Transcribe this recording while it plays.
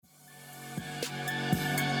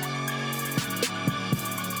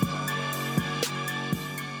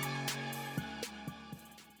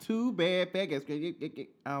bad faggots.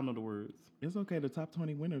 I don't know the words. It's okay. The top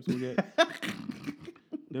 20 winners will get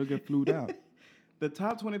they'll get flued out. The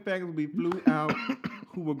top 20 faggots will be flew out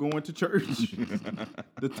who were going to church.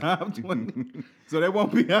 The top 20. So they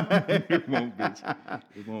won't be. It won't be.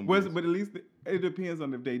 It won't be. But at least it depends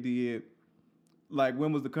on if they did. Like,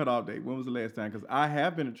 when was the cutoff date? When was the last time? Because I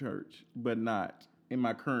have been to church, but not in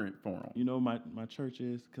my current form. You know, my church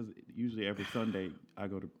is, because usually every Sunday I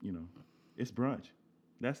go to, it's brunch.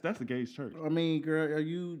 That's the gay's church. I mean, girl, are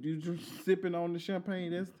you just sipping on the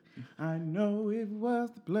champagne? I know it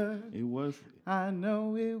was the blood. It was. I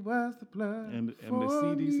know it was the blood. And the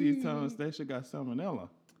CDC is telling us that shit got salmonella.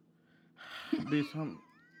 Bitch,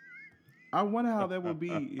 I wonder how that would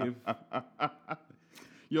be if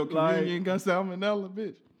your communion got salmonella,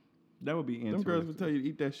 bitch. That would be interesting. Them girls would tell you to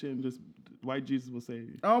eat that shit and just white Jesus will say,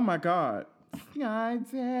 oh my God. Sky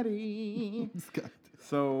Daddy.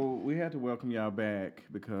 So we had to welcome y'all back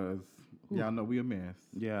because y'all know we a mess.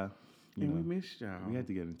 Yeah. And we missed y'all. We had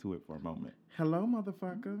to get into it for a moment. Hello,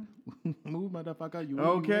 motherfucker. Move, motherfucker. You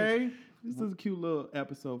okay. This is a cute little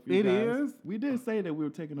episode for you guys. It is. We did say that we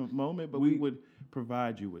were taking a moment, but we would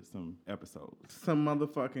provide you with some episodes. Some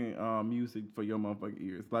motherfucking music for your motherfucking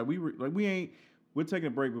ears. We're taking a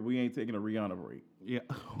break, but we ain't taking a Rihanna break. Yeah.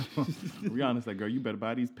 Rihanna said, girl, you better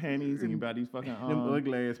buy these panties and you buy these fucking... them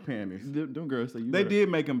ugly ass panties. Them girls say They did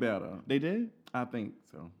make them better. They did? I think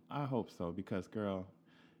so. I hope so, because, girl,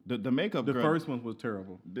 the makeup... The first one was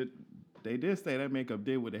terrible. They did say that makeup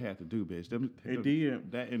did what it had to do, bitch. It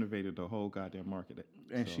did. That innovated the whole goddamn market.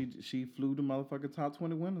 And so, she flew the motherfucking top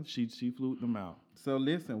 20 winners. She flew them out. So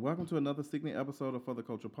listen, welcome to another sickening episode of For the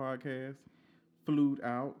Culture Podcast. Flewed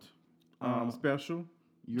out special.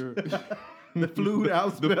 You're the flewed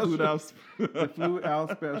out special. The flewed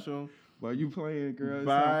out special. While you playing, girl.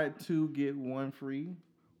 Buy two, get one free.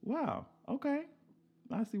 Wow. Okay.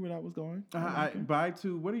 I see where that was going. Buy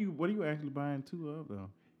two. What are you actually buying two of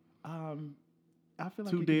though? I feel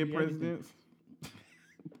like two dead presidents.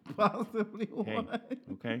 Possibly one.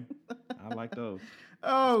 Okay. I like those.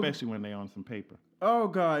 Oh, especially when they on some paper. Oh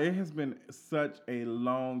God, it has been such a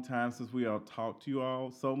long time since we all talked to you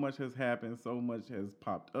all. So much has happened. So much has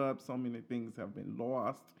popped up. So many things have been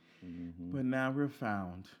lost. Mm-hmm. But now we're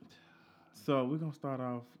found. So we're gonna start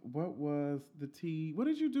off. What was the tea? What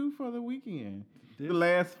did you do for the weekend?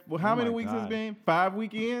 How many weeks has it been? 5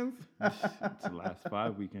 weekends? It's the last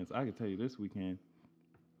 5 weekends. I can tell you this weekend,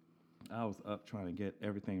 I was up trying to get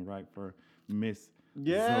everything right for Miss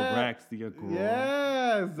Zoraxia girl.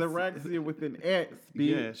 Yes, Zoraxia with an X, bitch.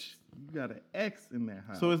 Yes, you got an X in there,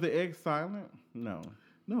 huh? So is the X silent? No,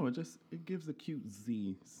 it gives a cute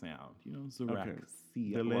Z sound. You know, Zoraxia. Okay.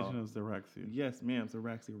 The Legend of Zoraxia. Yes, ma'am.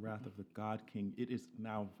 Zoraxia, Wrath of the God King. It is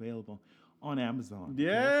now available on Amazon.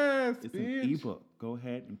 Yes, it's an ebook. Go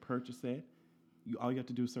ahead and purchase it. All you have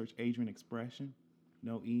to do is search Adrian Expression,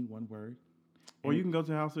 no E, one word. Or you can go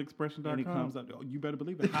to houseofexpression.com. And it comes up. You better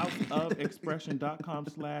believe it.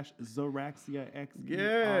 houseofexpression.com/ZoraxiaX.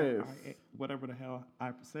 Yes. Whatever the hell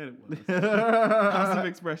I said it was.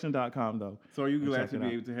 houseofexpression.com though. So are you glad to be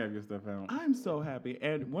able to have your stuff out? I'm so happy.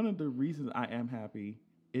 And one of the reasons I am happy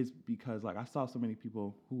is because I saw so many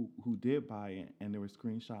people who did buy it and they were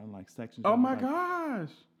screenshotting sections. Oh my gosh.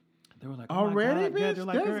 They were like, already, bitch? Yeah, they're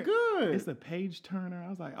like, that's good. It's a page turner. I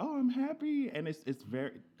was like, oh, I'm happy. And it's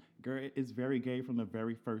very... Girl, it's very gay from the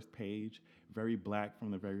very first page, very black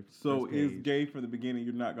from the very first page. So it's gay from the beginning.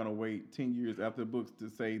 You're not going to wait 10 years after the books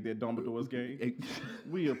to say that Dumbledore's gay?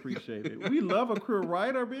 We appreciate it. We love a queer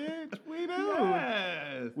writer, bitch. We do.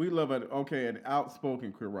 Yes. We love an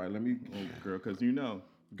outspoken queer writer. Girl, because you know.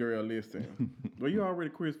 Girl, listen. Well, you're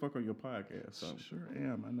already queer as fuck on your podcast. So. Sure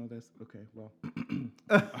am. I know that's... Okay, well.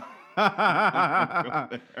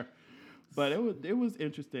 But it was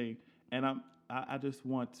interesting. And I just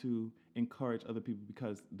want to encourage other people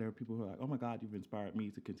because there are people who are like, oh my God, you've inspired me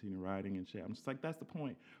to continue writing and shit. I'm just like, that's the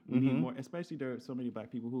point. We need more, especially there are so many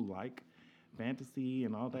black people who like fantasy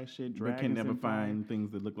and all that shit. But can never find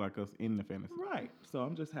things that look like us in the fantasy. Right. So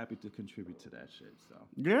I'm just happy to contribute to that shit. So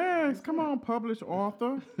yes, come on, published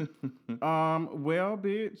author. Well,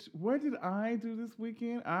 bitch, what did I do this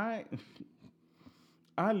weekend? I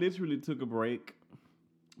literally took a break.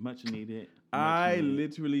 Much needed. I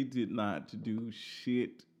literally did not do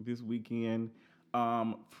shit this weekend.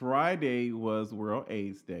 Friday was World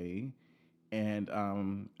AIDS Day, and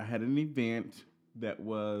I had an event that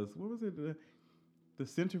was, what was it? The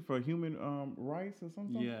Center for Human Rights or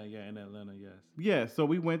something? Yeah, in Atlanta, yes. Yeah, so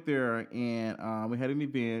we went there, and we had an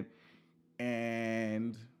event,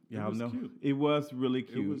 and y'all know cute. It was really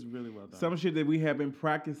cute. It was really well done. Some shit that we have been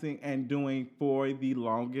practicing and doing for the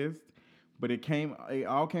longest. But it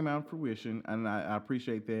all came out of fruition, and I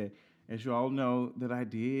appreciate that. As you all know, that I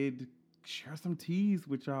did share some teas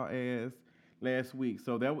with y'all as last week,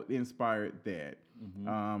 so that inspired that.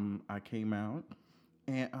 I came out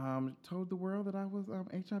and told the world that I was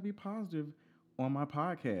HIV positive on my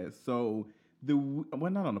podcast. So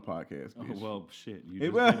well, not on the podcast. Oh, Bitch. well, shit. You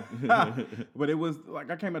It just was, did. but it was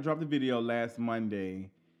like I came out, dropped the video last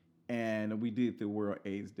Monday, and we did the World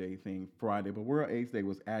AIDS Day thing Friday. But World AIDS Day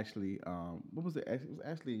was actually what was it? It was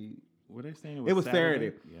actually Were they saying it was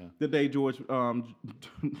Saturday. Yeah. The day George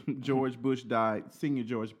Bush died. Senior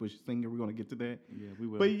George Bush senior. We're gonna get to that. Yeah, we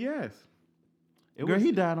will. But yes,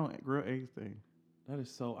 he died on World AIDS Day. That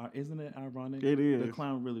is so. Isn't it ironic? It is. The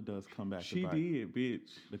clown really does come back. She to bite. did, bitch.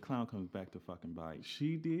 The clown comes back to fucking bite.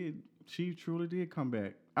 She did. She truly did come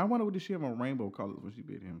back. I wonder what did she have on rainbow colors when she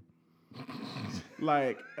bit him.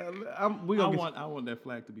 Like, I want that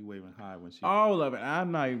flag to be waving high when she. All of it.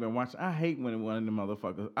 I'm not even watching. I hate when one of the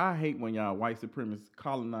motherfuckers. I hate when y'all white supremacist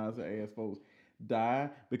colonizer ass folks die,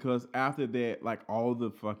 because after that, like, all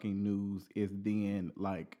the fucking news is then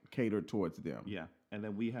like catered towards them. Yeah, and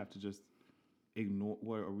then we have to just ignore.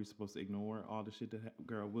 What are we supposed to ignore? All the shit that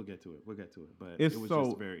girl. We'll get to it. But it was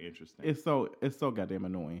just very interesting. It's so goddamn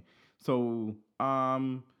annoying. So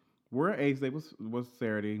World AIDS Day was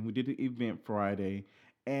Saturday. We did the event Friday,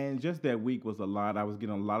 and just that week was a lot. I was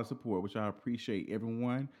getting a lot of support, which I appreciate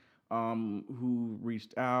everyone who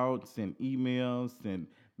reached out, sent emails, sent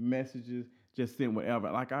messages, just sent whatever.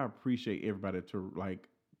 Like, I appreciate everybody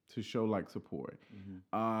to show like support.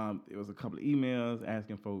 It was a couple of emails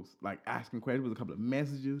asking folks, like asking questions. It was a couple of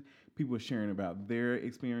messages. People were sharing about their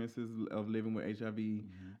experiences of living with HIV,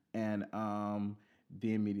 and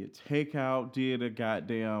then Media Takeout did a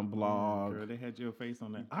goddamn blog. Girl, they had your face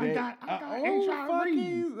on that. I got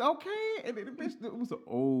HIV. Okay, and it was an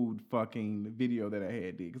old fucking video that I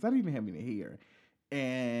had did, because I didn't even have any hair,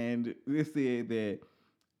 and it said that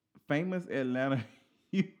famous Atlanta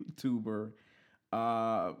YouTuber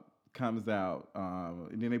comes out,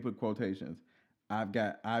 and then they put quotations. I've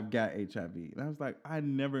got HIV, and I was like, I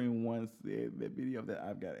never in once said that video that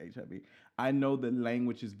I've got HIV. I know the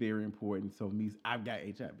language is very important, so it means I've got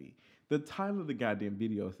HIV. The title of the goddamn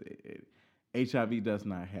video said, HIV does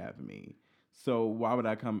not have me. So why would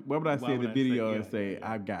I say the video and say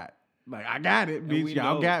I've got? Like, I got it, bitch.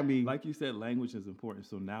 Y'all got me. Like you said, language is important.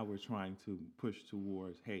 So now we're trying to push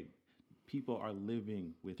towards, hey, people are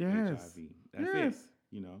living with HIV. That's it.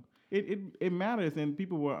 You know, it matters, and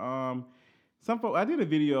people were some folks. I did a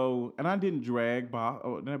video, and I didn't drag Bob.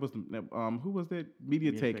 Oh, that was who was that?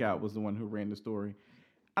 Media Takeout was the one who ran the story.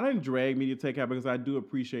 I didn't drag Media Takeout because I do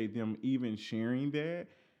appreciate them even sharing that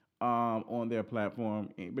on their platform,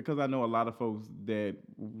 because I know a lot of folks that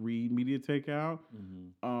read Media Takeout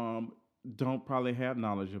don't probably have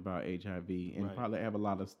knowledge about HIV and probably have a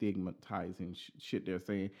lot of stigmatizing shit they're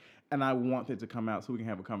saying. And I want that to come out so we can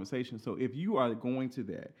have a conversation. So if you are going to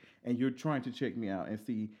that and you're trying to check me out and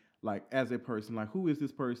see, like, as a person, like, who is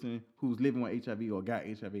this person who's living with HIV or got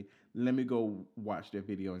HIV? Let me go watch their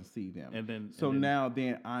video and see them.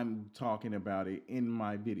 Then I'm talking about it in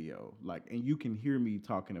my video, like, and you can hear me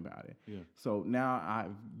talking about it. Yeah. So now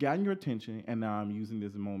I've gotten your attention, and now I'm using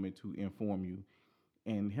this moment to inform you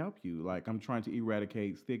and help you. Like, I'm trying to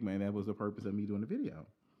eradicate stigma, and that was the purpose of me doing the video.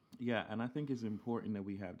 Yeah, and I think it's important that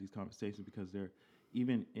we have these conversations, because they're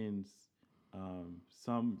even in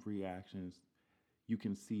some reactions, you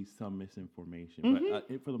can see some misinformation. But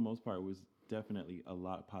for the most part, it was definitely a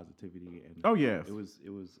lot of positivity. And it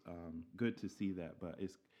was good to see that. But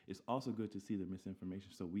it's also good to see the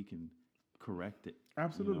misinformation so we can correct it.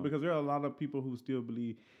 Absolutely, because there are a lot of people who still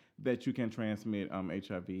believe that you can transmit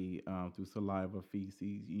HIV through saliva,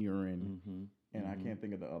 feces, urine, and I can't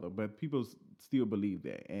think of the other. But people still believe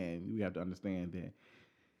that, and we have to understand that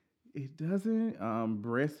it doesn't.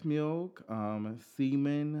 Breast milk,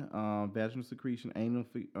 semen, vaginal secretion, anal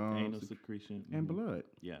secretion, and blood.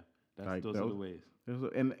 Yeah, those are the ways.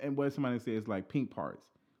 And what somebody says, like, pink parts.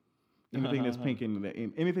 Anything that's pink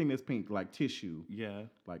anything that's pink, like tissue. Yeah.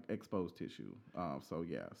 Like exposed tissue.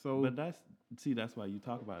 But that's why you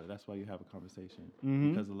talk about it. That's why you have a conversation.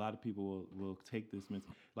 Because a lot of people will take this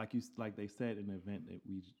like they said in the event that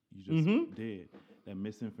you just did, that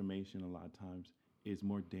misinformation a lot of times is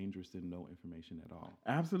more dangerous than no information at all.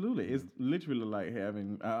 Absolutely. It's literally like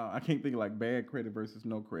having I can't think of, like, bad credit versus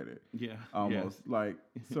no credit. Yeah. Almost. Yes. Like,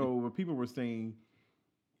 so what people were saying,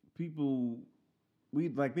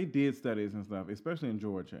 they did studies and stuff, especially in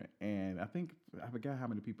Georgia, and I forgot how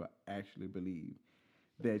many people actually believe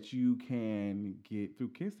that you can get through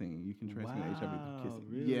kissing. You can transmit HIV through kissing.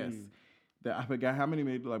 Really? Yes. I forgot how many,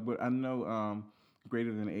 maybe, like, but I know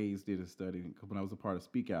Greater Than AIDS did a study. When I was a part of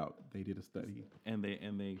Speak Out, they did a study. And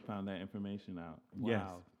they found that information out. Yes.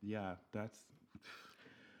 Wow. Yeah, that's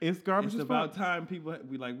It's garbage. it's about time people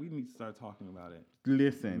we need to start talking about it. We need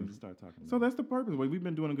Listen. to start talking So about that's the purpose. Well, we've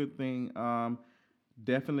been doing a good thing.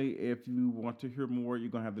 Definitely, if you want to hear more, you're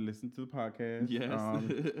gonna have to listen to the podcast. it.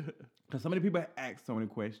 Yes. Because so many people ask so many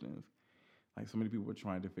questions. Like so many people were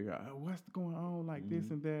trying to figure out what's going on, like this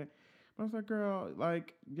and that. But I was like, girl,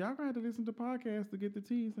 like y'all gonna have to listen to podcasts to get the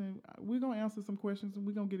teas, and we're gonna answer some questions and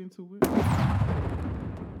we're gonna get into it.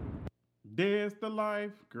 There's the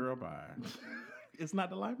life, girl. Bye. It's not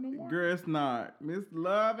the life no more. Girl, it's not. Miss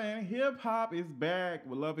Love and Hip Hop is back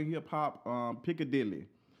with Love and Hip Hop Piccadilly.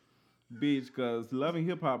 Bitch, because Love and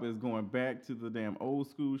Hip Hop is going back to the damn old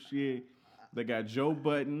school shit. They got Joe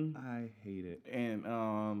Budden I hate it.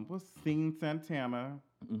 and what's Sing Santana.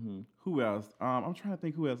 Mm-hmm. Who else? I'm trying to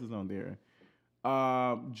think who else is on there.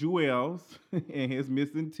 Jewels and his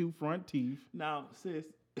missing 2 front teeth. Now, sis,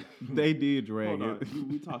 They did drag hold on. it.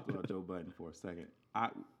 We talked about Joe Budden for a second. I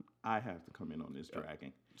have to come in on this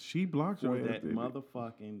dragging. She blocked For your ass, that didn't it?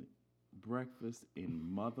 motherfucking breakfast in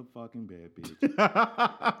motherfucking bed,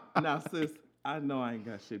 bitch. Now, sis, I know I ain't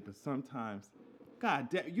got shit, but sometimes, God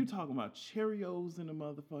damn, you talking about Cheerios in the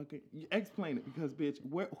motherfucking. Explain it, because, bitch,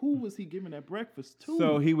 who was he giving that breakfast to?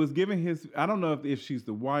 So he was giving his, I don't know if she's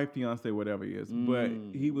the wife, fiance, whatever it is, but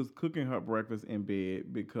he was cooking her breakfast in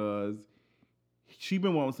bed because she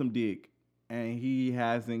been wanting some dick and he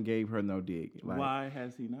hasn't gave her no dick. Like, why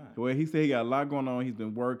has he not? well, he said he got a lot going on. He's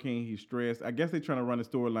been working. He's stressed. I guess they're trying to run a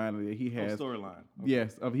storyline that he has. Storyline. Okay.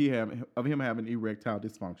 Yes, of him having erectile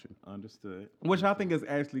dysfunction, Understood. which I think is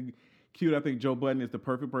actually cute. I think Joe Budden is the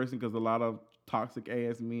perfect person because a lot of toxic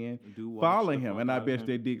ass men Do watch follow the him, fuck and I out of bet him.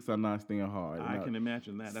 their dicks are not staying hard. I can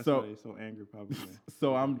imagine that. That's So- why they're so angry, probably.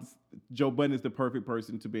 So Joe Budden is the perfect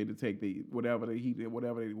person to be able to take the whatever that he did,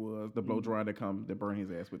 whatever it was, the blow dryer that burn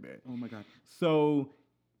his ass with that. Oh my God. So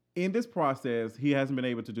in this process, he hasn't been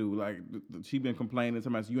able to do, like, she been complaining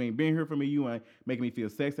sometimes, you ain't been here for me, you ain't making me feel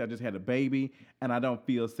sexy, I just had a baby, and I don't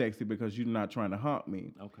feel sexy because you're not trying to hump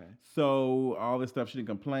me. Okay. So all this stuff, she didn't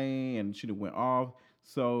complain, and she done went off.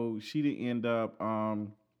 So she didn't end up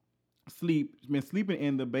sleeping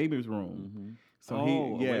in the baby's room. Mm-hmm. So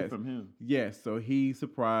away from him. Yes, so he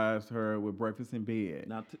surprised her with breakfast in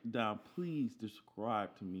bed. Now, please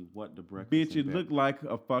describe to me what the breakfast. Bitch, in it bed- looked like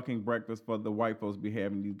a fucking breakfast for the white folks be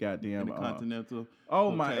having these goddamn. in the Continental. Oh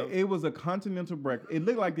my! Hotel. It was a continental breakfast. It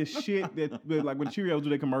looked like this shit that like when Cheerios do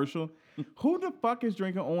their commercial. Who the fuck is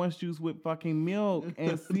drinking orange juice with fucking milk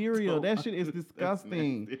and cereal? That shit is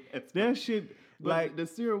disgusting. That shit. But Like the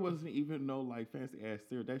cereal wasn't even no like fancy ass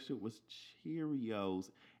cereal. That shit was Cheerios,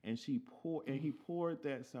 and he poured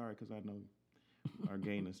that. Sorry, because I know our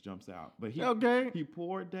gayness jumps out, but he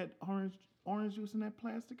poured that orange juice in that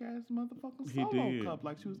plastic ass motherfucking He Solo did. cup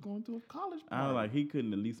like she was going to a college I party. was like, he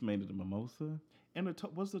couldn't at least made it a mimosa. And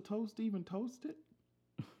was the toast even toasted?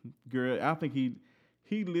 Girl, I think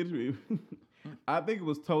he literally. I think it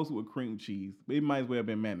was toast with cream cheese. It might as well have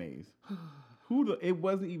been mayonnaise. It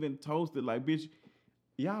wasn't even toasted. Like, bitch,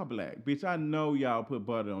 y'all black. Bitch, I know y'all put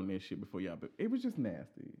butter on this shit before y'all, but it was just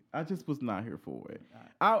nasty. I just was not here for it.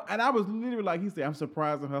 I was literally like, he said, I'm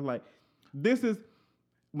surprised at her. Like, this is,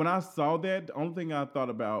 when I saw that, the only thing I thought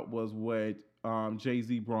about was what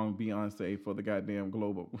Jay-Z brought Beyonce for the goddamn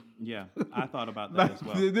global. Yeah, I thought about that Like, as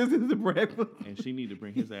well. this is the breakfast. And she need to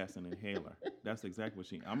bring his ass an inhaler. That's exactly what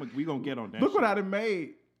she. We gonna get on that. Look shit. what I done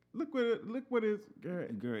made. Look what it's. Girl,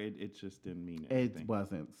 it just didn't mean It anything.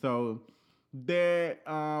 wasn't. So there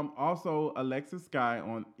also Alexis Sky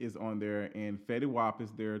is on there, and Fetty Wap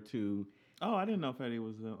is there too. Oh, I didn't know Fetty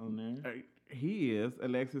was on there. He is.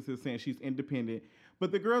 Alexis is saying she's independent.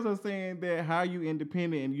 But the girls are saying that how you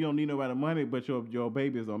independent and you don't need nobody money, but your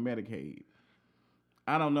baby is on Medicaid.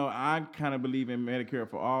 I don't know. I kind of believe in Medicare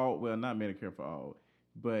for all. Well, not Medicare for all,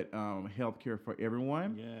 but health care for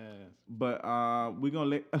everyone. Yes. But we're going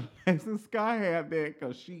to let Alexis Sky have that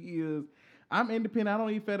because she is. I'm independent. I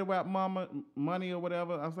don't need Fetty Wap mama money or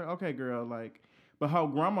whatever. I was like, okay, girl. Like, but her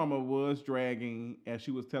grandmama was dragging as she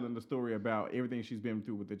was telling the story about everything she's been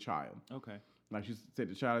through with the child. Okay. Like she said,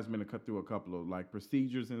 the child has been to cut through a couple of like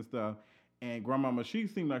procedures and stuff. And grandmama, she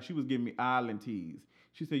seemed like she was giving me island teas.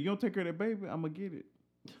 She said, "You don't take care of that baby, I'm gonna get it."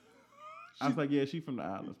 I was like, "Yeah, she from the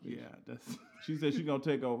islands, bitch." Yeah, that's. She said she gonna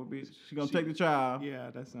take over, bitch. She gonna take the child, Yeah,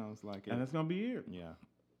 that sounds like it. and that's gonna be it.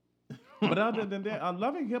 Yeah. But other than that,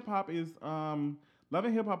 Loving Hip Hop is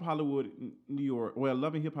Loving Hip Hop Hollywood, New York. Well,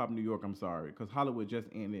 Loving Hip Hop New York. I'm sorry, because Hollywood just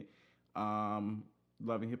ended.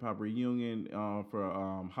 Loving Hip Hop reunion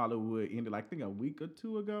for Hollywood ended, like, I think a week or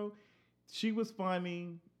two ago. She was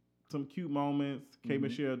funny. some cute moments. K.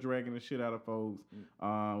 Michelle dragging the shit out of folks,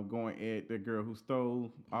 going at the girl who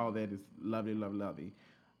stole. All that is lovely, lovely, lovely.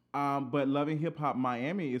 But Loving Hip Hop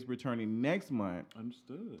Miami is returning next month.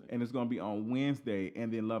 Understood. And it's going to be on Wednesday.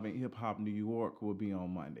 And then Loving Hip Hop New York will be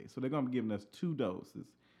on Monday. So they're going to be giving us 2 doses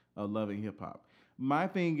of Loving Hip Hop. My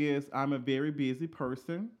thing is, I'm a very busy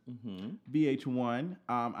person. VH1,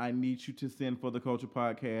 I need you to send for the Culture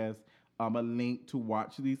Podcast a link to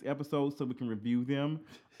watch these episodes so we can review them.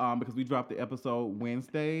 Because we dropped the episode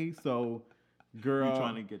Wednesday. So, girl. You're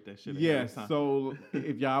trying to get that shit. Yes. So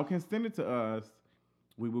if y'all can send it to us,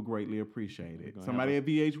 we will greatly appreciate it. Somebody at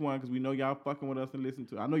VH1, because we know y'all fucking with us and listen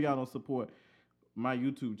to. I know y'all don't support my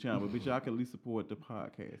YouTube channel, but bitch, y'all can at least support the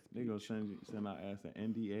podcast. They gonna send our ass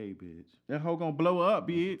an NDA, bitch. That hoe gonna blow up,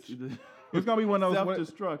 bitch. It's gonna be one of those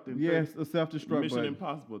self-destruct. Yes, a self-destruct Mission button.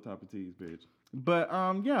 Impossible type of tease, bitch. But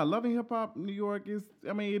yeah, Loving Hip Hop New York is.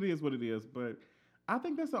 I mean, it is what it is. But I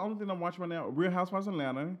think that's the only thing I'm watching right now. Real Housewives of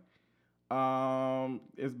Atlanta.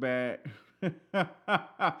 It's bad.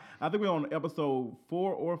 I think we're on episode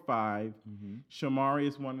 4 or 5. Shamari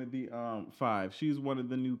is one of the 5. She's one of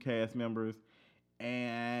the new cast members.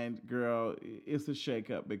 And girl, it's a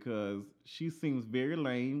shakeup because she seems very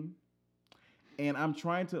lame. And I'm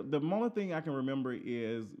trying to. The only thing I can remember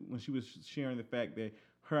is when she was sharing the fact that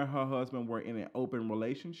her and her husband were in an open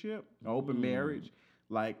relationship, an open marriage.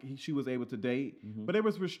 Like she was able to date, but there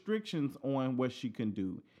was restrictions on what she can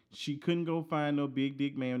do. She couldn't go find no big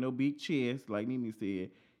dick man, no big chest, like Nene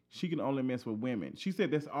said. She can only mess with women. She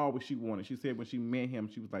said that's all what she wanted. She said when she met him,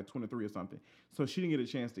 she was like 23 or something. So she didn't get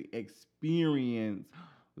a chance to experience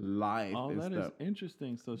life and stuff. That is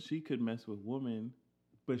interesting. So she could mess with women.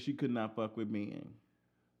 But she could not fuck with men.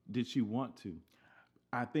 Did she want to?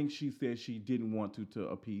 I think she said she didn't want to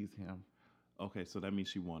appease him. Okay, so that means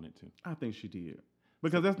she wanted to. I think she did.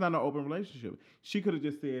 Because that's not an open relationship. She could have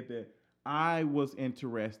just said that I was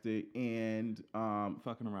interested in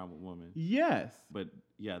fucking around with women. Yes. But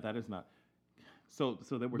yeah, that is not. So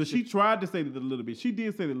there were. But she tried to say that a little bit. She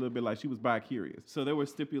did say that a little bit, like she was bi-curious. So there were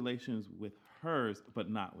stipulations with hers, but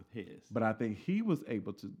not with his. But I think he was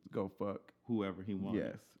able to go fuck whoever he wanted.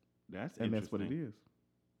 Yes. That's and interesting. that's what it is.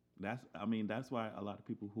 That's why a lot of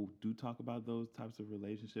people who do talk about those types of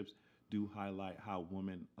relationships do highlight how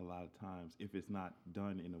women a lot of times, if it's not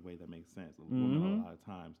done in a way that makes sense, women a lot of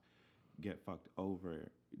times get fucked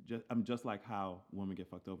over. Just like how women get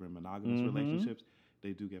fucked over in monogamous relationships,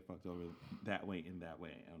 they do get fucked over that way in that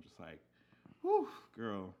way. And I'm just like, whew,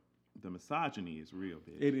 girl, the misogyny is real,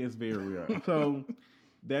 bitch. It is very real. So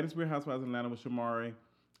that is Real Housewives of Atlanta with Shamari.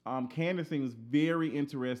 Candace seems very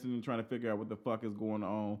interested in trying to figure out what the fuck is going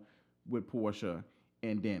on with Portia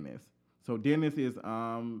and Dennis. So Dennis is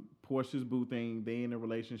Portia's boo thing. They in a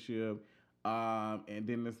relationship. And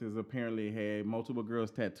Dennis has apparently had multiple girls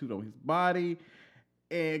tattooed on his body.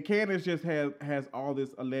 And Candace just has all this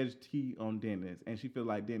alleged tea on Dennis. And she feels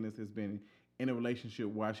like Dennis has been in a relationship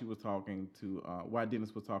while she was talking to, while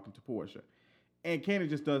Dennis was talking to Portia. And Candace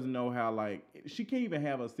just doesn't know how, like, she can't even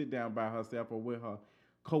have a sit down by herself or with her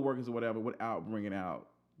coworkers or whatever without bringing out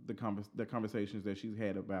the conversations that she's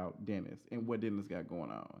had about Dennis and what Dennis got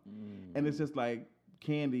going on. And it's just like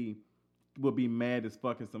Candy would be mad as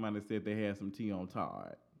fuck if somebody said they had some tea on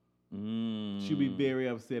Todd. She'd be very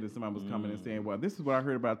upset if somebody was coming and saying, well, this is what I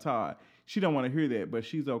heard about Todd. She don't want to hear that, but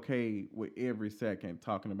she's okay with every second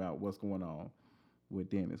talking about what's going on with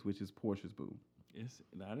Dennis, which is Portia's boo.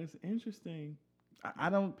 That is interesting.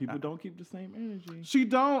 People don't keep the same energy. She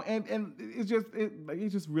don't, and it's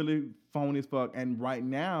just really phony as fuck. And right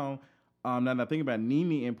now, now that I think about it,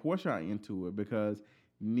 Nene and Portia are into it because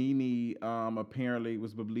Nene apparently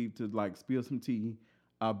was believed to like spill some tea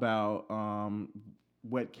about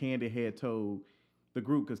what Candy had told the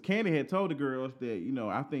group, because Candy had told the girls that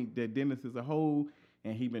I think that Dennis is a hoe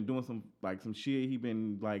and he been doing some shit. He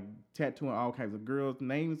been like tattooing all kinds of girls'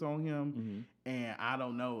 names on him. And I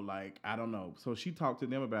don't know. So she talked to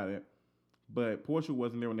them about it, but Portia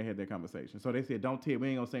wasn't there when they had that conversation. So they said, don't tell, we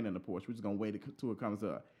ain't gonna say nothing to Portia. We're just gonna wait till it comes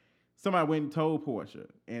up. Somebody went and told Portia.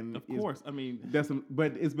 And of course, I mean.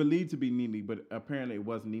 But it's believed to be Nene, but apparently it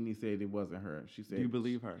wasn't. Nene said it wasn't her. She said. Do you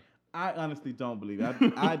believe her? I honestly don't believe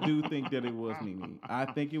it. I do think that it was Nene. I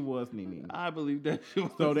think it was Nene. I believe that she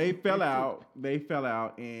was. So they fell out.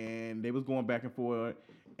 And they was going back and forth.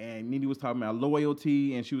 And Nene was talking about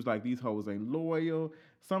loyalty. And she was like, these hoes ain't loyal.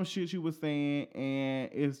 Some shit she was saying. And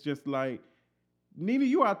it's just like, Nene,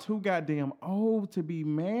 you are too goddamn old to be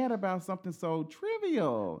mad about something so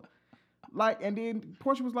trivial. Like, and then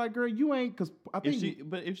Portia was like, girl, you ain't, because I think.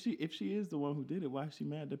 If she is the one who did it, why is she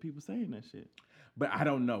mad that people saying that shit? But I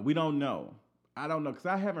don't know. We don't know. I don't know, because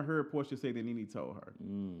I haven't heard Portia say that Nene told her.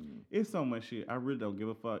 It's so much shit. I really don't give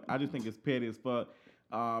a fuck. I just think it's petty as fuck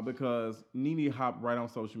because Nene hopped right on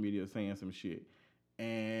social media saying some shit.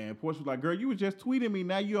 And Portia was like, girl, you was just tweeting me.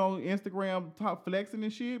 Now you on Instagram top flexing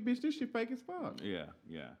and shit. Bitch, this shit fake as fuck. Yeah.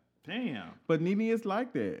 Damn. But Nene is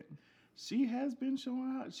like that. She has been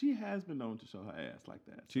known to show her ass like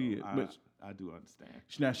that. She is. But I do understand.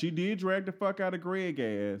 Now, she did drag the fuck out of Greg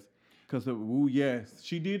ass. Because, yes,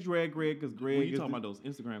 she did drag Greg because Greg When you talking about those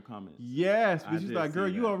Instagram comments? Yes. But she's like, girl,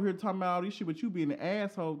 you over here talking about all this shit, but you being an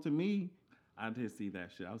asshole to me. I did see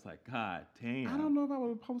that shit. I was like, God damn. I don't know if I would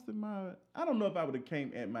have posted I don't know if I would have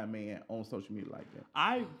came at my man on social media like that.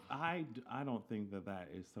 I don't think that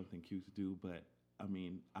is something cute to do, but I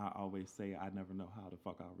mean, I always say I never know how the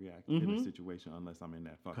fuck I'll react in a situation unless I'm in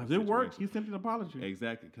that fucking situation. Because it works. He sent an apology.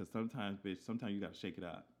 Exactly. Because sometimes you got to shake it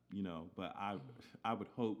up, you know. But I would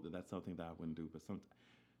hope that that's something that I wouldn't do. But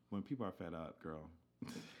when people are fed up, girl.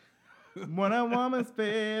 When a woman's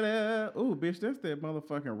fed up. Ooh, bitch, that's that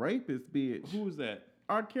motherfucking rapist, bitch. Who is that?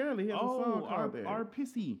 R. Kelly has a song called that. R.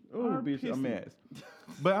 Pissy. Oh, bitch, a mess.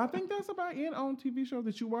 But I think that's about it on TV shows.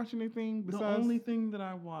 Did you watch anything besides? The only thing that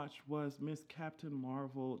I watched was Miss Captain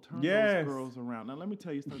Marvel. Turn those girls around. Now, let me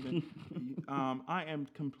tell you something. I am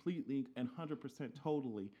completely and 100%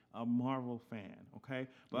 totally a Marvel fan, okay?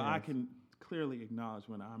 But I can clearly acknowledge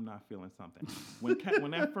when I'm not feeling something.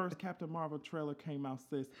 When that first Captain Marvel trailer came out,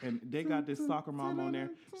 sis, and they got this soccer mom on there.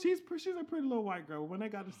 She's a pretty little white girl. When they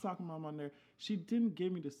got the soccer mom on there, she didn't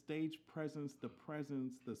give me the stage presence, the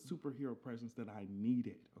superhero presence that I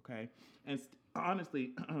needed, okay? And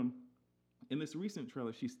honestly, in this recent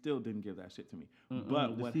trailer, she still didn't give that shit to me.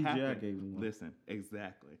 But what CGI happened? Gave me one. Listen,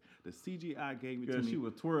 exactly. The CGI gave it to me. She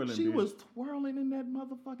was twirling. She was twirling in that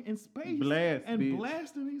motherfucker in space,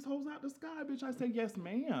 blasting these hoes out the sky, bitch. I said, yes,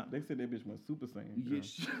 ma'am. They said that bitch went Super Saiyan.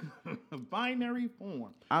 Yes, binary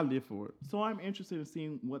form. I live for it. So I'm interested in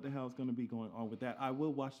seeing what the hell is going to be going on with that. I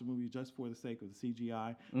will watch the movie just for the sake of the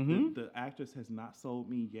CGI. The actress has not sold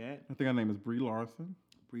me yet. I think her name is Brie Larson.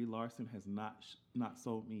 Brie Larson has not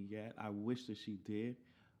sold me yet. I wish that she did,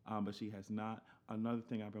 but she has not. Another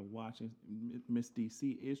thing I've been watching, Miss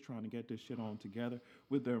DC is trying to get this shit on together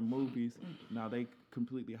with their movies. Now they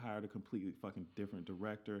completely hired a completely fucking different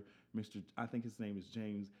director. I think his name is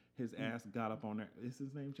James. His ass got up on there. Is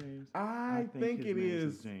his name James? I think it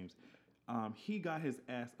is James. He got his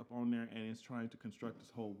ass up on there and is trying to construct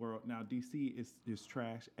this whole world. Now, DC is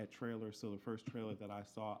trash at trailers, so the first trailer that I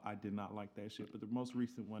saw, I did not like that shit. But the most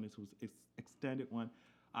recent one, was extended one,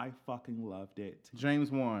 I fucking loved it.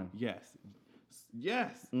 James Wan. Yes.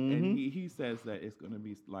 And he says that it's going to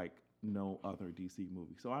be like no other DC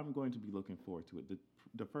movie. So I'm going to be looking forward to it.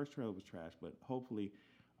 The first trailer was trash, but hopefully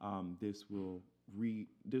this will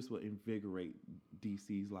invigorate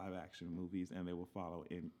DC's live action movies, and they will follow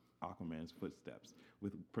in Aquaman's footsteps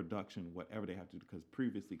with production, whatever they have to do. Because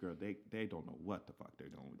previously, girl, they don't know what the fuck they're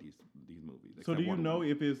doing with these movies. So do you know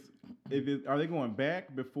if it's are they going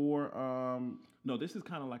back before? No, this is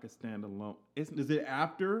kind of like a standalone. Is it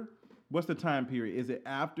after? What's the time period? Is it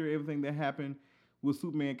after everything that happened? Will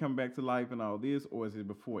Superman come back to life and all this, or is it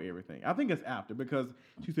before everything? I think it's after, because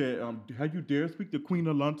she said, "How you dare speak to Queen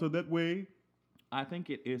Alanta that way?" I think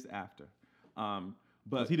it is after.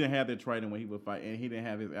 But he didn't have that trident when he would fight, and he didn't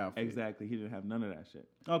have his outfit. Exactly, he didn't have none of that shit.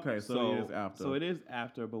 Okay, so it is after. So it is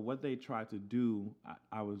after. But what they tried to do,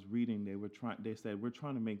 I was reading. They said we're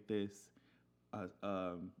trying to make this,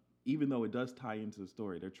 even though it does tie into the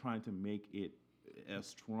story, they're trying to make it a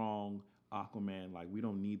strong Aquaman. Like, we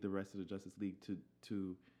don't need the rest of the Justice League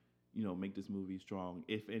to make this movie strong.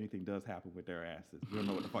 If anything does happen with their asses, we don't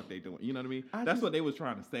know what the fuck they doing. You know what I mean? That's what they was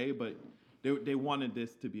trying to say, but. They wanted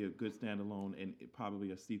this to be a good standalone and probably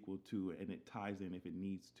a sequel to, and it ties in if it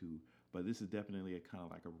needs to. But this is definitely a kind of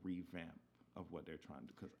like a revamp of what they're trying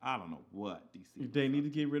to. Because I don't know what DC. They need to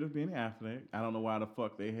get rid of Ben Affleck. I don't know why the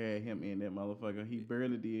fuck they had him in that motherfucker. He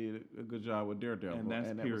barely did a good job with Daredevil,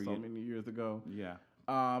 and that was so many years ago. Yeah.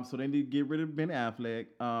 So they need to get rid of Ben Affleck.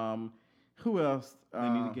 Who else? They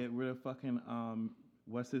need to get rid of fucking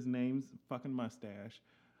what's his name's fucking mustache.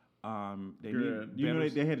 They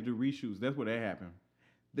had to do reshoots. That's where that happened.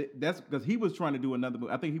 That's because he was trying to do another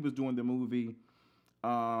movie. I think he was doing the movie.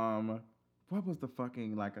 What was the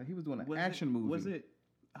fucking he was doing an action movie. Was it?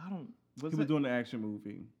 He was doing the action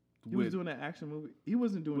movie. He was doing an action movie. He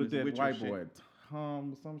wasn't doing with this that white boy,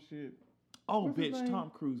 Tom some shit. Oh, bitch,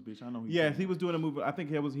 Tom Cruise, bitch. I know. Yes, he was doing a movie. I think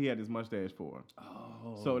he had his mustache for.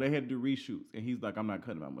 Oh. So they had to do reshoots, and he's like, "I'm not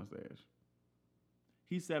cutting my mustache."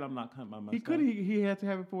 He said, "I'm not cutting my mustache." He could. He had to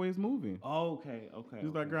have it for his movie. Oh, okay. He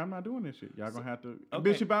was like, "Girl, I'm not doing this shit. Y'all gonna have to."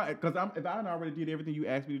 Okay. Bitch, because if I already did everything you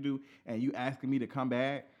asked me to do, and you asking me to come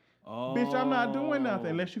back, Oh. bitch, I'm not doing nothing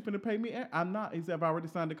unless you finna pay me. I'm not. He said, "I've already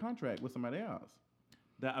signed a contract with somebody else."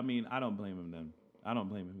 I mean, I don't blame him then.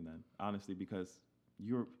 Honestly, because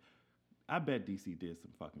I bet DC did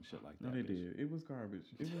some fucking shit like that. No, they did. It was garbage.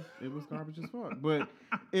 It was garbage as fuck. But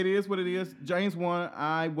it is what it is. James Wan,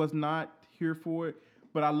 I was not here for it,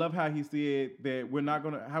 but I love how he said that we're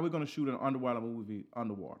gonna shoot an underwater movie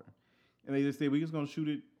underwater, and they just said we're just gonna shoot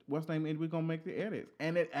it. What's the name? And we're gonna make the edits,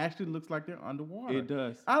 and it actually looks like they're underwater. It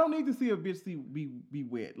does. I don't need to see a bitch be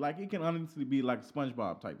wet. Like it can honestly be like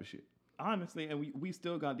SpongeBob type of shit. Honestly, and we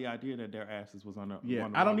still got the idea that their asses was on the. Yeah,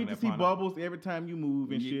 I don't need to see bubbles every time you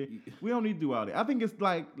move and shit. We don't need to do all that. I think it's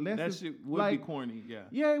like that shit would be corny. Yeah.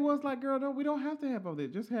 Yeah, it was like, girl, no, we don't have to have all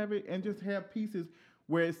that. Just have it and just have pieces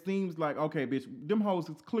where it seems like, okay, bitch, them hoes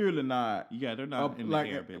is clearly not. Yeah, they're not in the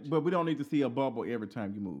air, bitch. But we don't need to see a bubble every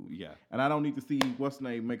time you move. Yeah. And I don't need to see what's the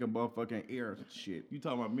name make a motherfucking air shit. You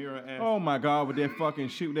talking about mirror ass? Oh my God, with that fucking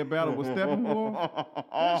shit, that battle with Steppenwolf.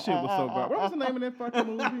 That shit was so good. What was the name of that fucking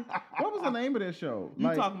movie? What was the name of that show?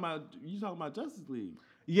 You talking about Justice League?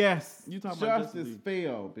 Yes. You talking about Justice League.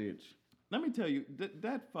 Failed, bitch. Let me tell you,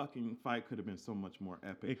 that fucking fight could have been so much more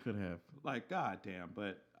epic. It could have. Like, goddamn,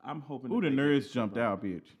 but I'm hoping. Ooh, the nerds jumped out,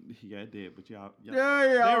 bitch. Yeah, it did, but y'all yeah,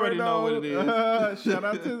 they already know what it is. Shout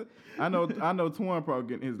out to, I know Torn probably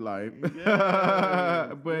getting his life.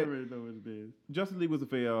 Yeah, but they already know what it is. Justice League was a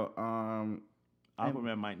fail.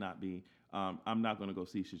 Aquaman might not be. I'm not gonna go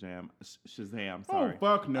see Shazam. Sorry. Oh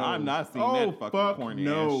fuck no! I'm not seeing that fucking corny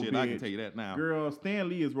ass shit. Bitch. I can tell you that now. Girl, Stan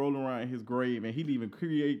Lee is rolling around in his grave, and he didn't even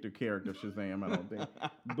create the character Shazam. I don't think.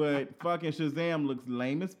 But fucking Shazam looks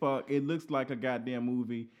lame as fuck. It looks like a goddamn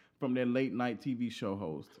movie from that late night TV show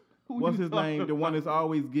host. What's his name? The one that's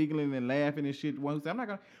always giggling and laughing and shit. The one who said, I'm not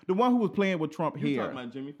gonna. The one who was playing with Trump You're hair. talking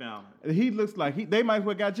about Jimmy Fallon. He looks like they might as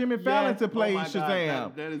well got Jimmy Fallon to play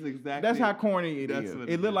Shazam. That is exactly. That's how corny it is.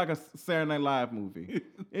 It looked like a Saturday Night Live movie.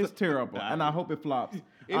 It's terrible, and I hope it flops.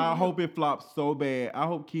 I hope it flops so bad. I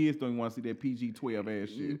hope kids don't want to see that PG-12 ass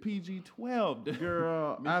shit. PG-12,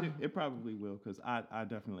 girl. It probably will because I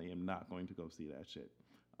definitely am not going to go see that shit.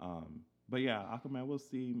 But yeah, Aquaman, we'll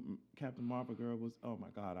see. Captain Marvel, girl, oh my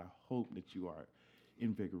God, I hope that you are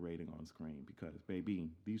invigorating on screen because, baby,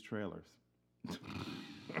 these trailers.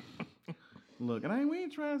 Look, and we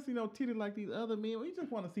ain't trying to see no titty like these other men. We just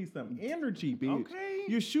want to see some energy, bitch. Okay.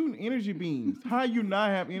 You're shooting energy beams. How you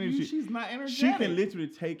not have energy? She's not energetic. She can literally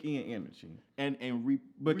take in energy.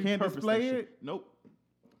 But can't display it? Nope.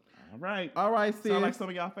 All right. All right, sis. Sound like some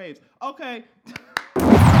of y'all faves. Okay.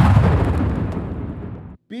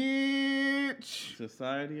 Bitch.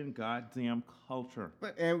 Society and goddamn culture.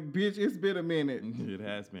 And bitch, it's been a minute. It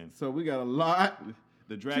has been. So we got a lot.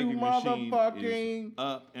 The dragging machine is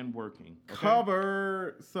up and working. Okay?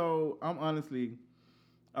 Cover. So I'm honestly,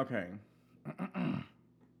 okay.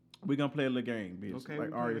 We're gonna play a little game, bitch. Okay,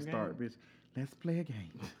 like Arya started, bitch. Let's play a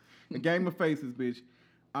game. A game of faces, bitch.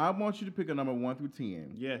 I want you to pick a number 1 through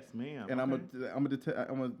 10. Yes, ma'am. And okay. I'm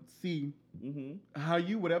gonna see how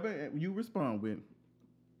whatever you respond with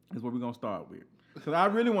is what we're gonna start with. Because I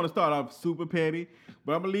really want to start off super petty,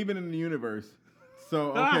 but I'm gonna leave it in the universe.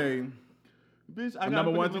 So okay. Bitch, I got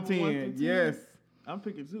number 1 through 10. Yes. I'm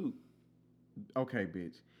picking 2. Okay,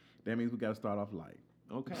 bitch. That means we gotta start off light.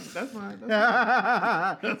 Okay, that's fine.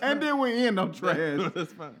 That's fine. And then we end on trash.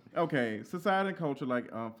 That's fine. Okay, society and culture,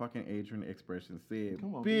 like fucking Adrian Expression said.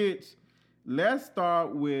 Come on, bitch. Let's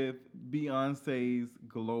start with Beyonce's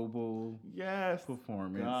global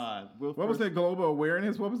performance. God. What was that global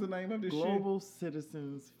awareness? What was the name of this Global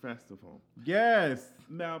Citizens Festival. Yes.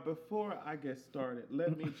 Now, before I get started,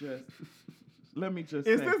 let me just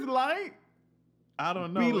Is say, this light? I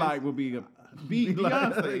don't know. Be light will be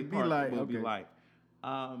Beyonce be light. Will be light.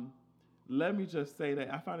 Let me just say that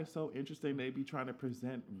I find it so interesting they be trying to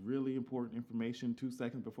present really important information 2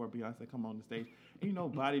 seconds before Beyonce come on the stage. And you know,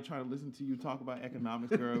 body trying to listen to you talk about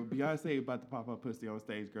economics, girl. Beyonce about to pop up pussy on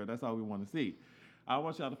stage, girl. That's all we want to see. I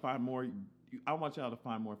want y'all to find more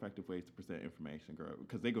effective ways to present information, girl,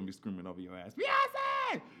 because they're gonna be screaming over your ass,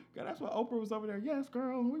 Beyonce! Girl, that's why Oprah was over there. Yes,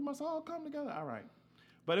 girl, we must all come together. All right.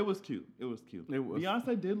 But it was cute. It was.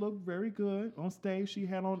 Beyonce did look very good on stage. She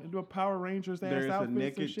had on the Power Rangers ass outfits. There's a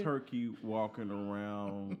naked turkey walking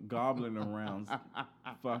around, gobbling around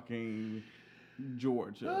fucking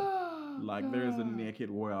Georgia. Like there's a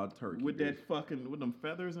naked wild turkey. With that fucking, with them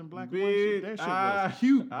feathers and black bitch, and white shit. That shit was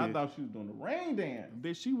cute, bitch. I thought she was doing the rain dance.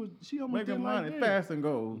 Bitch, she almost did money like fast and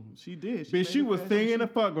gold. She did. Bitch, she was singing the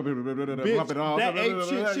fuck. Bitch, that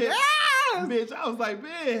ape shit. Bitch, I was like,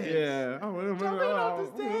 bitch. Yeah. Jumping off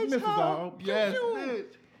the stage, Mrs. huh? All. Yes,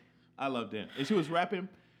 bitch. I loved it. And she was rapping.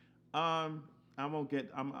 I will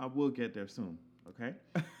get there soon. Okay.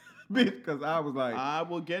 Bitch, because I was like, I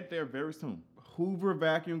will get there very soon. Hoover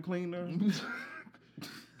vacuum cleaner.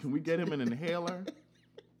 Can we get him an inhaler?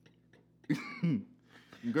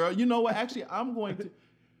 Girl, you know what? Actually, I'm going to.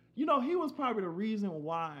 You know, he was probably the reason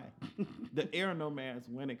why the air nomads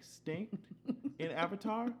went extinct in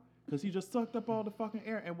Avatar. Because he just sucked up all the fucking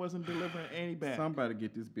air and wasn't delivering any back. Somebody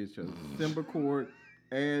get this bitch a Symbicort,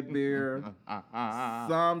 Advair,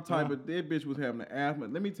 some type of... That bitch was having an asthma.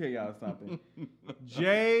 Let me tell y'all something.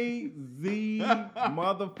 Jay-Z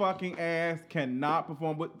motherfucking ass cannot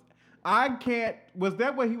perform. But I can't... Was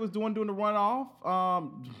that what he was doing during the runoff?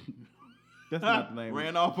 That's not the name.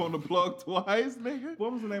 Ran off on the plug twice, nigga.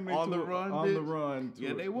 What was the name of On the the Run, On bitch. the Run.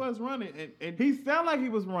 Yeah, they was running. And He sounded like he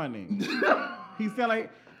was running. He sounded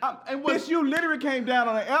like... and Bitch, you literally came down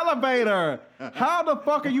on an elevator. How the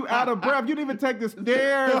fuck are you out of breath? You didn't even take the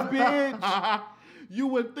stairs, bitch. You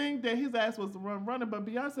would think that his ass was the one running, but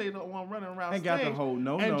Beyonce the one running around Ain't stage got the whole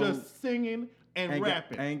no. and just singing and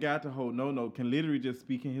rapping. Ain't got the whole no. Can literally just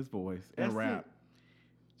speak in his voice and That's rap. it.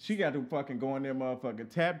 She got to fucking go in there motherfucking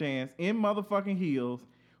tap dance in motherfucking heels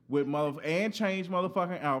with and change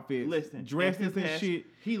motherfucking outfits. Listen, dresses and ass, shit.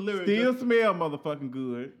 He literally Still just, smell motherfucking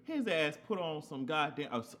good. his ass put on some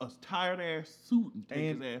goddamn a tired ass suit and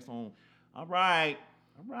take his ass on. All right.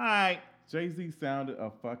 Jay-Z sounded a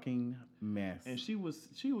fucking mess. And she was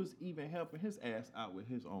even helping his ass out with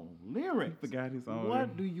his own lyrics. He forgot his own.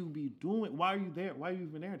 What do you be doing? Why are you there? Why are you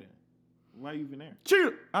even there then? Why are you even there?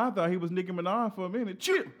 Chill. I thought he was Nicki Minaj for a minute.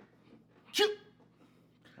 Chill.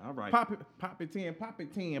 All right. Pop it 10.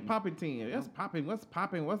 That's popping. What's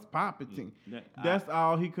popping? That's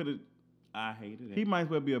all he could have. I hated it. He might as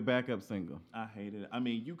well be a backup singer. I hated it. I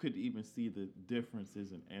mean, you could even see the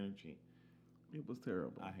differences in energy. It was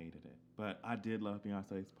terrible. I hated it. But I did love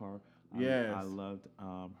Beyonce's part. Yes. I loved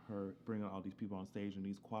her bringing all these people on stage and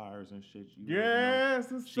these choirs and shit. Yes,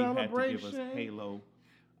 it's she celebration. Had to give us Halo.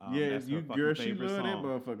 Yes, that's her girl, fucking she favorite loved that song.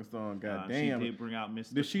 motherfucking song. God damn. She did bring out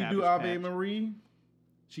Mr. Did she Cabbage do Ave Patch. Marie?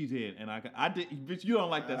 She did, and I did. Bitch, you don't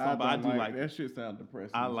like that song, but I do like that. Shit sound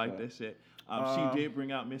depressing. I like that shit. She did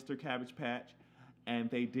bring out Mr. Cabbage Patch, and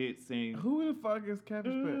they did sing. Who the fuck is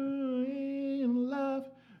Cabbage Patch? In love.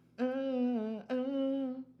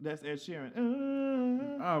 That's Ed Sheeran.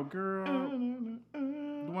 Oh, girl.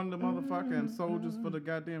 One of the motherfucking soldiers for the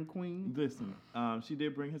goddamn queen. Listen, she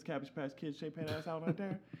did bring his Cabbage Patch Kid shaped ass out right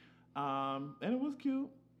there. And it was cute.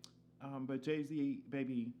 But Jay-Z,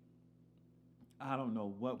 baby, I don't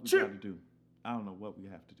know what we got to do. I don't know what we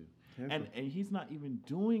have to do. And he's not even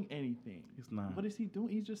doing anything. It's not. What is he doing?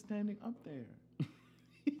 He's just standing up there.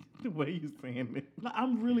 The way you saying it. Like,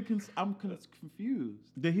 I'm really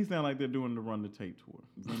confused. Did he sound like they're doing the Run the Tape tour?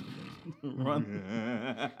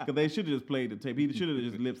 Because they should have just played the tape. He should have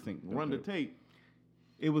just lip synced. Run the tape.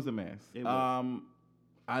 It was a mess. It was.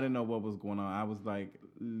 I didn't know what was going on. I was like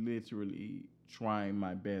literally trying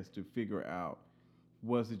my best to figure out,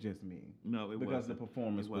 was it just me? No, it wasn't. Because the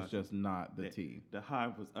performance was just not the tea. The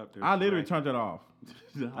Hive was up there. I literally turned it off.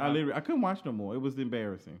 I couldn't watch no more. It was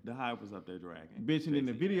embarrassing. The Hive was up there dragging. Bitch, and then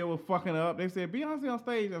the video was fucking up. They said Beyonce on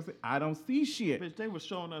stage. I said, I don't see shit. Bitch, they were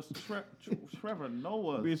showing us Trevor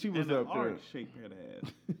Noah. Bitch, she was and up there. Shaped head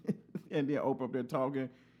ass. And then Oprah up there talking.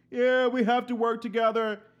 Yeah, we have to work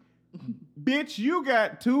together. Bitch, you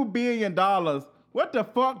got $2 billion. What the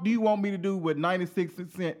fuck do you want me to do with 96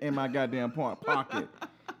 cents in my goddamn pocket?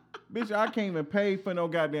 Bitch, I can't even pay for no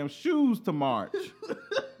goddamn shoes to march.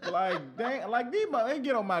 Like, dang, like they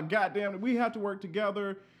get on my goddamn. We have to work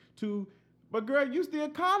together to. But girl, you still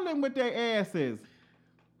coddling with their asses.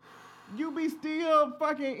 You be still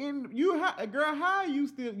fucking in. Girl, how you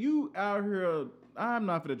still you out here? I'm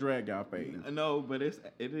not for the drag y'all face. No, but it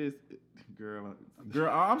is, girl.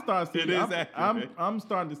 Girl, I'm starting to see. It is accurate. I'm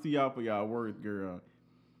starting to see y'all for y'all worth, girl.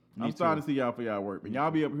 I'm starting to see y'all for y'all work. And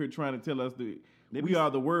y'all be up here trying to tell us that we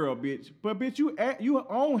are the world, bitch. But bitch, you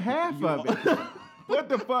own half of it. What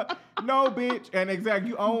the fuck? No, bitch. And exactly,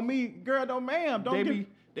 you own me, girl. No, ma'am.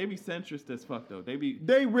 They be centrist as fuck though.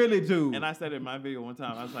 They really do. And I said in my video one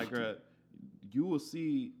time, I was like, girl, you will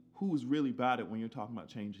see who's really about it when you're talking about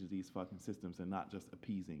changing these fucking systems and not just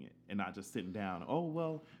appeasing it and not just sitting down. Oh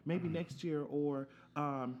well, maybe next year or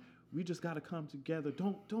we just got to come together.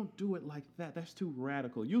 Don't do it like that. That's too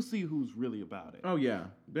radical. You'll see who's really about it. Oh yeah,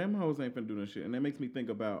 them hoes ain't finna do that shit. And that makes me think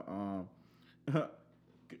about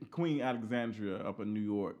Queen Alexandria up in New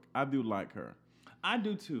York. I do like her. I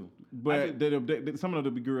do too. But some of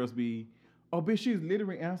the girls be, oh bitch, she's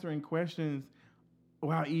literally answering questions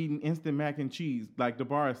while eating instant mac and cheese. Like, the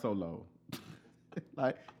bar is so low.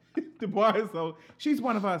 Like, the bar is so... She's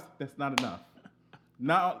one of us. That's not enough.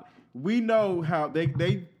 Now, we know how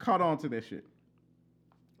they caught on to that shit.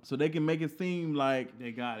 So they can make it seem like...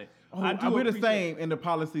 They got it. We're the same, and the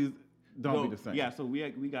policies don't be the same. Yeah, so we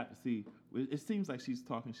got to see... It seems like she's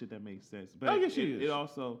talking shit that makes sense. But she is. It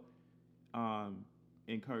also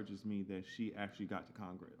encourages me that she actually got to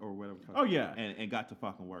Congress or whatever. And got to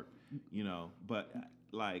fucking work, But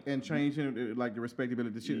like and changing like the respectability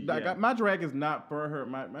of the shit. Like, my drag is not for her.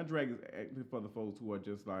 My drag is actually for the folks who are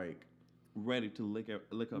just like ready to lick up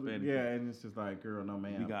anything. Yeah, and it's just like, girl, no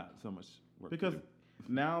man. We got so much work because to do.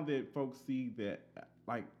 Now that folks see that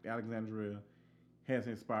like Alexandria has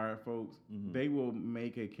inspired folks, they will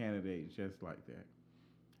make a candidate just like that.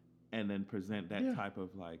 And then present that type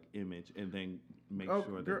of like image, and then make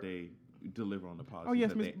sure that they deliver on the policies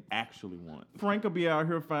that they actually want. Frank will be out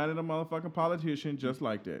here finding a motherfucking politician just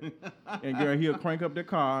like that. And girl, he'll crank up the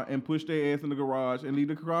car and push their ass in the garage and leave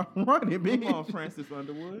the car running, bitch. Come on, Francis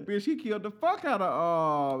Underwood. Bitch, he killed the fuck out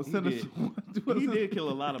of He did kill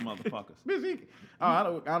a lot of motherfuckers. Bitch, I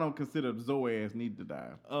don't consider Zoe ass need to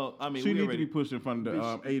die. Oh, I mean, she needs to be pushed in front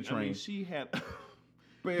of the A train. I mean, she had.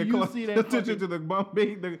 You see that attention to the bump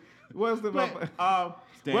beat. What's the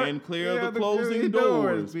stand clear of the closing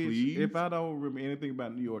doors, please. If I don't remember anything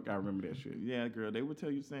about New York, I remember that shit. Yeah, girl, they would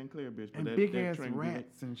tell you stand clear, bitch. But and that, big that ass train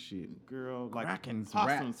rats and shit. Girl, like Krakens,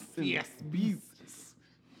 rats, yes, beasts.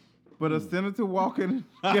 But a senator walking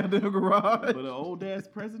out the garage. But an old ass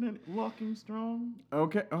president walking strong.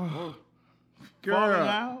 Okay. Oh. Girl. Falling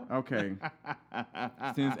out. Okay.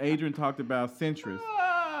 Since Adrian talked about centrists.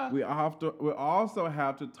 We also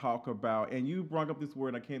have to talk about, and you brought up this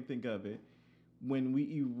word, I can't think of it, when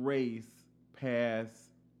we erase past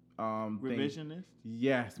revisionist. Things.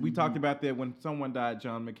 Yes, we talked about that when someone died,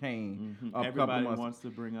 John McCain. Everybody wants to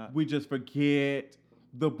bring up. We just forget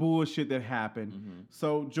the bullshit that happened.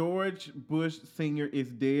 So George Bush Sr. is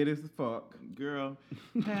dead as fuck. Girl,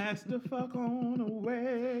 pass the fuck on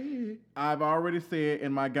away. I've already said,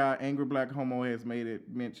 and my guy Angry Black Homo has made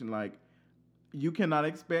it mention, like, you cannot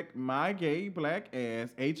expect my gay black ass,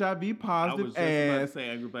 HIV positive ass,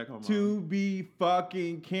 to be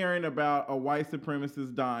fucking caring about a white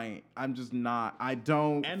supremacist dying. I'm just not. I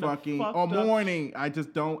don't fucking or mourning. I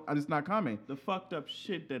just don't. I'm just not coming. The fucked up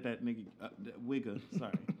shit that nigga that Wigger,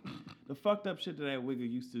 sorry, the fucked up shit that Wigger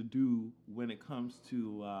used to do when it comes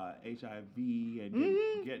to HIV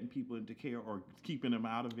and getting people into care or keeping them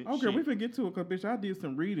out of it. Okay, we forget to it, cause bitch, I did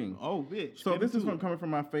some reading. Oh, bitch. So this is coming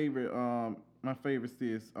from my favorite. My favorite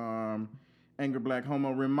sis, Angry Black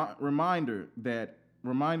Homo, reminded that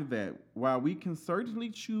while we can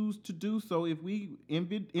certainly choose to do so if we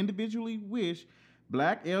individually wish,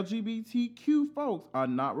 black LGBTQ folks are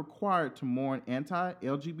not required to mourn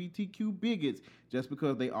anti-LGBTQ bigots just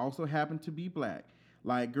because they also happen to be black.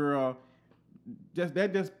 Like, girl, just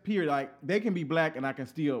period. Like, they can be black and I can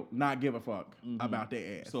still not give a fuck about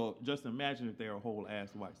their ass. So just imagine if they're a whole ass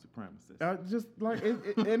white supremacist. Just like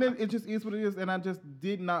it just is what it is, and I just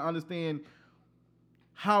did not understand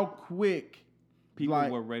how quick people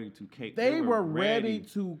were ready to cape. They were ready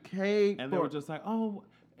to cape, and they were just like, oh.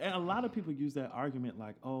 And a lot of people use that argument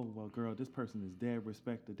like, oh, well, girl, this person is dead.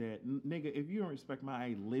 Respect the dead. Nigga, if you don't respect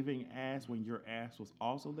my living ass when your ass was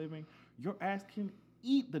also living, your ass can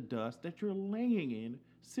eat the dust that you're laying in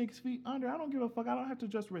 6 feet under. I don't give a fuck. I don't have to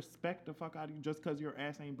just respect the fuck out of you just because your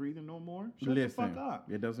ass ain't breathing no more. Shut the fuck up.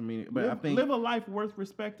 It doesn't mean it. But I think live a life worth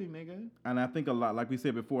respecting, nigga. And I think a lot, like we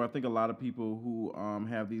said before, I think a lot of people who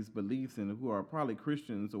have these beliefs and who are probably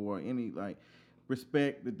Christians or any like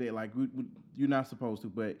respect that they like, you're not supposed to.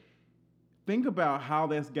 But think about how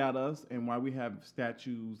that's got us and why we have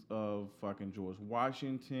statues of fucking George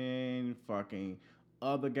Washington, fucking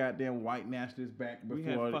other goddamn white nationalists back before. We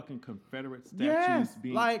had fucking Confederate statues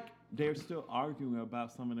being like they're still arguing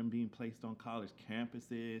about some of them being placed on college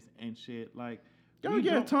campuses and shit. Like, oh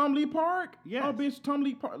yeah, Tom Lee Park. Yeah, oh bitch, Tom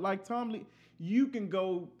Lee Park. Like Tom Lee, you can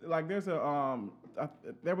go. Like there's a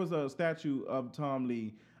there was a statue of Tom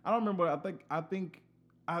Lee. I don't remember. I think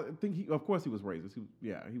he. Of course, he was racist.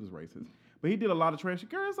 He was racist. But he did a lot of trash.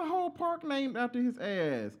 Girl, there's a whole park named after his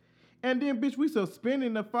ass. And then, bitch, we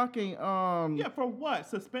suspending the fucking Yeah, for what?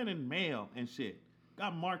 Suspending mail and shit.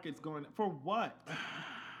 Got markets going for what?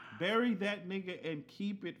 Bury that nigga and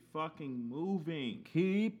keep it fucking moving.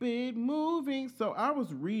 Keep it moving. So I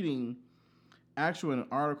was reading actually an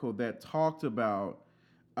article that talked about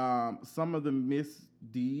some of the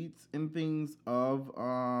misdeeds and things of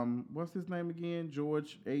what's his name again?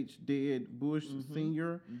 George H. Dead Bush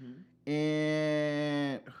Sr.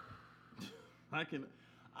 And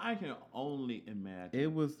I can only imagine.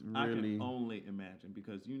 It was I really. can only imagine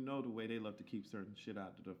because you know the way they love to keep certain shit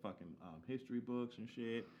out of the fucking history books and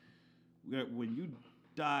shit. When you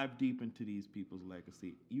dive deep into these people's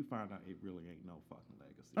legacy, you find out it really ain't no fucking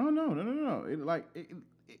legacy. Oh no.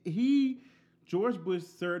 George Bush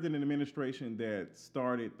served in an administration that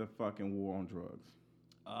started the fucking war on drugs.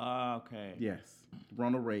 Okay. Yes,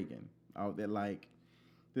 Ronald Reagan. That like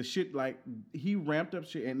the shit like he ramped up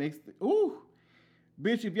shit and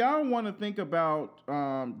bitch. If y'all want to think about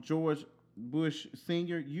George Bush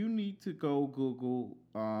Senior, you need to go Google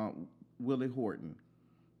Willie Horton,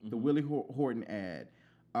 the Willie Horton ad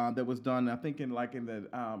that was done. I think in the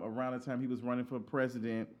around the time he was running for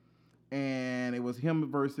president. And it was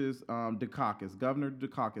him versus Dukakis, Governor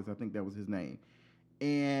Dukakis, I think that was his name.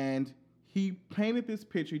 And he painted this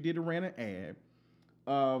picture. He ran an ad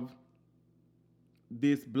of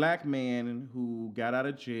this black man who got out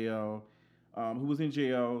of jail, who was in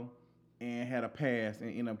jail and had a past and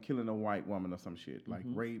ended up killing a white woman or some shit, like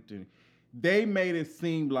raped. And they made it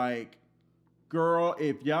seem like, girl,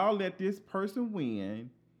 if y'all let this person win,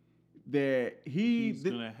 that he's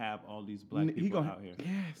going to have all these black people out here.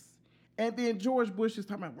 Yes. And then George Bush is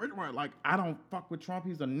talking about, like, I don't fuck with Trump.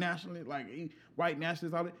 He's a nationalist, white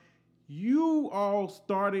nationalist, all that. You all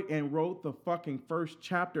started and wrote the fucking first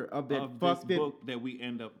chapter of that book that we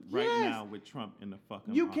end up now with Trump in the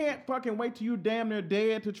fucking You office. Can't fucking wait till you damn near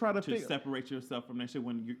dead to try to separate yourself from that shit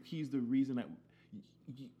when he's the reason that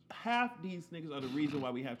half these niggas are the reason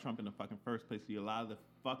why we have Trump in the fucking first place. You allow the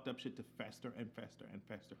fucked up shit to fester and fester and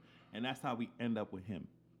fester. And that's how we end up with him.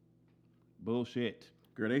 Bullshit.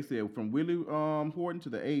 Girl, they said from Willie Horton to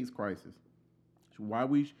the AIDS crisis. Why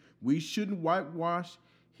we shouldn't whitewash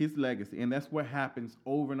his legacy. And that's what happens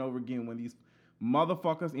over and over again when these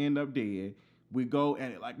motherfuckers end up dead. We go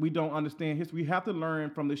and we don't understand history. We have to learn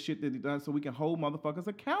from the shit that he done so we can hold motherfuckers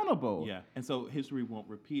accountable. Yeah, and so history won't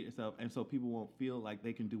repeat itself, and so people won't feel like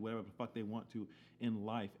they can do whatever the fuck they want to in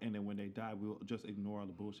life. And then when they die, we'll just ignore all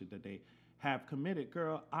the bullshit that they have committed.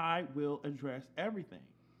 Girl, I will address everything.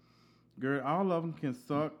 Girl, all of them can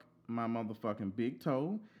suck my motherfucking big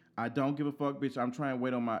toe. I don't give a fuck, bitch. I'm trying to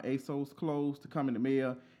wait on my ASOS clothes to come in the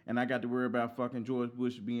mail, and I got to worry about fucking George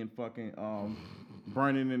Bush being fucking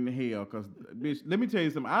burning in the hell. Cause bitch, let me tell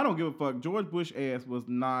you something. I don't give a fuck. George Bush ass was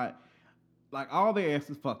not all their ass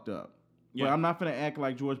is fucked up. Yeah. But I'm not finna act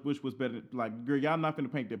like George Bush was better. Like, girl, y'all not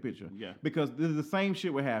finna paint that picture. Yeah. Because this is the same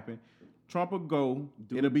shit would happen. Trump will go.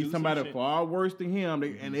 It'll be somebody far worse than him,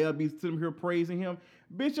 and they'll be sitting here praising him.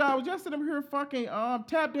 Bitch, I was just sitting here fucking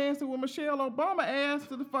tap dancing with Michelle Obama ass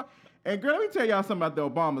to the fuck. And girl, let me tell y'all something about the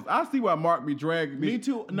Obamas. I see why Mark be dragging me. Me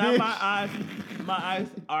too. Now my eyes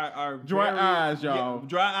are dry eyes, y'all. Yeah,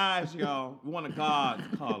 dry eyes, y'all. One of God's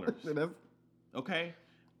colors. Okay,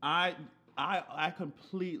 I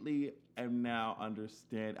completely am now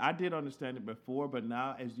understand. I did understand it before, but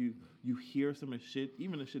now as you hear some of the shit,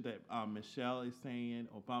 even the shit that Michelle is saying,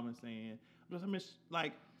 Obama is saying, I'm just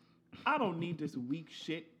like, I don't need this weak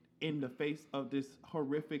shit in the face of this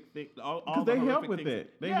horrific thing. Because they help with that.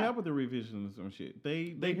 They help with the revisionism shit.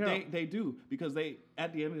 They help. They do, because they,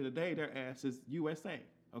 at the end of the day, their ass is USA,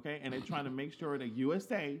 okay? And they're trying to make sure that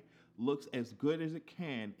USA looks as good as it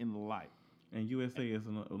can in life. And USA is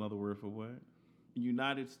another word for what?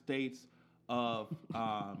 United States of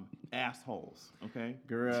assholes, okay?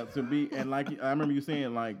 Girl, to be, and I remember you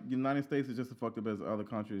saying, the United States is just as fucked up as other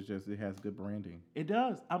countries, just it has good branding. It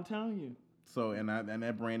does, I'm telling you. So, and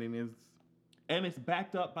that branding is... And it's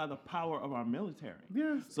backed up by the power of our military.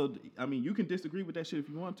 Yes. So, I mean, you can disagree with that shit if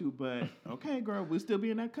you want to, but okay, girl, we'll still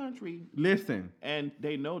be in that country. Listen. And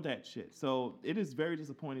they know that shit. So it is very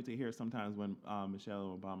disappointing to hear sometimes when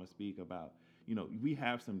Michelle Obama speak about, we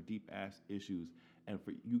have some deep-ass issues, and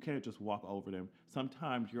you can't just walk over them.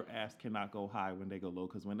 Sometimes your ass cannot go high when they go low,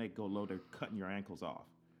 because when they go low, they're cutting your ankles off.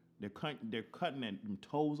 They're cutting them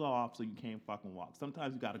toes off so you can't fucking walk.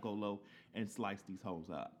 Sometimes you got to go low and slice these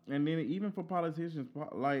hoes up. And then even for politicians,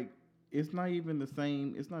 it's not even the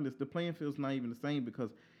same. It's not. The playing field's not even the same,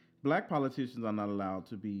 because black politicians are not allowed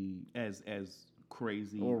to be as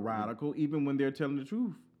crazy or radical, even when they're telling the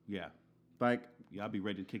truth. Yeah. Y'all be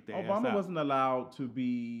ready to kick their ass out. Obama wasn't allowed to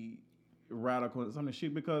be radical and some of the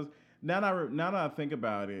shit, because now that I think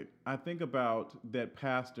about it, I think about that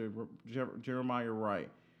pastor, Jeremiah Wright,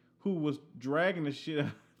 who was dragging the shit out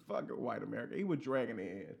of fucking white America. He was dragging the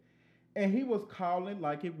ass. And he was calling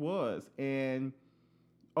like it was. And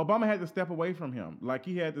Obama had to step away from him.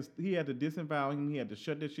 He had to disavow him. He had to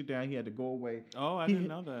shut that shit down. He had to go away. Oh, I didn't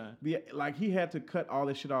know that. He had to cut all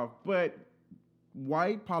this shit off. But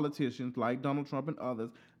white politicians like Donald Trump and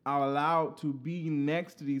others are allowed to be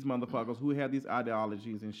next to these motherfuckers who have these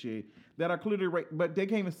ideologies and shit that are clearly but they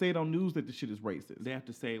can't even say it on news that the shit is racist. They have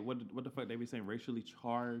to say what the fuck they be saying, racially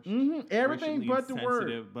charged, everything racially but the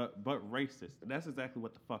word, but racist. That's exactly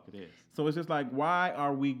what the fuck it is. So it's just like, why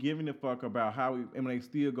are we giving a fuck about how we, and they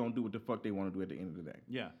still gonna do what the fuck they want to do at the end of the day?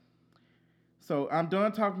 Yeah. So I'm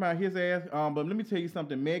done talking about his ass. But let me tell you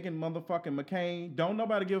something, Meghan motherfucking McCain. Don't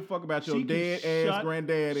nobody give a fuck about your dead ass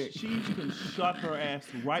granddaddy. She can shut her ass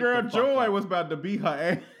right. Girl, the fuck Joy up. was about to beat her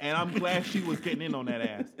ass, and I'm glad she was getting in on that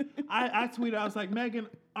ass. I tweeted, I was like, Meghan,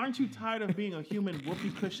 aren't you tired of being a human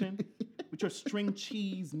whoopee cushion with your string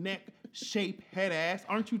cheese neck shape head ass?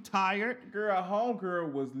 Aren't you tired? Girl,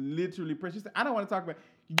 homegirl was literally pressed. She said, I don't want to talk about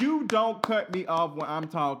it. You don't cut me off when I'm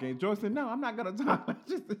talking. Joy said, no, I'm not gonna talk.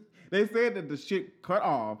 They said that the shit cut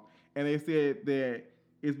off, and they said that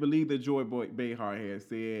it's believed that Joy Behar had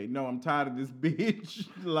said, no, I'm tired of this bitch.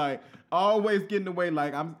 Like, always getting away.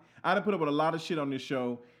 Like, I done put up with a lot of shit on this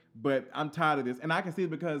show, but I'm tired of this. And I can see it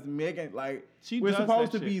because Meghan, like, we're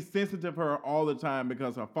supposed to be sensitive to her all the time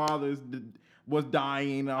because her father was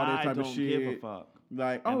dying and all that type of shit. I don't give a fuck.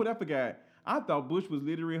 Like, I forgot. I thought Bush was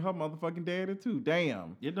literally her motherfucking daddy too.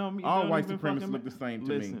 Damn. All white supremacists look the same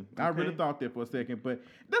to me. Okay? I really thought that for a second, but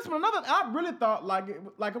that's another. I really thought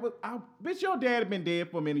bitch, your dad had been dead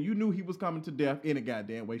for a minute. You knew he was coming to death in a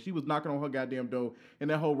goddamn way. She was knocking on her goddamn door, and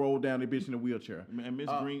that whole rolled down the bitch in a wheelchair. And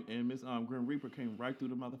Miss Grim Reaper came right through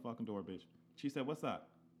the motherfucking door, bitch. She said, "What's up?"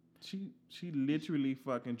 She literally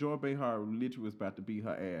fucking Joy Behar literally was about to beat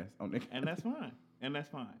her ass on that. And that's fine. And that's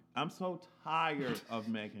fine. I'm so tired of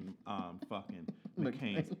Meghan fucking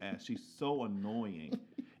McCain's ass. She's so annoying.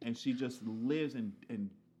 And she just lives and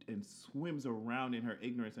swims around in her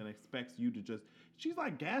ignorance and expects you to just... She's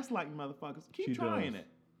like gaslighting motherfuckers. Keep trying it.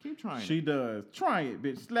 She does. Try it,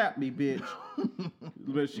 bitch. Slap me, bitch.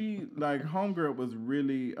 But she, like, homegirl was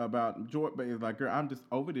really about... Joy, but it's like, girl, I'm just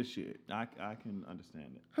over this shit. I can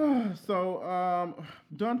understand it. So,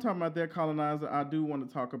 done talking about that colonizer, I do want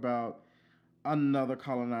to talk about another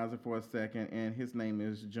colonizer for a second, and his name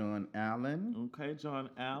is John Allen. Okay, John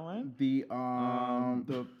Allen. The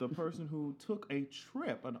person who took a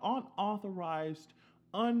trip, an unauthorized,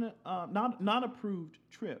 not approved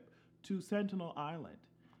trip to Sentinel Island,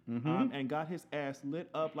 and got his ass lit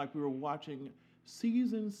up like we were watching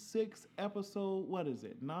season 6, episode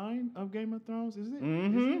 9 of Game of Thrones. Is it?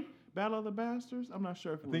 Is it Battle of the Bastards? I'm not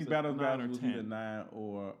sure if it was 9 or 10. I think Battle of the Bastards was either 9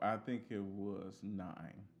 or I think it was 9.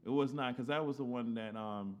 It was 9 because that was the one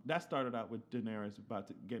that started out with Daenerys about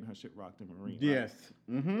to getting her shit rocked in Marine. Yes.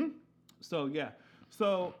 Right? So yeah.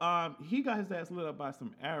 So he got his ass lit up by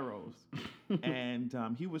some arrows, and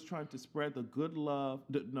he was trying to spread the good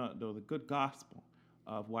the good gospel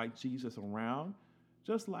of white Jesus around.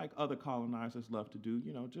 Just like other colonizers love to do,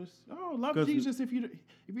 love Jesus. If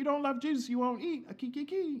you don't love Jesus, you won't eat. A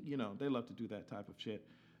kiki. They love to do that type of shit.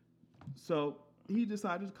 So he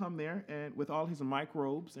decided to come there, and with all his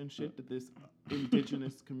microbes and shit that this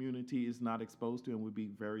indigenous community is not exposed to and would be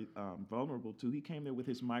very vulnerable to, he came there with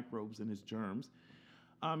his microbes and his germs.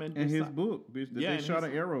 And his book, bitch, that they shot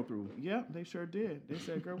an arrow through. Yeah, they sure did. They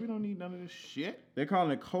said, girl, we don't need none of this shit. They're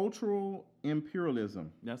calling it cultural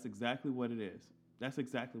imperialism. That's exactly what it is.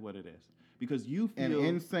 Because you feel... an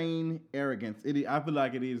insane arrogance. I feel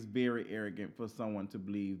like it is very arrogant for someone to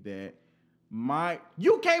believe that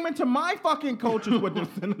you came into my fucking culture with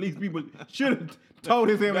them. These people should have told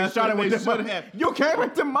his him and shot him with them. You came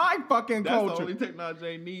into my fucking culture. That's the only technology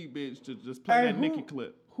they need, bitch, to just play that Nicki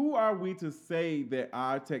clip. Who are we to say that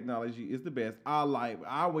our technology is the best, our life,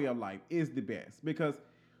 our way of life is the best? Because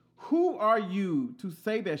who are you to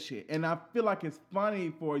say that shit? And I feel like it's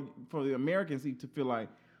funny for the Americans to feel like,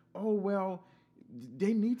 oh well,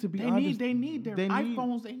 they need to be. They need their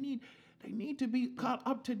iPhones. They need to be caught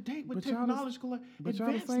up to date with technological advancements. But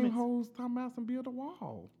y'all the same hoes talking about some build a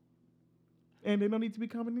wall, and they don't need to be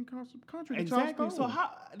coming in country. Exactly. So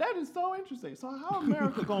that is so interesting. So how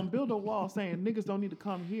America gonna build a wall saying niggas don't need to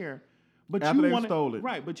come here? But after they stole it.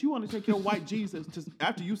 Right, but you want to take your white Jesus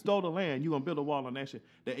after you stole the land, you're going to build a wall on that shit.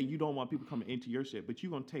 And you don't want people coming into your shit. But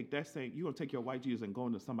you're going to take your white Jesus and go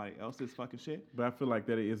into somebody else's fucking shit. But I feel like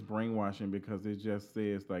that it is brainwashing because it just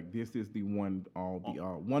says, like, this is the one all be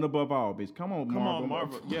all. One above all, bitch. Come on,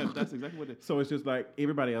 Marvel. Yeah, that's exactly what it is. So it's just like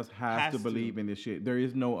everybody else has to believe in this shit. There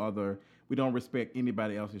is no other. We don't respect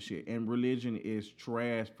anybody else's shit. And religion is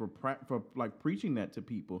trash for like preaching that to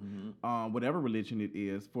people. Whatever religion it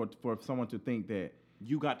is, for someone to think that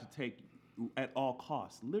you got to take at all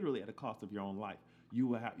costs, literally at the cost of your own life.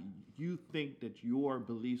 You think that your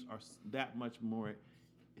beliefs are that much more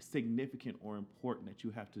significant or important that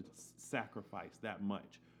you have to sacrifice that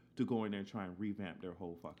much to go in there and try and revamp their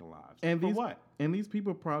whole fucking lives. And for these, what? And these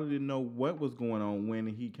people probably didn't know what was going on when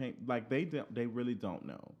he came. Like they really don't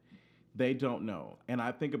know. They don't know. And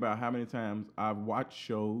I think about how many times I've watched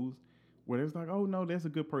shows where it's like, oh no, that's a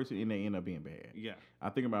good person, and they end up being bad. Yeah. I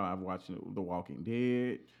think about I've watched The Walking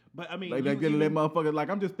Dead. But I mean, like they get let motherfuckers. Like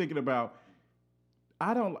I'm just thinking about.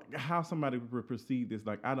 I don't like how somebody would perceive this.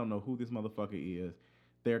 Like I don't know who this motherfucker is.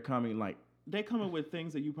 They're coming like. They come in with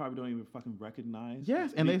things that you probably don't even fucking recognize.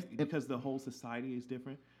 Yes, and because the whole society is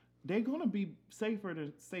different. They're gonna be safe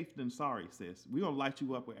than sorry, sis. We're gonna light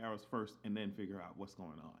you up with arrows first, and then figure out what's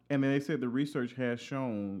going on. And then they said the research has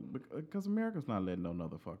shown because America's not letting no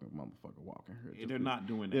motherfucker walk in here. They're not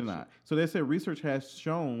doing that. They're not. So they said research has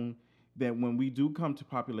shown that when we do come to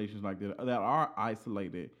populations like that are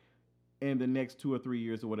isolated, in the next 2 or 3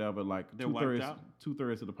 years or whatever, like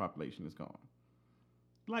two-thirds of the population is gone.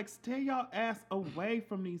 Like, stay y'all ass away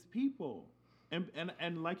from these people.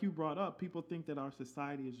 And like you brought up, people think that our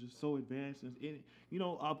society is just so advanced. And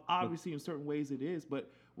obviously in certain ways it is.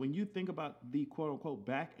 But when you think about the quote-unquote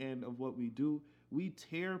back end of what we do, we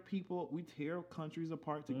tear countries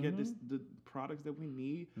apart to get the products that we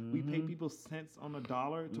need. We pay people cents on the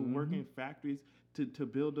dollar to work in factories to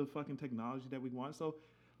build the fucking technology that we want. So,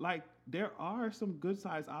 like, there are some good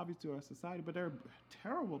sides, obviously, to our society, but there are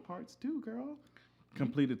terrible parts too, girl.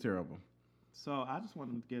 Completely terrible. So I just want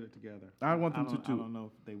them to get it together. I want them to too. I don't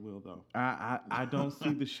know if they will though. I don't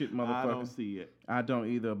see the shit, motherfucker. I don't see it. I don't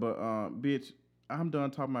either. But bitch, I'm done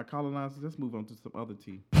talking about colonizers. Let's move on to some other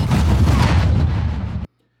tea.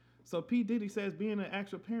 So P. Diddy says being an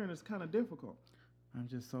actual parent is kind of difficult. I'm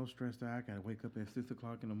just so stressed out. I gotta wake up at 6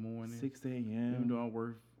 o'clock in the morning. 6 a.m. Even though I'm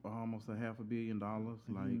worth almost $500 million.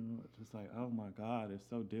 Like, just like, oh my God, it's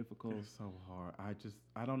so difficult. It's so hard.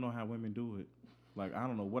 I don't know how women do it. Like, I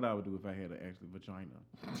don't know what I would do if I had an actual vagina.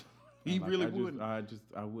 He really wouldn't.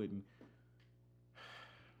 I wouldn't.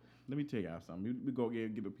 Let me tell y'all something. We go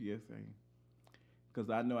get a PSA. Because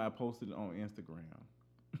I know I posted it on Instagram.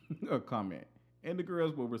 A comment. And the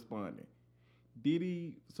girls were responding.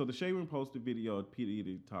 So the Shade Room posted a video of P.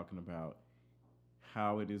 Diddy talking about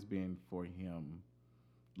how it has been for him,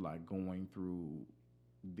 like, going through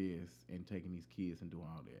this and taking these kids and doing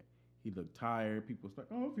all that. He looked tired. People was like,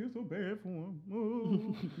 oh, I feel so bad for him.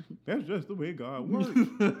 Oh, that's just the way God works.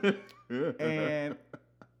 And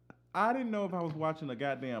I didn't know if I was watching a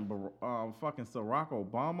goddamn fucking Barack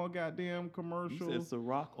Obama goddamn commercial. You said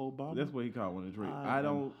Barack Obama? That's what he called one of the drink.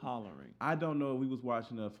 Hollering. I don't know if we was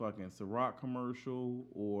watching a fucking Ciroc commercial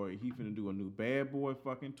or he finna do a new Bad Boy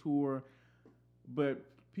fucking tour. But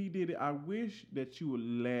P. Diddy, I wish that you would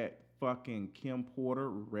let fucking Kim Porter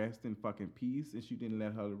rest in fucking peace, and she didn't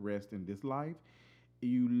let her rest in this life.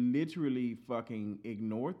 You literally fucking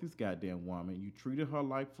ignored this goddamn woman. You treated her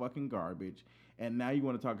like fucking garbage, and now you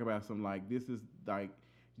want to talk about some like this is like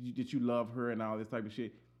that you love her and all this type of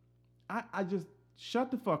shit. I just shut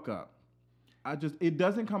the fuck up. It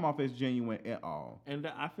doesn't come off as genuine at all. And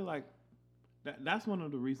I feel like that's one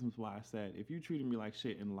of the reasons why I said if you treated me like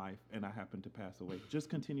shit in life and I happen to pass away, just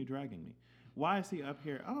continue dragging me. Why is he up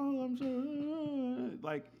here? Oh, I'm so...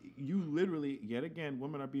 Like, you literally, yet again,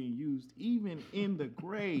 women are being used. Even in the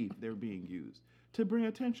grave, they're being used to bring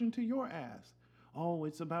attention to your ass. Oh,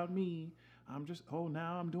 it's about me.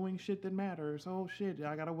 Now I'm doing shit that matters. Oh, shit,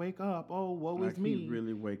 I gotta wake up. Oh, woe is me. He's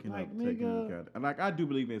really waking like, up, taking the kid. Like, I do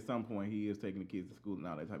believe at some point he is taking the kids to school and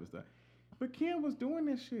all that type of stuff. But Kim was doing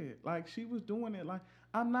this shit. Like, she was doing it. Like,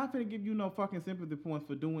 I'm not finna give you no fucking sympathy points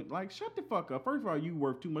for doing... Like, shut the fuck up. First of all, you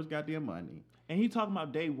worth too much goddamn money. And he talking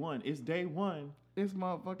about day one. It's day one. It's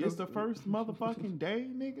motherfucker. It's the first motherfucking day,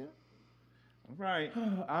 nigga. Right.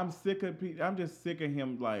 I'm just sick of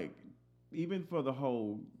him, like, even for the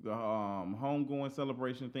whole homegoing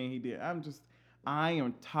celebration thing he did. I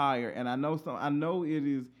am tired. And I know it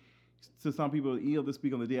is... To some people, ill to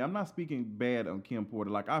speak on the dead. I'm not speaking bad on Kim Porter.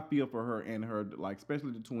 Like, I feel for her and her, like,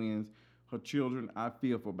 especially the twins, her children. I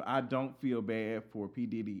feel for, but I don't feel bad for P.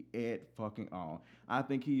 Diddy at fucking all. I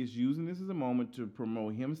think he is using this as a moment to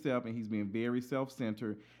promote himself, and he's being very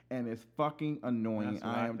self-centered, and it's fucking annoying.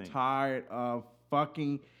 I am tired of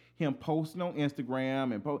fucking him posting on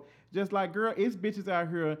Instagram and just like, girl, it's bitches out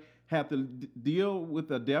here have to deal with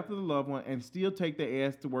the death of the loved one and still take their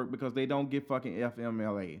ass to work because they don't get fucking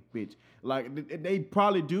FMLA, bitch. Like, they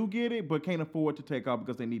probably do get it, but can't afford to take off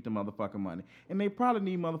because they need the motherfucking money. And they probably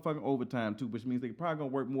need motherfucking overtime, too, which means they probably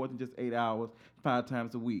going to work more than just 8 hours 5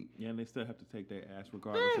 times a week. Yeah, and they still have to take their ass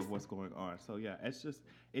regardless of what's going on. So, yeah,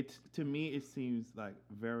 to me, it seems like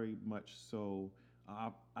very much so...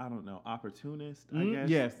 I don't know, opportunist, I guess.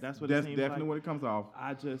 Yes, that's what that's it seems definitely like. what it comes off.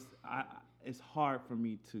 it's hard for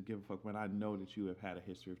me to give a fuck when I know that you have had a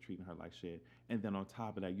history of treating her like shit. And then on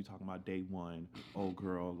top of that, you talking about day one, oh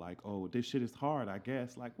girl, like, oh, this shit is hard, I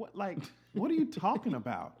guess. Like, what are you talking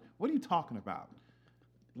about? What are you talking about?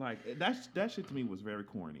 Like, that shit to me was very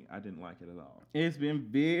corny. I didn't like it at all. It's been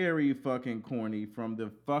very fucking corny from the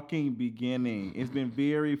fucking beginning. It's been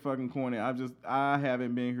very fucking corny. I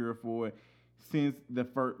haven't been here for it since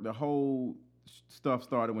the whole stuff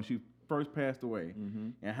started when she first passed away,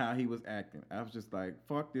 and how he was acting. I was just like,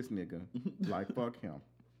 fuck this nigga. Like, fuck him.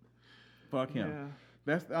 Fuck him. Yeah.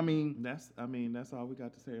 That's all we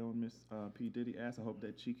got to say on Miss P. Diddy ass. I hope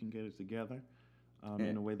that she can get it together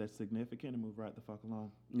in a way that's significant and move right the fuck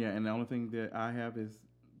along. Yeah, and the only thing that I have is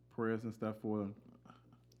prayers and stuff for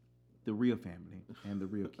the real family and the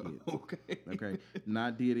real kids. Okay.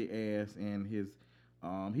 Not Diddy ass and his.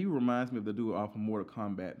 He reminds me of the dude off of Mortal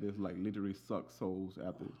Kombat that's like literally sucks souls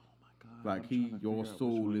after. Like your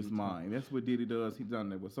soul is mine. That's what Diddy does. He's done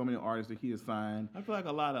that with so many artists that he has signed. I feel like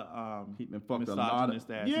a lot of he been fucked a lot of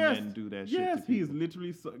men do that shit. Yes, he's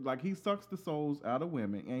literally like he sucks the souls out of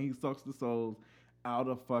women and he sucks the souls out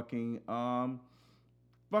of fucking artists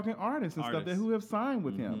and stuff that who have signed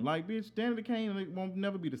with him. Like, bitch, Danny Kane won't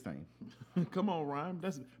never be the same. Come on, Rhyme.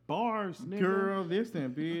 That's bars, nigga. Girl,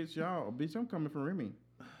 listen, bitch, bitch, I'm coming for Remy.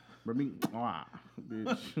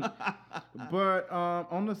 Bitch. But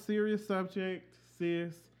on the serious subject,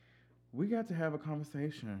 sis, we got to have a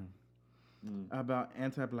conversation about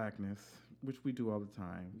anti-blackness, which we do all the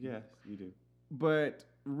time. Yes, we do. But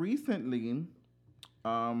recently,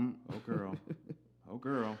 oh girl,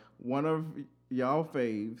 one of y'all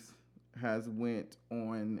faves has went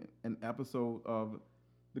on an episode of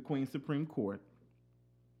the Queen's Supreme Court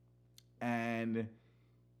and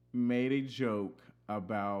made a joke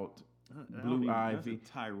about Blue Ivy.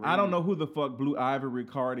 I don't know who the fuck Blue Ivory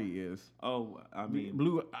Cardi is. Oh, I mean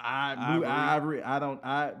Blue Ivory.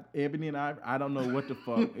 Ebony and Ivory. I don't know what the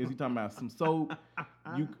fuck is he talking about. Some soap.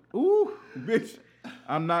 Bitch.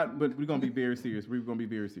 I'm not. But we're gonna be very serious.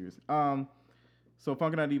 So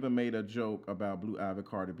Funk and I even made a joke about Blue Ivy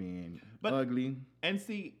Cardi being ugly. And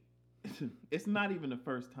see, it's not even the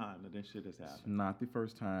first time that this shit has happened. It's not the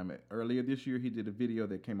first time. Earlier this year, he did a video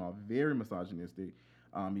that came out very misogynistic.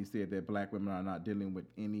 He said that black women are not dealing with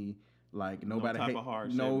any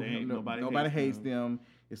nobody hates them.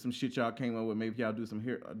 It's some shit y'all came up with. Maybe y'all do some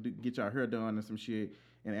hair, get y'all hair done and some shit,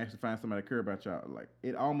 and actually find somebody to care about y'all. Like,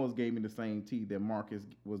 it almost gave me the same tea that Marcus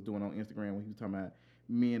was doing on Instagram when he was talking about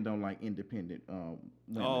men don't like independent women.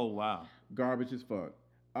 Oh wow, garbage as fuck.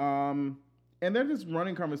 And there's this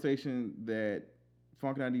running conversation that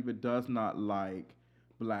Funk and Diva does not like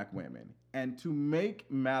black women. And to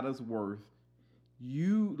make matters worse,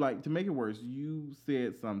 you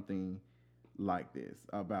said something like this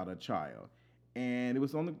about a child. And it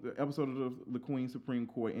was on the episode of the Queen's Supreme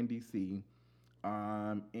Court in D.C.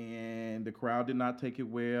 And the crowd did not take it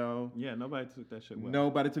well. Yeah, nobody took that shit well.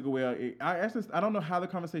 Nobody took it well. I don't know how the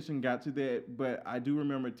conversation got to that, but I do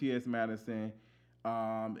remember T.S. Madison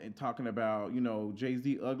and talking about,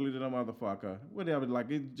 Jay-Z ugly than a motherfucker. Whatever.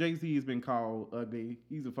 Like, Jay-Z has been called ugly.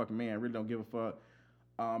 He's a fucking man. Really don't give a fuck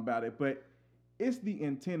about it. But it's the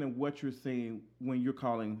intent of what you're saying when you're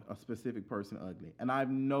calling a specific person ugly. And I've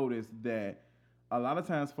noticed that a lot of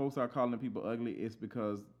times folks are calling people ugly is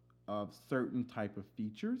because of certain type of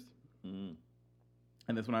features. And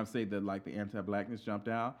that's when I say that, like, the anti-blackness jumped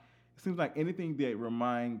out. It seems like anything that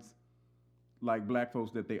reminds, like, black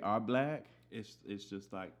folks that they are black. It's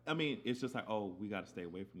just like, oh, we got to stay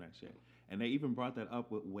away from that shit. And they even brought that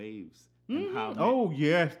up with waves. And how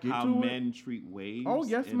men treat waves. Oh,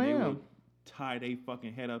 yes, and ma'am. They would tie their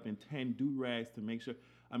fucking head up in 10 do-rags to make sure.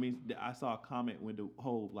 I mean, I saw a comment with the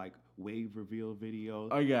whole, like, wave reveal video.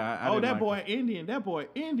 Oh, yeah. That boy Indian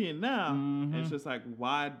now. And it's just like,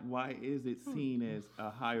 why is it seen as a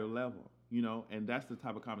higher level? And that's the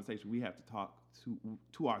type of conversation we have to talk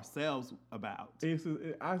to ourselves about.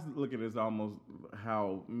 I look at it as almost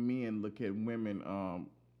how men look at women,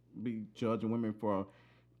 be judging women for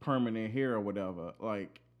permanent hair or whatever,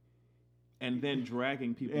 like, and then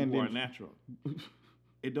dragging people who are natural.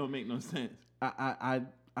 It don't make no sense. I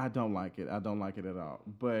don't like it. I don't like it at all.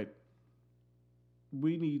 But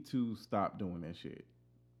we need to stop doing that shit.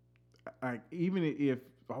 Even if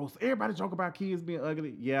everybody joke about kids being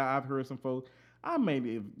ugly. Yeah, I've heard some folks. I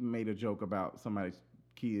maybe made a joke about somebody's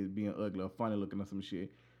kids being ugly or funny looking or some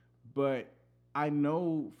shit. But I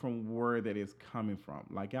know from where that is coming from.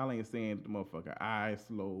 Like, y'all ain't saying the motherfucker eyes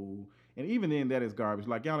slow. And even then, that is garbage.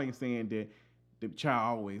 Like, y'all ain't saying that the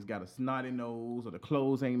child always got a snotty nose or the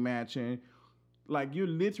clothes ain't matching. Like, you're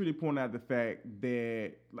literally pointing out the fact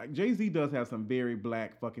that, like, Jay-Z does have some very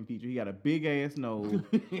black fucking features. He got a big ass nose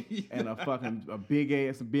and a big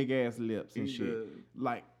ass lips and shit. Does.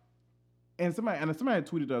 Like, and somebody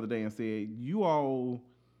tweeted the other day and said, "You all,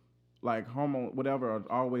 like, hormone whatever are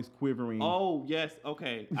always quivering." Oh yes,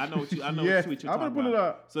 okay. I know what Yes, tweet you're I'm talking gonna put about. it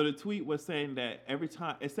up. So the tweet was saying that every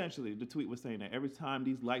time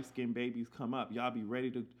these light skinned babies come up, y'all be ready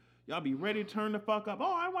to turn the fuck up.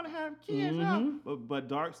 Oh, I want to have kids now. But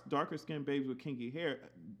darker skinned babies with kinky hair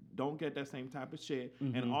don't get that same type of shit.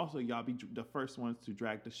 And also y'all be the first ones to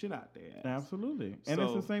drag the shit out there. Absolutely. And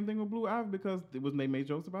it's the same thing with Blue Ivy, because they made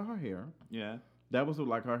jokes about her hair. Yeah. That was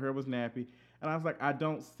like, her hair was nappy. And I was like, I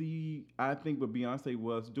think what Beyonce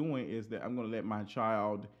was doing is that I'm going to let my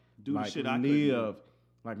child do like, the shit I live.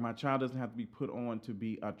 Like, my child doesn't have to be put on to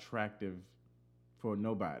be attractive for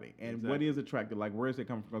nobody. And what is attractive? Like, where is it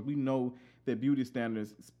coming from? Because we know that beauty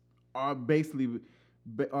standards are basically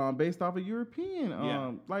based off of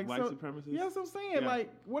European, like, white supremacists. Yeah, that's what I'm saying. Yeah.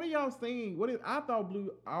 Like, what are y'all saying? I thought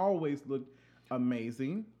Blue always looked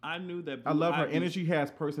amazing. I knew that. I love her energy. Has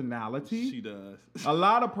personality. She does. A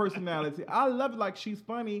lot of personality. I love it. Like, she's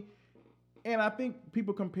funny. And I think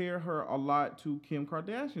people compare her a lot to Kim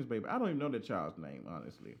Kardashian's baby. I don't even know that child's name,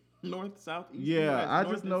 honestly. North, south, east. Yeah, west, I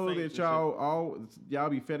just know that y'all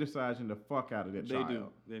be fetishizing the fuck out of that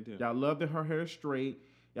child. They do. Y'all love that her hair is straight.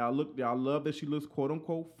 Y'all love that she looks quote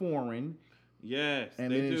unquote foreign. Yes,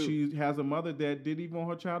 and then she has a mother that didn't even want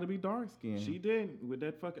her child to be dark skinned. She did with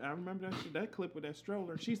that fucking. I remember that clip with that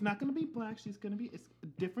stroller. She's not gonna be black. She's gonna be it's a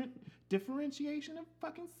different differentiation of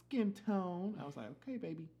fucking skin tone. I was like, okay,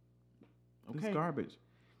 baby. Okay. It's garbage.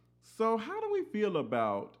 So how do we feel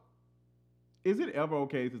about? Is it ever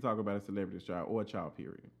okay to talk about a celebrity's child or a child?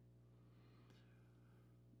 Period.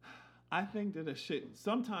 I think that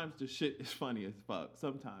sometimes the shit is funny as fuck.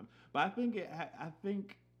 Sometimes, but I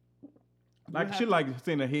think. Like shit, like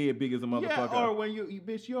saying a head big as a motherfucker. Yeah, or when you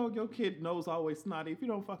bitch, your kid nose always snotty. If you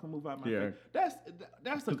don't fucking move out my face,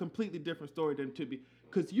 that's a completely different story than to be,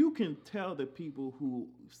 because you can tell the people who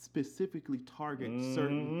specifically target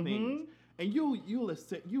certain things, and you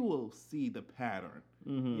will see the pattern,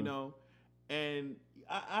 you know, and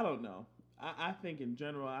I don't know. I think in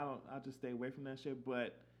general I just stay away from that shit,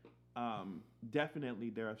 but.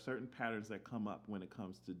 Definitely there are certain patterns that come up when it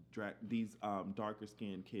comes to these darker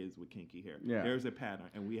skinned kids with kinky hair. Yeah. There's a pattern,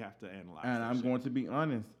 and we have to analyze. And I'm going to be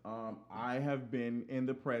honest. I have been in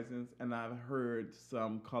the presence, and I've heard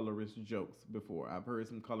some colorist jokes before. I've heard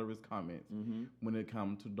some colorist comments when it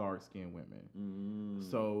comes to dark skinned women.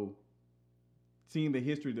 So, seeing the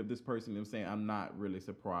history of this person, I'm saying I'm not really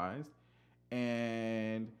surprised.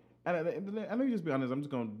 And let me just be honest.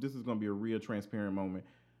 This is gonna be a real transparent moment.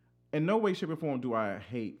 In no way, shape, or form do I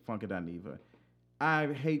hate Funky Dineva.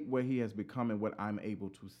 I hate what he has become and what I'm able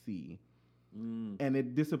to see. And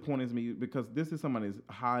it disappoints me because this is someone that's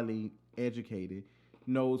highly educated,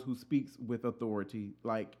 knows who speaks with authority.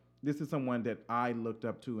 Like, this is someone that I looked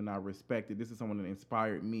up to and I respected. This is someone that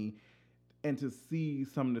inspired me. And to see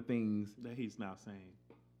some of the things that he's now saying,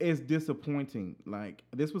 it's disappointing. Like,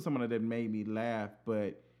 this was someone that made me laugh,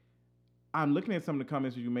 but I'm looking at some of the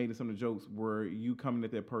comments you made and some of the jokes. Were you coming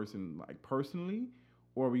at that person like personally,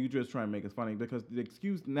 or were you just trying to make us funny? Because the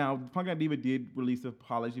excuse now, Funky Diva did release an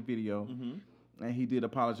apology video, and he did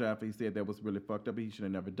apologize. He said that was really fucked up. He should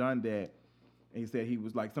have never done that. And he said he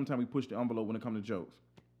was like, sometimes we push the envelope when it comes to jokes.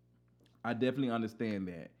 I definitely understand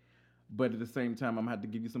that, but at the same time, I'm gonna have to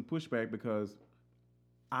give you some pushback because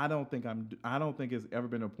I don't think it's ever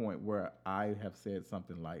been a point where I have said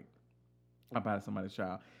something like about somebody's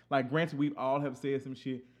child. Like, granted, we all have said some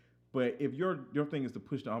shit, but if your thing is to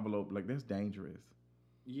push the envelope, like, that's dangerous.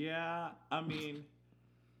 Yeah, I mean,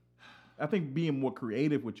 I think being more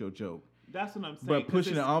creative with your joke. That's what I'm saying. But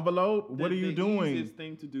pushing the envelope, what are you doing? The easiest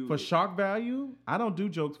thing to do for shock value? I don't do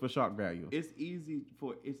jokes for shock value. It's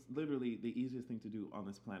literally the easiest thing to do on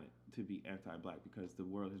this planet to be anti-black because the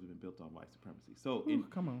world has been built on white supremacy. So,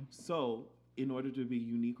 come on. So, in order to be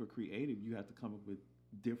unique or creative, you have to come up with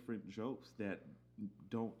different jokes that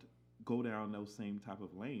don't go down those same type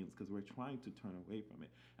of lanes because we're trying to turn away from it.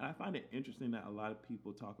 And I find it interesting that a lot of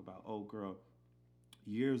people talk about, oh, girl,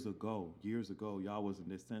 years ago, y'all wasn't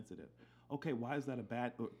this sensitive. Okay, why is that a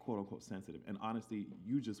bad, or quote unquote, sensitive? And honestly,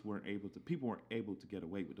 people weren't able to get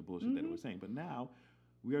away with the bullshit that they were saying. But now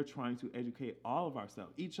we are trying to educate all of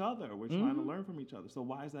ourselves, each other. We're trying to learn from each other. So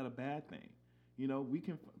why is that a bad thing? You know,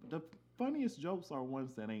 the funniest jokes are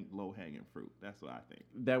ones that ain't low-hanging fruit. That's what I think.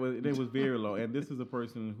 It was very low. And this is a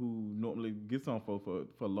person who normally gets on for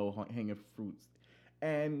low-hanging fruits.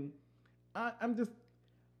 And I'm just,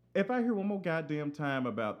 If I hear one more goddamn time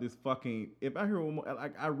about this fucking, if I hear one more,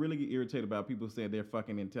 like I really get irritated about people saying they're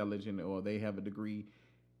fucking intelligent or they have a degree,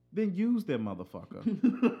 then use that motherfucker.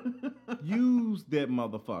 Use that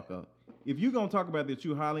motherfucker. If you gonna talk about that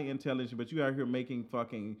you highly intelligent, but you out here making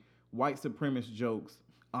fucking white supremacist jokes,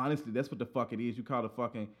 honestly, that's what the fuck it is. You call it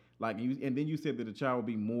fucking like you, and then you said that the child will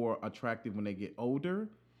be more attractive when they get older.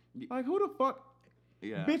 Like who the fuck?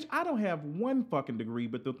 Yeah. Bitch, I don't have one fucking degree,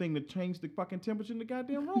 but the thing that changed the fucking temperature in the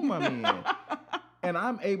goddamn room I'm in. And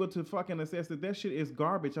I'm able to fucking assess that shit is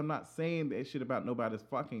garbage. I'm not saying that shit about nobody's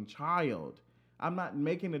fucking child. I'm not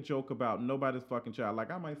making a joke about nobody's fucking child. Like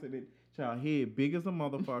I might say that child head big as a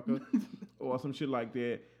motherfucker or some shit like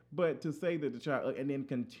that. But to say that the child, and then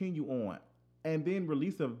continue on, and then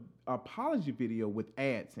release a apology video with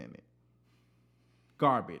ads in it.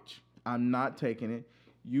 Garbage. I'm not taking it.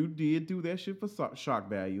 You did do that shit for shock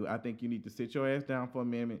value. I think you need to sit your ass down for a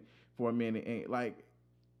minute, and like,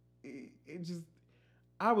 it just,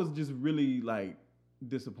 I was just really like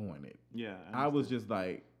disappointed. Yeah, I was just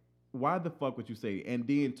like, why the fuck would you say it? And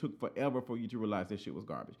then took forever for you to realize that shit was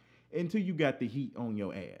garbage until you got the heat on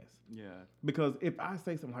your ass. Yeah. Because if I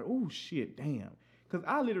say something like, oh shit, damn, because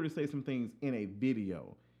I literally say some things in a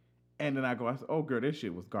video, and then I say, oh girl, that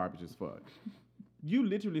shit was garbage as fuck. You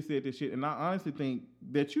literally said this shit, and I honestly think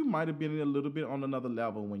that you might have been a little bit on another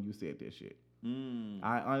level when you said this shit.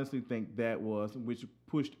 I honestly think that was, which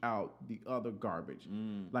pushed out the other garbage.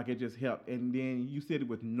 Like it just helped. And then you said it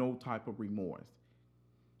with no type of remorse.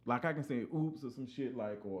 Like I can say oops or some shit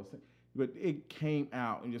like, but it came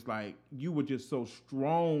out and just like, you were just so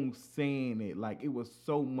strong saying it. Like it was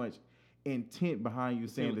so much intent behind you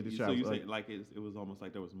saying that the child. So you say like it was almost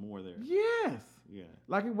like there was more there. Yes. Yeah.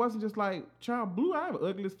 Like it wasn't just like child Blue Ivy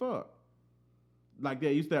ugly as fuck. Like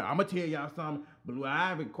that, you said I'm gonna tell y'all something. Blue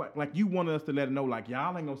Ivy, like you wanted us to let it know, like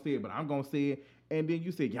y'all ain't gonna say it, but I'm gonna say it. And then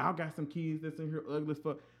you said y'all got some kids that's in here ugly as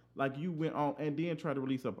fuck. Like you went on and then tried to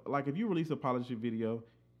release like if you release a apology video,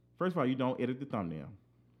 first of all you don't edit the thumbnail.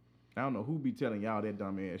 I don't know who be telling y'all that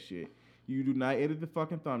dumb ass shit. You do not edit the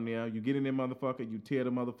fucking thumbnail. You get in there, motherfucker. You tell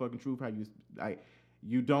the motherfucking truth how you like.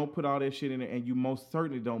 You don't put all that shit in there, and you most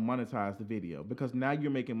certainly don't monetize the video because now you're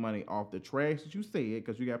making money off the trash that you said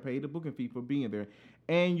because you got paid the booking fee for being there,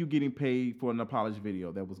 and you're getting paid for an apology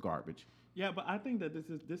video that was garbage. Yeah, but I think that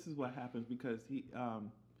this is what happens because he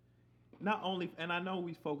not only, and I know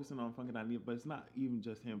we focusing on Funky Idea, but it's not even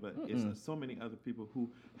just him, but it's so many other people who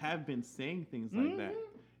have been saying things like that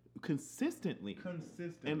consistently,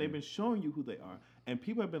 and they've been showing you who they are, and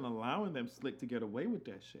people have been allowing them slick to get away with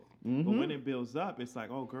that shit. But when it builds up, it's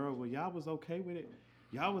like, oh girl, well y'all was okay with it,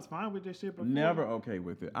 y'all was fine with this shit before. Never okay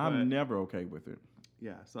with it. I'm never okay with it.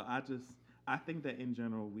 Yeah, so I think that in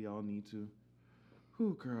general we all need to,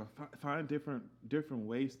 find different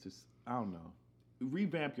ways to, I don't know,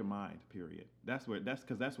 revamp your mind. Period. That's where it's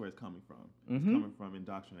coming from. It's coming from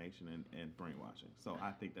indoctrination and brainwashing. So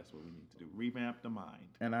I think that's what we need to do. Revamp the mind.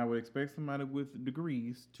 And I would expect somebody with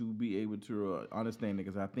degrees to be able to understand it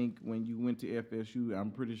because I think when you went to FSU,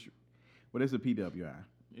 I'm pretty sure. Well, it's a PWI.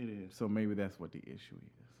 It is. So maybe that's what the issue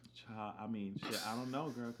is. Child, I mean, shit, I don't know,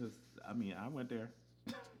 girl, because I mean, I went there.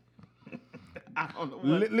 I don't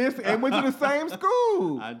know. Listen, and went to the same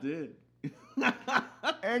school. I did.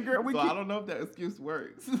 And girl, I don't know if that excuse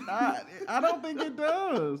works. I don't think it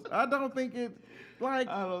does. I don't think it, like.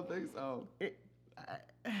 I don't think so.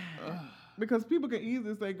 Because people can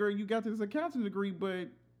easily say, girl, you got this accounting degree, but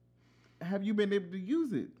have you been able to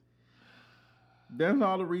use it? That's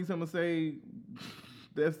all the reason I'm going to say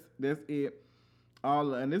that's it.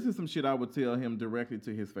 And this is some shit I would tell him directly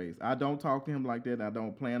to his face. I don't talk to him like that. I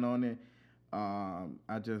don't plan on it.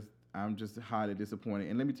 I'm just highly disappointed.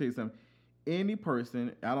 And let me tell you something. Any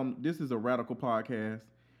person, this is a radical podcast.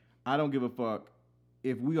 I don't give a fuck.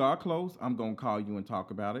 If we are close, I'm going to call you and talk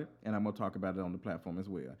about it. And I'm going to talk about it on the platform as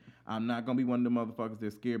well. I'm not going to be one of the motherfuckers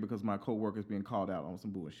that's scared because my coworker's being called out on some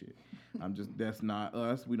bullshit. That's not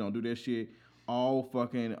us. We don't do that shit. All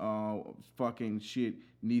fucking shit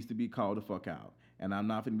needs to be called the fuck out. And I'm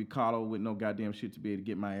not going to be coddled with no goddamn shit to be able to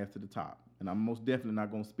get my ass to the top. And I'm most definitely not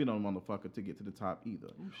going to spit on a motherfucker to get to the top either.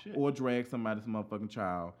 Oh, shit. Or drag somebody's motherfucking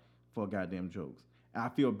child for goddamn jokes. I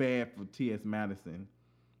feel bad for T.S. Madison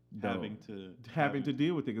having to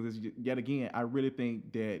deal with it because yet again, I really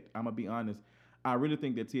think that, I'm going to be honest, I really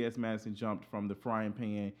think that T.S. Madison jumped from the frying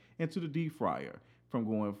pan into the deep fryer from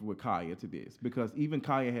going with Kaya to this. Because even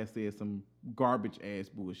Kaya has said some garbage ass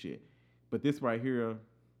bullshit. But this right here,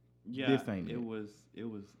 this ain't it. It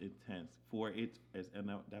was intense for it, and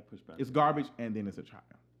that pushback. It's garbage, and then it's a child.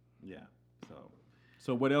 Yeah.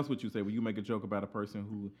 So what else would you say? Would you make a joke about a person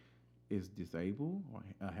who is disabled or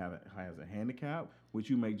has a handicap, would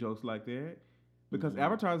you make jokes like that? Because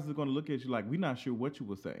advertisers are going to look at you like, we're not sure what you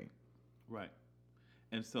will say. Right.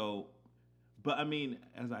 And so, but I mean,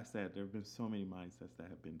 as I said, there have been so many mindsets that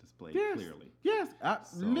have been displayed clearly. Yes, I've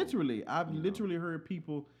literally heard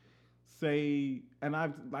people say, and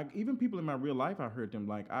I've like even people in my real life, I heard them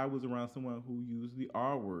like I was around someone who used the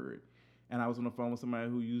R word, and I was on the phone with somebody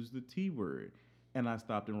who used the T word, and I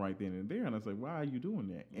stopped them right then and there, and I was like, why are you doing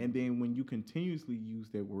that? And then when you continuously use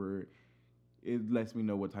that word, it lets me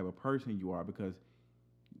know what type of person you are, because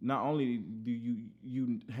not only do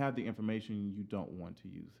you have the information, you don't want to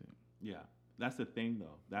use it. Yeah, that's the thing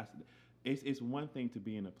though. It's one thing to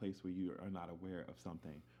be in a place where you are not aware of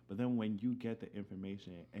something, but then when you get the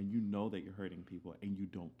information and you know that you're hurting people and you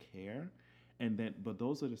don't care, but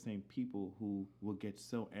those are the same people who will get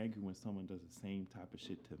so angry when someone does the same type of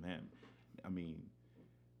shit to them. I mean,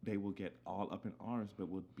 they will get all up in arms, but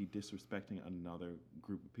will be disrespecting another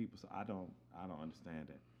group of people. So I don't understand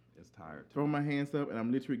it. It's tired. Throw my hands up, and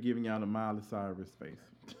I'm literally giving y'all the Miley Cyrus face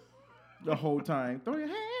the whole time. Throw your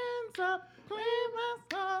hands up, play my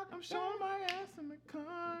song. I'm showing my ass in the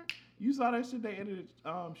car. You saw that shit? They edited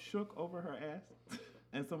shook over her ass,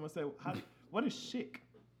 and someone said, "What is shick?"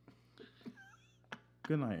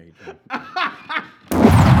 Good night, AJ.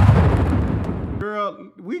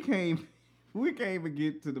 Girl, we can't even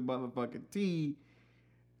get to the motherfucking tea,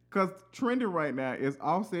 cause trending right now is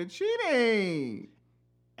Offset cheating.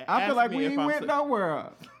 I feel like we ain't went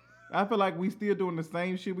nowhere. I feel like we still doing the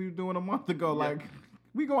same shit we were doing a month ago. Yeah. Like,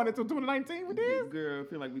 we going into 2019 with this? Girl, I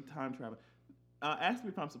feel like we time traveling. Ask me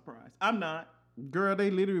if I'm surprised. I'm not. Girl, they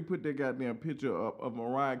literally put that goddamn picture up of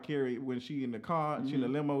Mariah Carey when she in the car, she in the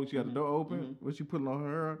limo, she got the door open, what she putting on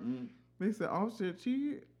her. They said, oh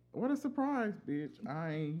shit, what a surprise, bitch.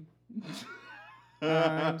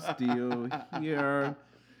 I'm still here.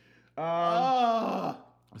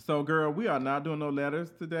 So, girl, we are not doing no letters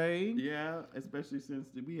today. Yeah, especially since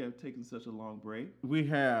we have taken such a long break. We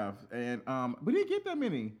have, and we didn't get that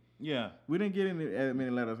many. Yeah, we didn't get as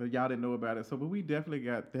many letters. Y'all didn't know about it. So, but we definitely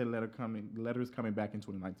got that letters coming back in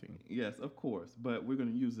 2019. Yes, of course. But we're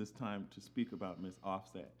going to use this time to speak about Miss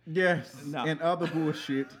Offset. Yes, and other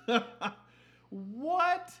bullshit.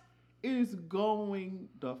 What is going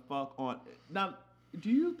the fuck on? Now, do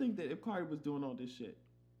you think that if Cardi was doing all this shit,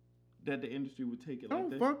 that the industry would take it like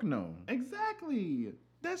this? Oh, fuck no. Exactly.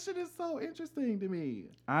 That shit is so interesting to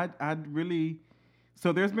me. I really...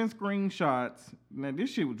 So there's been screenshots. Now, this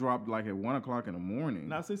shit was dropped like at 1 o'clock in the morning.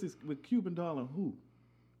 Now, since it's with Cuban Doll and who?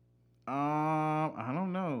 I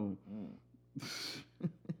don't know.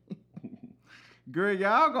 Girl,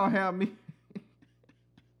 y'all gonna have me...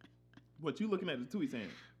 What, you looking at the tweet saying?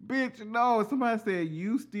 Bitch, no. Somebody said,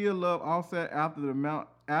 you still love Offset after the amount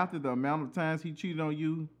of times he cheated on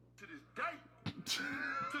you? To this day. To this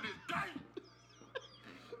day.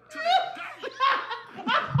 To this day.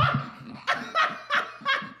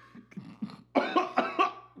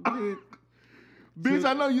 Bitch,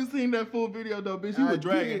 I know you seen that full video though, bitch. You were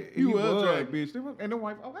dragging. You were dragging, bitch. And the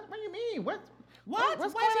wife, what do you mean? What's going on?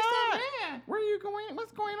 Where are you going?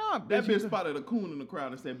 What's going on? That bitch spotted a coon in the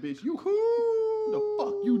crowd and said, bitch, you cool. The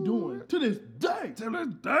fuck you doing? To this day. To this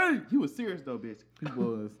day. He was serious though, bitch. He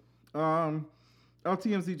was.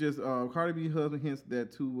 TMZ just, Cardi B husband hints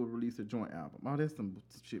that two will release a joint album. Oh, that's some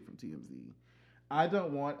shit from TMZ. I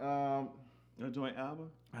don't want, a joint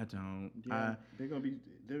album? I don't. Yeah, they're going to be...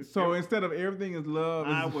 So instead of Everything Is Love...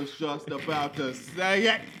 I was just about to say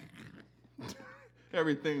it.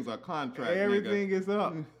 Everything's a contract, Everything nigga. is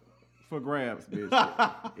up for grabs, bitch.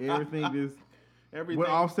 Everything is... what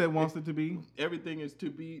Offset wants it to be. Everything is to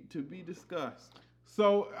be discussed.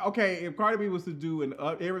 So, okay, if Cardi B was to do an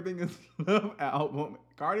Everything Is Love album,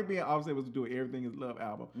 Cardi B and Offset was to do an Everything Is Love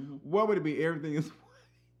album, what would it be? Everything is...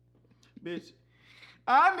 Bitch,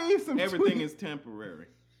 I need some... Everything is temporary.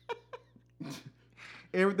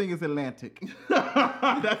 Everything is Atlantic.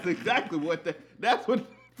 That's exactly what... That's what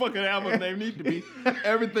fucking album name need to be.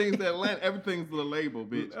 Everything's Atlantic. Everything's the label,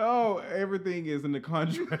 bitch. Oh, everything is in the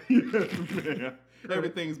contract. Yeah.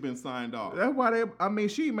 Everything's been signed off. That's why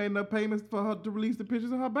she made enough payments for her to release the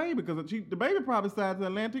pictures of her baby, because the baby probably signed to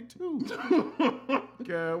Atlantic too.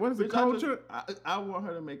 What is it, Culture? I want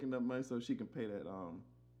her to make enough money so she can pay that.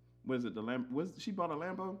 What is it? She bought a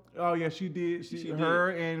Lambo? Oh yeah, she did.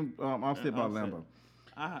 Her and Offset bought a Lambo.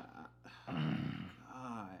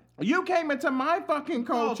 You came into my fucking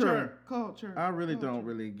culture. Culture. I really don't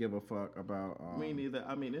really give a fuck about. Me neither.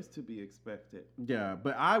 I mean, it's to be expected. Yeah,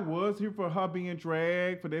 but I was here for her being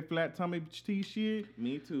dragged for that flat tummy tea shit.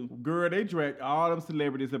 Me too. Girl, they dragged all them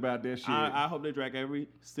celebrities about that shit. I hope they drag every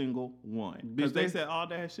single one. Because they said all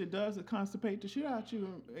that shit does is constipate the shit out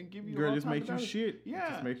you and give you girl, all just type makes of you dirt. shit. Yeah.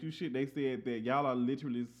 Just makes you shit. They said that y'all are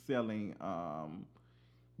literally selling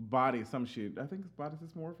body some shit. I think it's body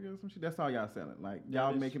dysmorphia or some shit. That's all y'all selling. Like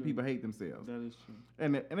y'all making people hate themselves. That is true.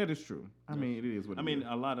 And it is true. I mean, it is what it is.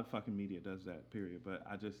 A lot of fucking media does that, period. But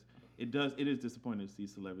it is disappointing to see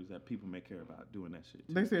celebrities that people may care about doing that shit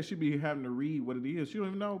too. They said she be having to read what it is. She don't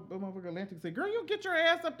even know. But motherfucker Atlantic said, girl, you get your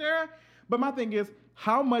ass up there. But my thing is,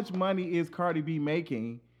 how much money is Cardi B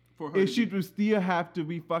making if she would still have to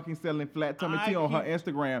be fucking selling flat tummy tea on her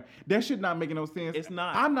Instagram? That shit not making no sense. It's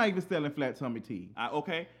not. I'm not even selling flat tummy tea.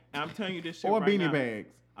 Okay? And I'm telling you this shit or right beanie now.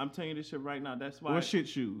 bags. I'm telling you this shit right now. That's why. Or shit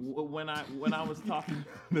shoes. When I was talking,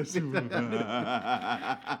 the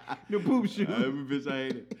poop shoes. Bitch,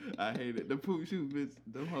 I hate it. The poop shoes, bitch.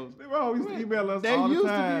 Them hoes. They always email us They all the used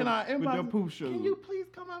time to be in our with them inbox. poop shoes. Can you please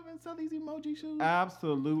come up and sell these emoji shoes?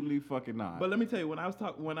 Absolutely fucking not. But let me tell you, when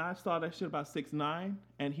I saw that shit about 6ix9ine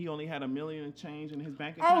and he only had $1 million and change in his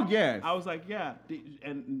bank account. Oh yes. I was like, yeah.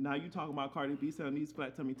 And now you talking about Cardi B selling these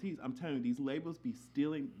flat tummy tees. I'm telling you, these labels be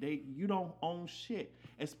stealing. You don't own shit,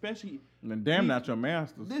 especially. And damn, not your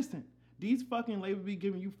masters. Listen, these fucking labels be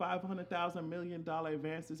giving you $500,000 $1 million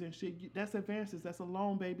advances and shit. That's advances. That's a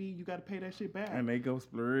loan, baby. You got to pay that shit back. And they go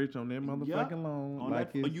splurge on their motherfucking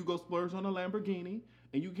loan. You go splurge on a Lamborghini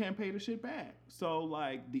and you can't pay the shit back. So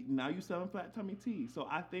like now you selling flat tummy tea. So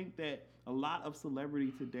I think that a lot of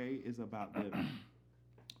celebrity today is about the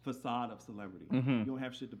facade of celebrity. Mm-hmm. You don't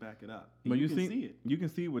have shit to back it up. But you can see it. You can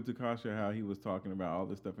see with Tekashi how he was talking about all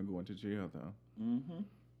this stuff and going to jail though. Mm-hmm.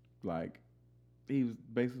 Like he was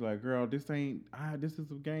basically like, girl, this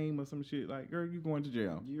is a game or some shit. Like, girl, you going to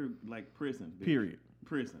jail. You're like prison. Bitch. Period.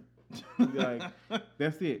 Prison. Like,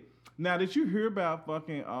 that's it. Now, did you hear about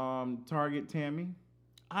fucking Target Tammy?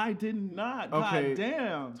 I did not. Okay. God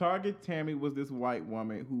damn. Target Tammy was this white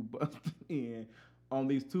woman who busted in on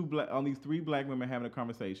these three black women having a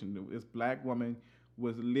conversation. This black woman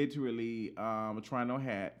was literally trying on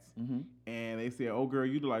hats, and they said, "Oh, girl,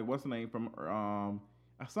 you like what's the name from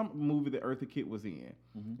some movie that Eartha Kitt was in?"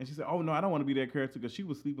 And she said, "Oh no, I don't want to be that character because she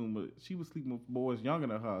was sleeping with boys younger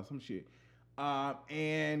than her, some shit."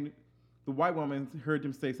 And the white woman heard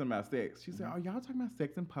them say something about sex. She said, "Oh, y'all talking about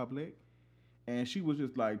sex in public?" And she was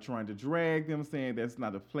just like trying to drag them, saying that's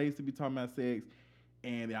not a place to be talking about sex,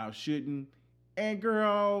 and y'all shouldn't. And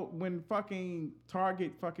girl, when fucking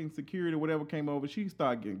Target fucking security or whatever came over, she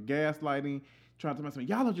started getting gaslighting, trying to tell me,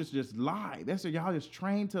 y'all are just lie. That's what y'all just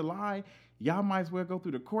trained to lie. Y'all might as well go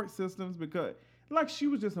through the court systems because like she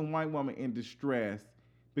was just a white woman in distress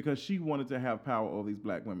because she wanted to have power over these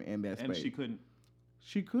black women in that space. And she couldn't.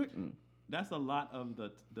 She couldn't. That's a lot of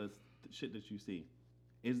the shit that you see.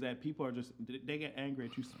 Is that people are just, they get angry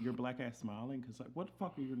at you, your black ass smiling, because like, what the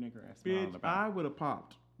fuck are your nigger ass smiling Bitch, about? I would have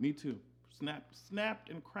popped. Me too.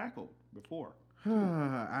 Snapped and crackled before.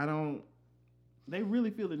 I don't. They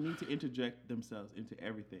really feel the need to interject themselves into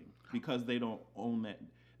everything because they don't own that.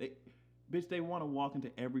 They want to walk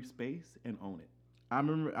into every space and own it. I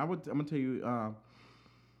remember, I'm going to tell you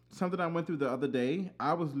something I went through the other day.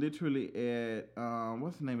 I was literally at,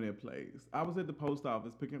 what's the name of that place? I was at the post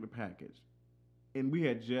office picking up the package. And we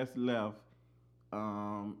had just left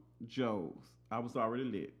Joe's. I was already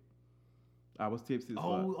lit. I was tipsy as fuck.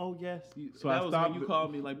 Oh yes. So that I was stopped. when you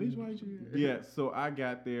called me like, bitch, why ain't you here? Yeah. So I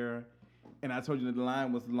got there, and I told you that the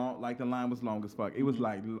line was long. Like the line was long as fuck. It was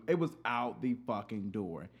like it was out the fucking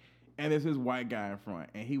door, and there's this white guy in front,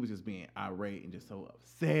 and he was just being irate and just so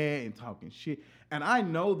upset and talking shit. And I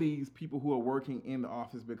know these people who are working in the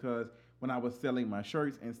office because when I was selling my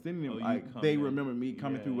shirts and sending them, like they remember me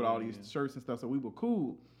coming through with all these shirts and stuff, so we were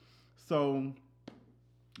cool. So,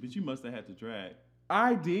 but you must have had to drag.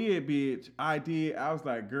 I did, bitch. I did. I was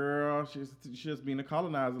like, girl, she's just being a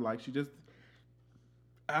colonizer. Like she just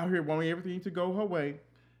out here wanting everything to go her way.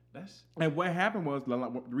 And what happened was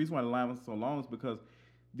the reason why the line was so long is because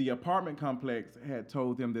the apartment complex had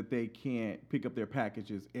told them that they can't pick up their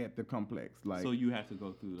packages at the complex. Like, so you had to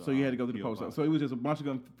go through. You had to go through the post office. So it was just a bunch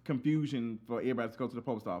of confusion for everybody to go to the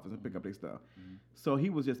post office and pick up their stuff. So he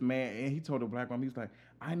was just mad, and he told the black woman, he was like,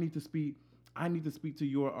 "I need to speak to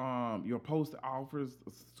your post office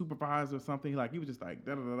supervisor or something." Like he was just like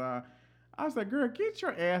da da da da. I was like, "Girl, get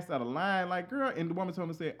your ass out of line, like girl." And the woman told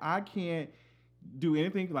me, "Said I can't do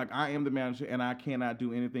anything. Like I am the manager, and I cannot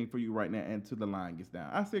do anything for you right now until the line gets down."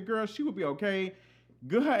 I said, "Girl, she would be okay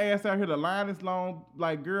Get her ass out here. The line is long.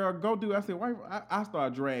 Like, girl, go do it. I said, why? I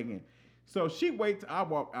start dragging. So she waits till I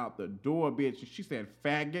walk out the door, bitch. And she said,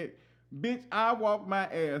 faggot. Bitch, I walked my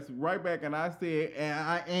ass right back and I said, and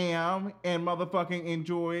I am, and motherfucking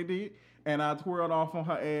enjoyed it. And I twirled off on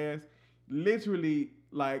her ass. Literally,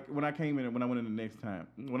 like, when I came in, when I went in the next time.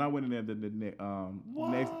 When I went in there next,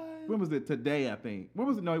 when was it? Today, I think. When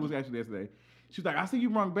was it? No, it was actually yesterday. She was like, I see you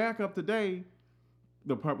rung back up today.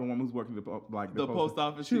 The purple one who's working the post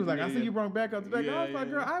office. She was like, I see you rung back up today. I was like,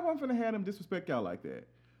 girl, I wasn't finna have them disrespect y'all like that.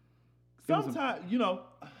 Sometimes,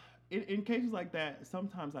 in cases like that,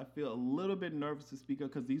 sometimes I feel a little bit nervous to speak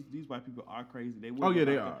up because these white people are crazy. They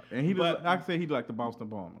are. And I can say he like the Boston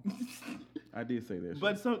Bomber. I did say that.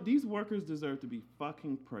 But so these workers deserve to be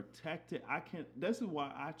fucking protected. This is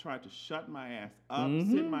why I try to shut my ass up,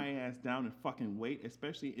 sit my ass down, and fucking wait,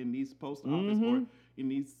 especially in these post office or in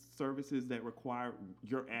these services that require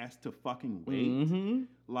your ass to fucking wait.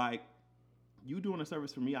 Like, you doing a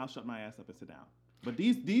service for me, I'll shut my ass up and sit down. But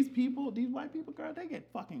these people, these white people, girl, they get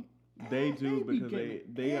fucking. They do because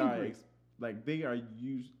they are they are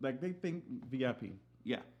used like they think VIP.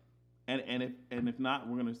 Yeah, and if not,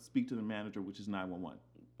 we're gonna speak to the manager, which is 911.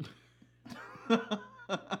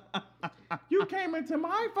 You came into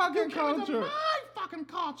my fucking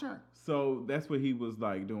culture. So that's what he was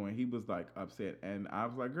like doing. He was like upset, and I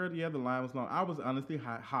was like, "Girl, yeah, the line was long." I was honestly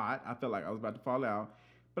hot. I felt like I was about to fall out.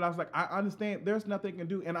 But I was like, I understand there's nothing they can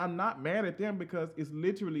do. And I'm not mad at them because it's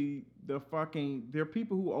literally there are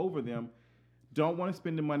people who over them don't want to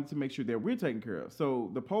spend the money to make sure that we're taken care of. So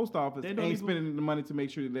the post office ain't spending the money to make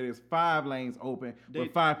sure that there's 5 lanes open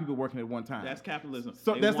with 5 people working at one time. That's capitalism.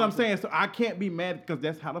 So that's what I'm saying. So I can't be mad because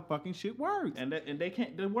that's how the fucking shit works. And they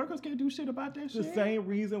can't. The workers can't do shit about that shit. The same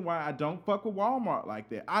reason why I don't fuck with Walmart like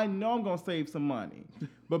that. I know I'm gonna save some money,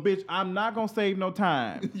 but bitch, I'm not gonna save no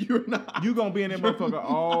time. You're not. You gonna be in there, motherfucker.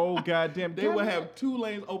 Oh goddamn! They will have 2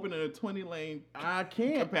 lanes open and a 20-lane. I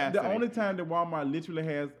can't. Capacity. The only time that Walmart literally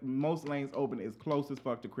has most lanes open is close as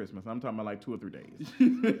fuck to Christmas. I'm talking about like 2 or 3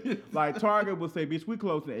 days. Like Target will say, "Bitch, we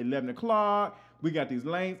closing at 11 o'clock. We got these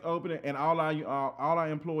lanes open, and all our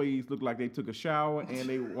employees look like they took a shower and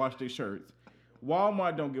they washed their shirts."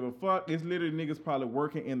 Walmart don't give a fuck. It's literally niggas probably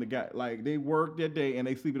working in like they work that day and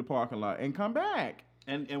they sleep in the parking lot and come back.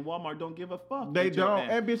 And Walmart don't give a fuck. They don't.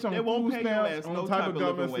 And bitch on food stamps, on no type of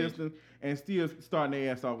government system, and still starting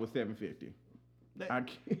their ass off with $7.50.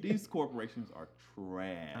 These corporations are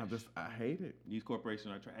trash. I hate it. These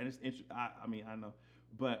corporations are trash, and it's interesting. I know,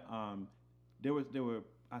 but there were.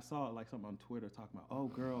 I saw like something on Twitter talking about, oh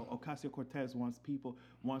girl, Ocasio-Cortez wants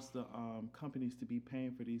the companies to be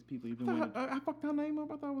paying for these people even when I fucked her name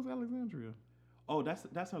up. I thought it was Alexandria. Oh,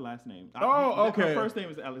 that's her last name. Okay. Her first name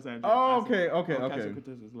is Alexandria. Oh, okay.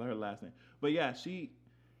 Ocasio-Cortez is her last name. But yeah,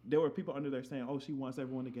 there were people under there saying, oh, she wants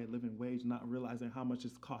everyone to get living wage, not realizing how much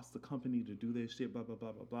it costs the company to do this shit, blah, blah,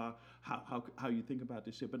 blah, blah, blah, how you think about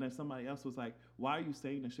this shit. But then somebody else was like, why are you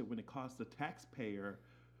saying this shit when it costs the taxpayer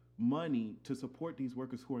money to support these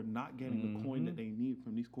workers who are not getting the coin that they need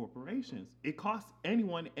from these corporations? It costs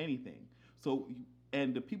anyone anything. So,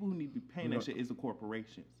 and the people who need to be paying that shit is the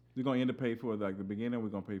corporations. We're going to end up pay for like the beginning, we're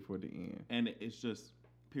going to pay for the end. And it's just,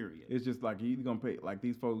 period. It's just like you're either going to pay, like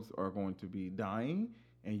these folks are going to be dying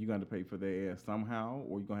and you're going to pay for their ass somehow,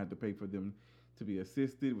 or you're going to have to pay for them to be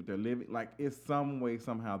assisted with their living. Like it's some way,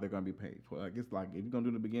 somehow they're going to be paid for. Like it's like if you're going to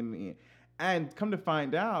do the beginning and the end. And come to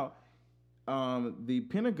find out, the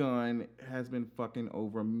Pentagon has been fucking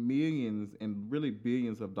over millions and really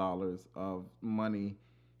billions of dollars of money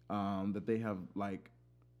that they have like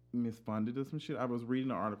misfunded or some shit. I was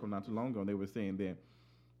reading an article not too long ago and they were saying that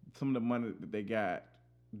some of the money that they got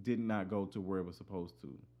did not go to where it was supposed to.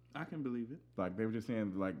 I can believe it. Like they were just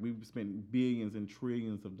saying like we've spent billions and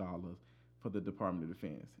trillions of dollars for the Department of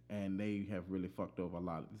Defense and they have really fucked over a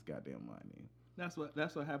lot of this goddamn money. That's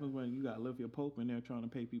what happens when you got Olivia Pope in there trying to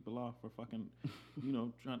pay people off for fucking,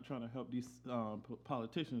 trying to help these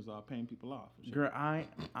politicians paying people off. Girl,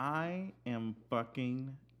 I am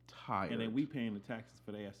fucking tired. And then we paying the taxes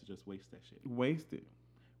for their ass to just waste that shit. Waste it.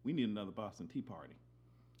 We need another Boston Tea Party.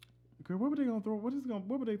 Girl, what were they gonna throw? What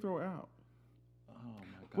would they throw out? Oh my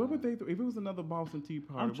god. What would they throw if it was another Boston Tea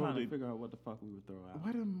Party? I'm trying to figure out what the fuck we would throw out.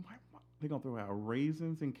 They gonna throw out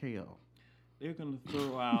raisins and kale. They're going to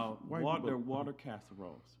throw out their water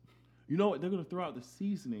casseroles. You know what? They're going to throw out the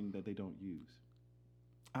seasoning that they don't use.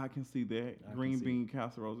 I can see that. Green bean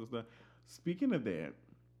casseroles and stuff. Speaking of that,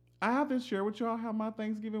 I have to share with y'all how my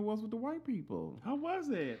Thanksgiving was with the white people. How was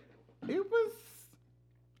it? It was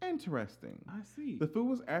interesting. I see. The food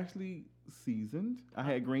was actually seasoned. I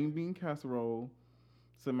had green bean casserole,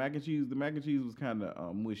 some mac and cheese. The mac and cheese was kind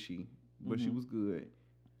of mushy. but she was good.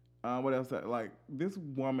 What else? Like this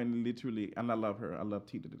woman literally, and I love her. I love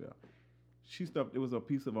Tita to death. She stuffed. It was a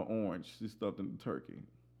piece of an orange. She stuffed in the turkey.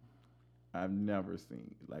 I've never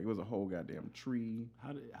seen. Like it was a whole goddamn tree.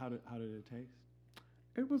 How did it taste?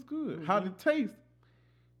 It was good. It was How good? did it taste?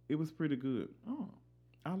 It was pretty good. Oh,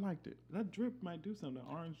 I liked it. that drip might do something.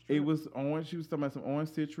 Orange drip. It was orange. She was talking about some orange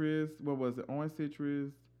citrus. What was it? Orange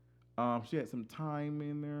citrus. She had some thyme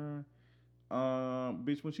in there.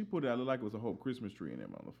 Bitch, when she put it out, it looked like it was a whole Christmas tree in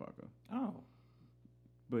that motherfucker. Oh,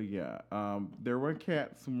 But yeah, there were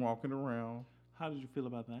cats walking around. how did you feel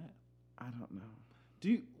about that? I don't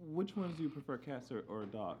know. Which ones do you prefer, cats or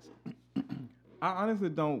dogs? I honestly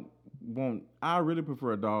don't want. I really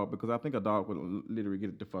prefer a dog because I think a dog would literally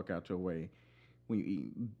get the fuck out your way when you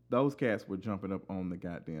eat. Those cats were jumping up on the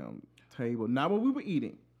goddamn table. Not what we were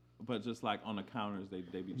eating. But just like on the counters, they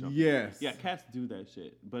be jumping. Yes. Yeah, cats do that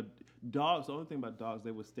shit. But dogs, the only thing about dogs,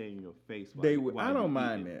 they would stay in your face. They would. while I you don't eat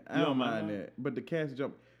mind it. that. I don't mind that. But the cats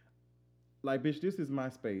jump. Like, bitch, this is my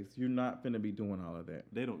space. You're not finna be doing all of that.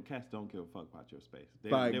 Cats don't give a fuck about your space. They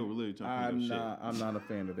Like, will literally jump in your shit. I'm not a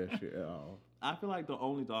fan of that shit at all. I feel like the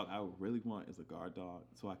only dog I would really want is a guard dog,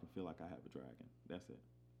 so I can feel like I have a dragon. That's it.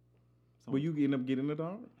 Will you end up getting a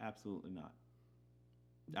dog? Absolutely not.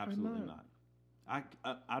 Why Absolutely not?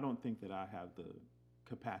 not. I don't think that I have the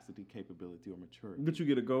capacity, capability, or maturity. Would you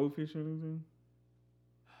get a goldfish or anything?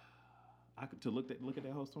 I could to look at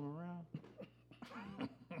that whole swim around.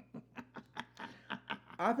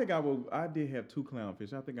 I think I will. I did have 2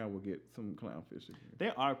 clownfish. I think I will get some clownfish again. They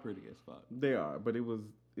are pretty as fuck. They are, but it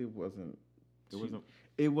wasn't.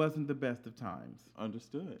 It wasn't the best of times.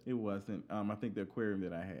 Understood. It wasn't. I think the aquarium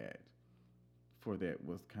that I had for that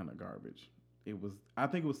was kind of garbage. It was. I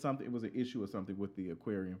think it was something. It was an issue or something with the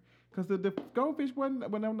aquarium because the goldfish wasn't.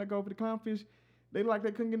 When I go for the clownfish, they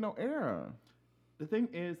couldn't get no air. The thing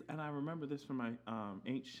is, and I remember this from my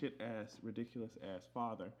ain't shit ass ridiculous ass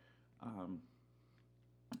father.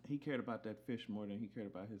 He cared about that fish more than he cared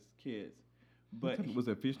about his kids. But Was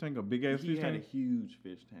it a fish tank? A big ass fish he had tank? a huge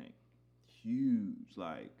fish tank, huge,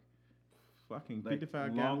 like Fucking like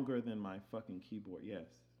 55 gallons. longer than my fucking keyboard. Yes,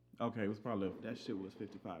 Okay, it was probably. that shit was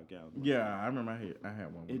 55 gallons. Yeah, I remember I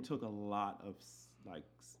had one. It took a lot of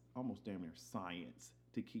almost damn near science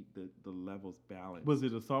to keep the levels balanced. Was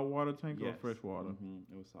it a saltwater tank or Yes. fresh water?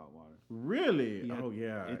 It was salt water. Really? He had- Oh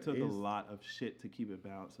yeah. It took a lot of shit to keep it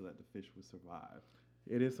balanced so that the fish would survive.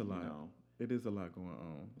 It is a lot. know? It is a lot going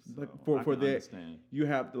on. So, Like I for can that, understand. you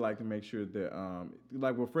have to make sure that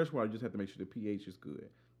like with freshwater, you just have to make sure the pH is good.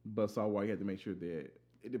 But saltwater, you have to make sure that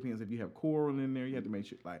it depends if you have coral in there. You have to make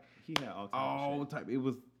sure He had all types of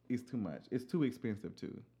shit. It's too much. It's too expensive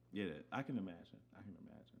too. Yeah, I can imagine.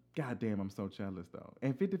 God damn, I'm so jealous though.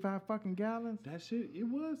 And 55 fucking gallons. That shit, it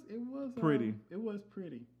was Pretty. It was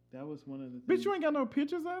pretty. That was one of the Bitch, things. you ain't got no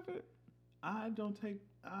pictures of it. I did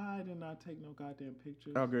not take no goddamn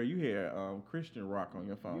pictures. Oh girl, you had Christian rock on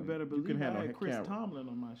your phone. You better believe can I have had no Chris camera. Tomlin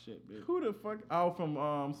on my shit, bitch. Who the fuck? Oh, from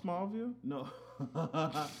Smallville. No,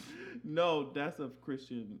 no, that's a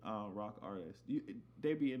Christian rock artist.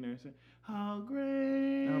 They be in there saying, "How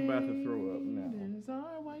great I'm about to throw up now. is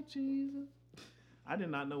our white Jesus." I did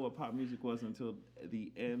not know what pop music was until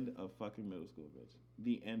the end of fucking middle school, bitch.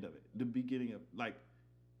 The end of it. The beginning of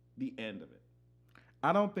the end of it.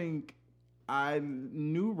 I don't think I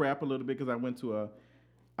knew rap a little bit because I went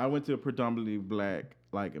to a predominantly black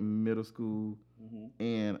middle school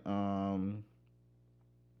and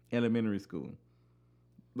elementary school.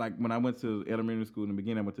 Like when I went to elementary school in the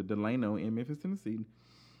beginning, I went to Delano in Memphis, Tennessee,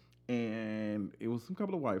 and it was some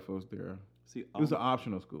couple of white folks there. See, It was an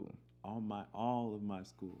optional school. all of my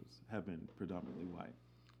schools have been predominantly white.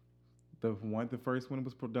 The first one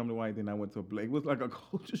was predominantly white. Then I went to a black. It was like a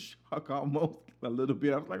culture shock almost a little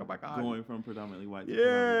bit. I was like, oh my god, Going from predominantly white to yes,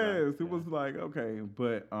 predominantly black. it was like okay,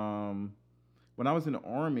 but when I was in the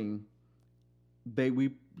army,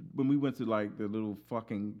 when we went to the little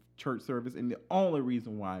fucking church service, and the only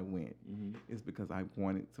reason why I went is because I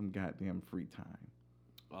wanted some goddamn free time.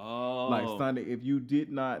 Oh, Like Sunday, if you did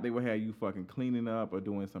not, they would have you fucking cleaning up or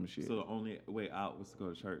doing some shit. So the only way out was to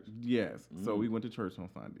go to church. Yes, so we went to church on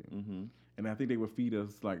Sunday, and I think they would feed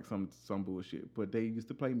us some bullshit, but they used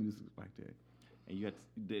to play music like that. And you had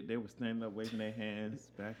they were standing up, waving their hands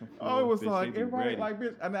back and forth. Oh, it was bitch, like, they be ready.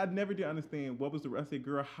 bitch. And I never did understand what was I said,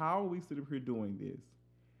 girl, how are we sitting up here doing this?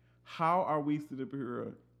 How are we sitting up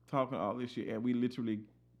here talking all this shit and we literally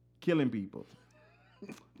killing people?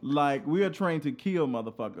 Like, we are trained to kill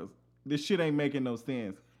motherfuckers. This shit ain't making no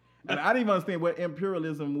sense. And I didn't even understand what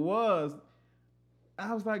imperialism was.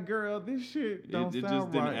 I was like, girl, this shit don't It sound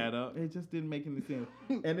just didn't right. add up. It just didn't make any sense.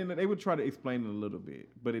 And then they would try to explain it a little bit,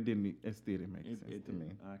 but it didn't. It still didn't make sense to me.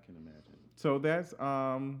 I can imagine. So that's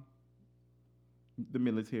the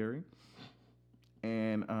military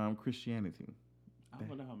and Christianity. I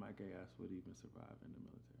wonder how my gay ass would even survive in the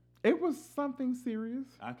military. It was something serious.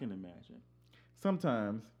 I can imagine.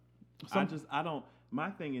 Sometimes. I don't. My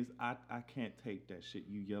thing is, I can't take that shit.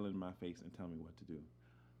 You yell in my face and tell me what to do.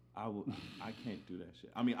 I can't do that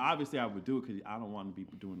shit. I mean, obviously I would do it because I don't want to be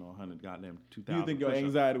doing no 100 goddamn 2,000. You think your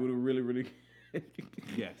anxiety would really, really?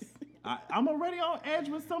 Yes. I'm already on edge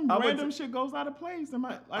when some random shit goes out of place. I'm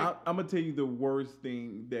gonna tell you the worst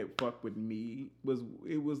thing that fucked with me was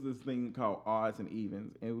this thing called odds and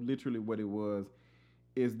evens, and literally what it was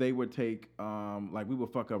is they would take like we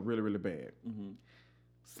would fuck up really, really bad. Mm-hmm.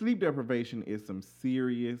 Sleep deprivation is some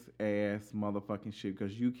serious ass motherfucking shit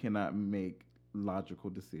because you cannot make logical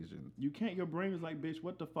decisions. You can't. Your brain is like, bitch,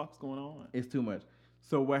 what the fuck's going on? It's too much.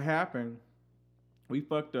 So what happened? We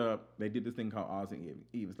fucked up. They did this thing called odds and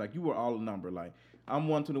evens. Like you were all a number. Like I'm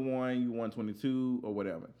 121, you 122, or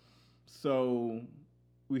whatever. So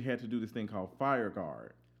we had to do this thing called fire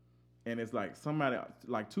guard, and it's like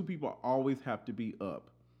like two people always have to be up,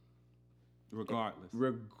 regardless.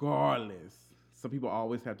 Some people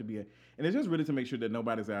always have to be, and it's just really to make sure that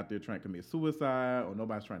nobody's out there trying to commit suicide or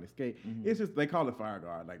nobody's trying to escape. Mm-hmm. It's just they call it fire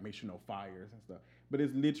guard, like make sure no fires and stuff. But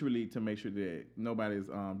it's literally to make sure that nobody's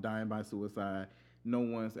dying by suicide. No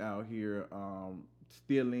one's out here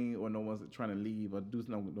stealing, or no one's trying to leave or do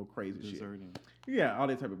no crazy Deserting. shit. Yeah, all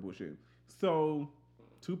that type of bullshit. So,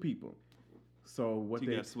 two people. So what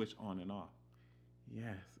you got to switch on and off.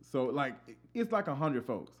 Yes. So like it's like 100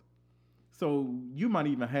 folks. So you might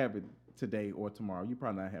even have it today or tomorrow. You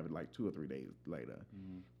probably not have it like 2 or 3 days later,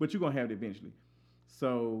 but you're gonna have it eventually.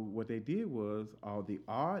 So what they did was all the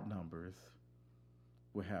odd numbers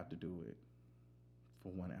would have to do it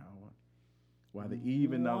for 1 hour. While the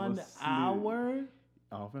even numbers 1 hour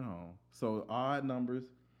off and on. So odd numbers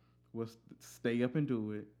will stay up and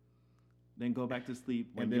do it. Then go back to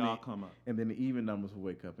sleep when y'all come up. And then the even numbers will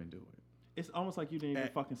wake up and do it. It's almost like you didn't even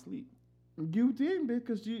fucking sleep. You didn't,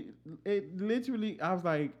 because it literally, I was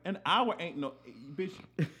like... An hour ain't no... Bitch,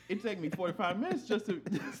 it take me 45 minutes just to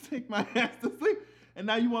take my ass to sleep. And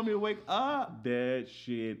now you want me to wake up? That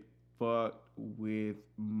shit fucked with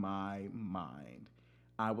my mind.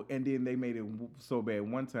 And then they made it so bad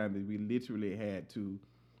one time that we literally had to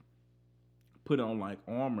put on like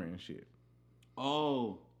armor and shit.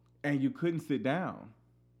 Oh. And you couldn't sit down.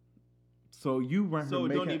 So you run. So it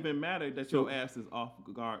don't even matter that your ass is off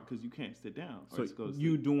guard because you can't sit down. So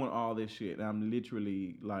you doing all this shit. And I'm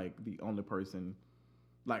literally like the only person.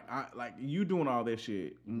 Like you doing all this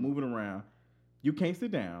shit, moving around. You can't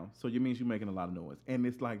sit down, so it means you're making a lot of noise. And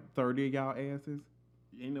it's like 30 of y'all asses.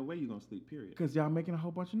 Ain't no way you gonna sleep, period. Because y'all making a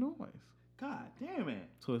whole bunch of noise. God damn it.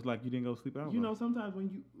 So it's like you didn't go sleep out. You know, sometimes when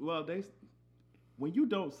you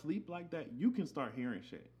don't sleep like that, you can start hearing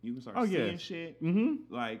shit. You can start seeing shit.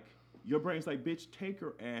 Mm-hmm. Like, your brain's like, bitch, take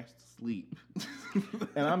your ass to sleep.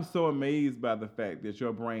 And I'm so amazed by the fact that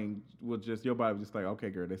your brain your body was just like, okay,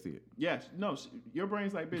 girl, that's it. Yes. No, your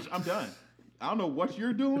brain's like, bitch, I'm done. I don't know what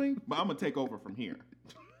you're doing, but I'm going to take over from here.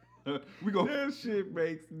 That shit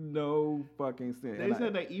makes no fucking sense. They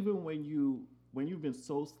said that even when you've been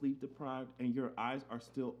so sleep deprived and your eyes are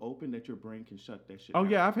still open, that your brain can shut that shit. Oh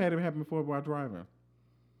yeah, I've had it happen before while driving.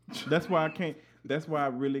 That's why I can't. That's why I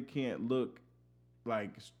really can't look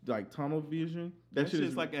like tunnel vision. That shit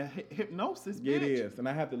is like a hypnosis, bitch. It is, and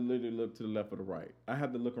I have to literally look to the left or the right. I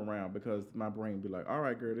have to look around because my brain be like, all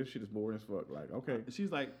right, girl, this shit is boring as fuck. Like, okay.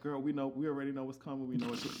 She's like, girl, we already know what's coming. We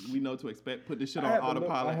know to expect. Put this shit on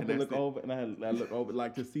autopilot. I have to look over, and I look over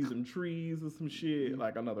like to see some trees or some shit,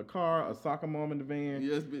 like another car, a soccer mom in the van.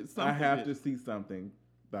 Yes, I have to see something.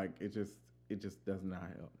 Like it just does not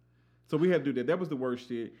help. So we had to do that. That was the worst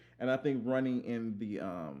shit, and I think running in the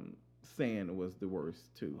sand was the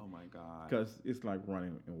worst too. Oh my god! Because it's like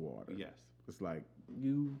running in water. Yes, it's like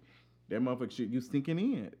that motherfucker shit. You sinking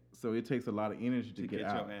in, so it takes a lot of energy to get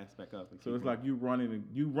out. Your ass back up. So it's like you running,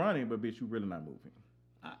 but bitch, you really not moving.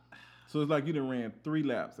 So it's like you done ran 3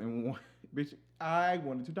 laps and one, bitch. I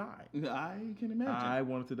wanted to die. I can imagine. I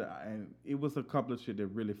wanted to die, and it was a couple of shit that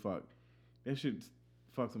really fucked. That shit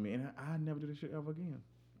fucks with me, and I never do this shit ever again.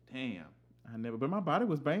 Damn. I never. But my body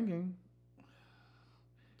was banging.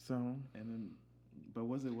 So but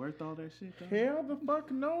was it worth all that shit though? Hell the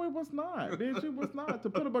fuck no, it was not, bitch. It was not. To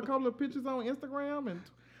put up a couple of pictures on Instagram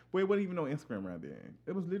it wasn't even on Instagram right there.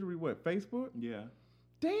 It was literally what, Facebook? Yeah.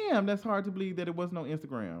 Damn, that's hard to believe that it wasn't on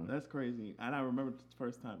Instagram. That's crazy. And I remember the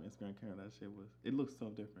first time Instagram came, that shit was. It looks so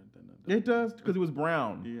different than the. It does because it was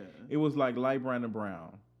brown. Yeah. It was like light brown and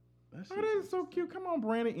brown. That Oh, that is so cute. Come on,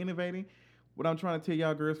 Brandon, innovating. What I'm trying to tell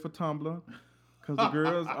y'all girls for Tumblr, because the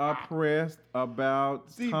girls are pressed about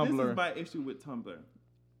Tumblr. This is my issue with Tumblr,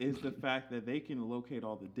 is the fact that they can locate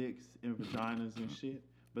all the dicks and vaginas and shit,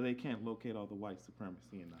 but they can't locate all the white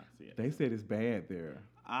supremacy and Nazi. They said it's bad there.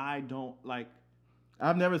 I don't like.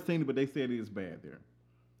 I've never seen it, but they said it is bad there.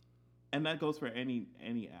 And that goes for any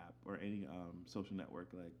app or any social network.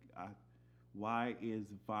 Like, why is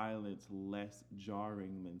violence less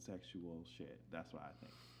jarring than sexual shit? That's what I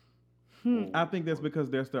think. I think that's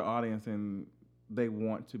because that's their audience and they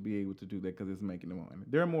want to be able to do that because it's making them money.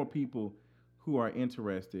 There are more people who are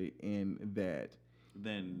interested in that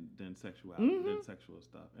than sexuality, than sexual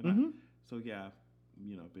stuff. And so yeah,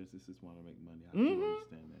 you know, businesses want to make money. I do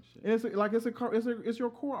understand that shit. And it's your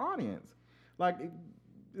core audience. Like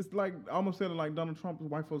it's like I almost said it like Donald Trump.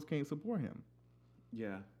 White folks can't support him.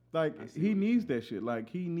 Yeah. Like he needs that shit. Like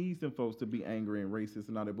he needs them folks to be angry and racist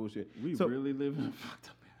and all that bullshit. We really live in a fucked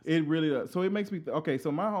up ass. It really does. So it makes me okay.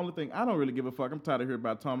 So my only thing, I don't really give a fuck. I'm tired of hearing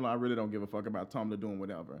about Tumblr. I really don't give a fuck about Tumblr doing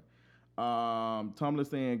whatever. Tumblr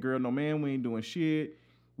saying, "Girl, no man, we ain't doing shit.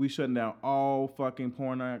 We shutting down all fucking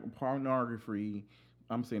pornography."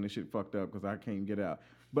 I'm saying this shit fucked up because I can't get out.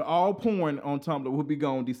 But all porn on Tumblr will be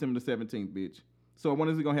gone December the 17th, bitch. So when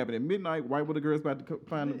is it gonna happen? At midnight? Right where the girls about to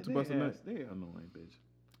find them to bust a nut? They're annoying, bitch.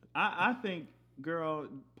 I think, girl,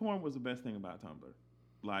 porn was the best thing about Tumblr.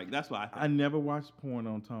 Like, that's what I think. I never watched porn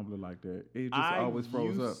on Tumblr like that. It just always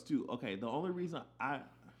froze up. Okay, the only reason I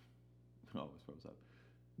always froze up.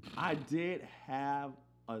 I did have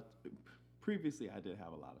previously I did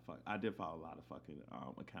have a lot of I did follow a lot of fucking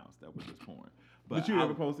accounts that were just porn. But you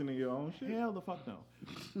ever posting in your own shit? Hell the fuck no.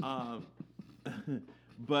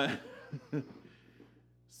 But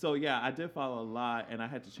so yeah, I did follow a lot, and I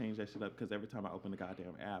had to change that shit up because every time I opened the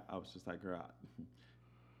goddamn app, I was just like, girl,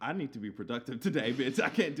 I need to be productive today, bitch. I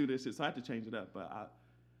can't do this shit, so I had to change it up. But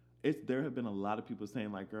there have been a lot of people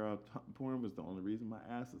saying like, girl, porn was the only reason my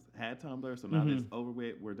ass had Tumblr, so now that it's over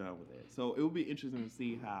with, we're done with it. So it will be interesting to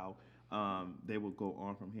see how they will go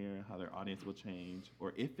on from here, how their audience will change,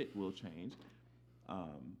 or if it will change.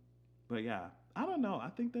 But yeah, I don't know. I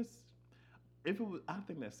think that's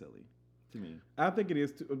silly to me. I think it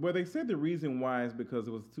is. Well, they said the reason why is because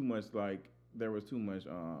it was too much. Like there was too much.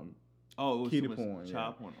 It was kiddie too much porn,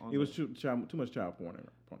 child porn. It was too much child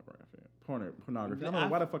pornography. I don't know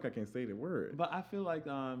why the fuck I can't say the word. But I feel like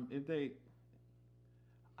I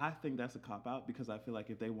think that's a cop out because I feel like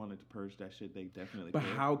if they wanted to purge that shit, they definitely But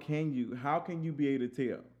could. how can you be able to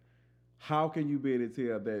tell? How can you be able to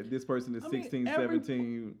tell that this person is 16,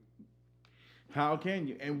 17? How can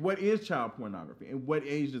you? And what is child pornography? And what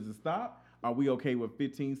age does it stop? Are we okay with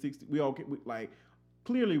 15, 16? We okay?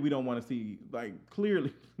 Clearly we don't want to see,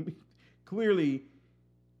 clearly,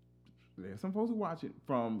 there's some folks who watch it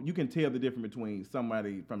you can tell the difference between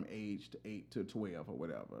somebody from age to 8 to 12 or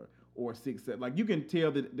whatever, or 6, 7. Like you can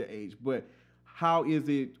tell the age, but how is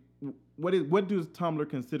it, what does Tumblr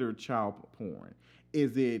consider child porn?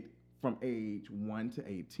 Is it from age 1 to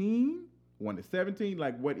 18, 1 to 17?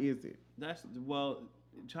 Like what is it?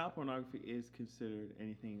 Child pornography is considered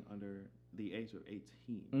anything under the age of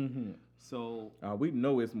 18. So we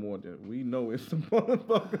know it's more than some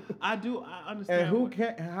motherfucker. I understand.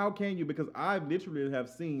 And how can you? Because I literally have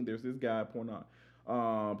seen there's this guy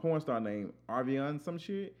porn star named Arvion some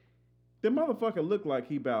shit. The motherfucker looked like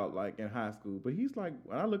he about like in high school, but he's like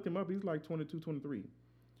when I looked him up, he's like 22, 23.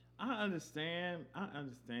 I understand. I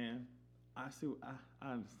understand,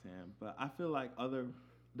 but I feel like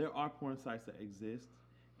there are porn sites that exist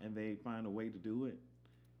and they find a way to do it.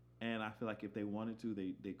 And I feel like if they wanted to,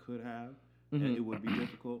 they could have. And it would be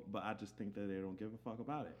difficult, but I just think that they don't give a fuck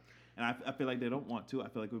about it. And I feel like they don't want to. I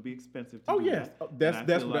feel like it would be expensive to do that.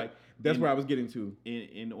 That's where I was getting to.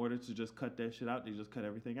 In order to just cut that shit out, they just cut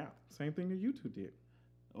everything out. Same thing that YouTube did.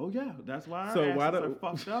 Oh yeah, that's why our asses are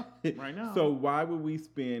fucked up right now. So why would we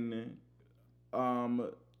spend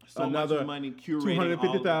so another much money curating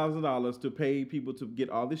 $250,000 to pay people to get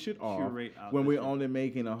all this shit off when we're only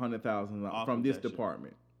making $100,000 from this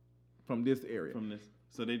department, from this area,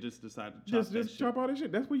 So they just decide to chop all this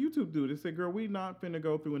shit. That's what YouTube do. They say, "Girl, we not finna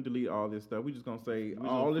go through and delete all this stuff. We just gonna say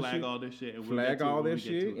all this shit, all this shit, and flag all this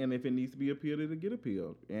shit, and if it needs to be appealed, it'll get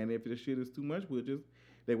appealed. And if the shit is too much,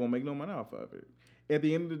 they won't make no money off of it. At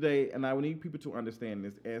the end of the day, and I would need people to understand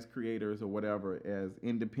this as creators or whatever, as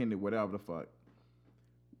independent, whatever the fuck.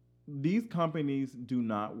 These companies do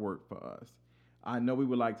not work for us. I know we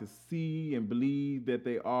would like to see and believe that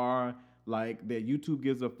they are, like that YouTube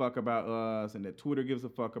gives a fuck about us and that Twitter gives a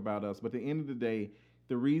fuck about us. But at the end of the day,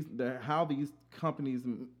 the reason how these companies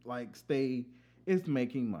like stay is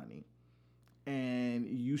making money. And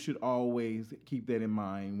you should always keep that in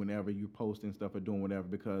mind whenever you're posting stuff or doing whatever,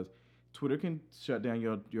 because Twitter can shut down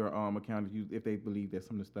your account if they believe that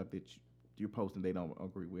some of the stuff that you're posting they don't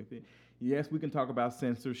agree with it. Yes, we can talk about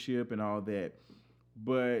censorship and all that,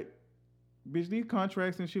 but bitch, these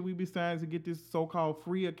contracts and shit we be signing to get this so-called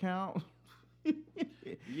free account.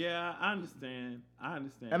 Yeah, I understand.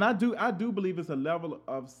 And I do believe it's a level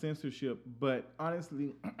of censorship, but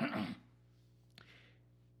honestly,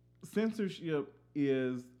 censorship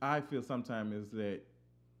is, I feel sometimes is that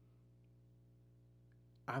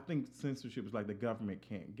I think censorship is like the government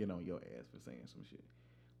can't get on your ass for saying some shit.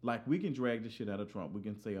 Like, we can drag the shit out of Trump. We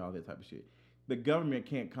can say all that type of shit. The government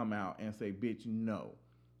can't come out and say, bitch, no.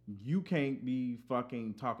 You can't be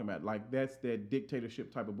fucking talking about, like, that's that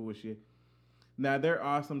dictatorship type of bullshit. Now, there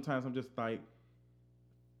are sometimes I'm just like,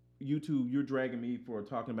 YouTube, you're dragging me for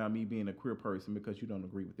talking about me being a queer person because you don't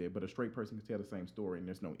agree with it. But a straight person can tell the same story and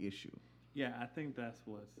there's no issue. Yeah, I think that's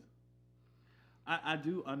what's... I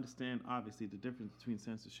do understand, obviously, the difference between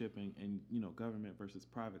censorship and you know, government versus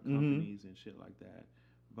private companies and shit like that.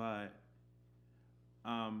 But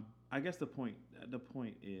I guess the point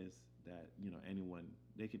is that, you know, anyone,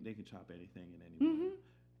 they can chop anything and anyone.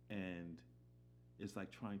 And it's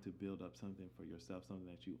like trying to build up something for yourself, something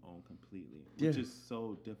that you own completely, which is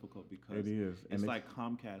so difficult because it is. It's like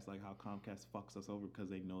Comcast, like how Comcast fucks us over because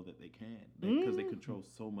they know that they can, because they control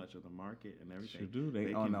so much of the market and everything. Sure do.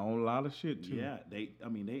 They own a lot of shit too. Yeah, they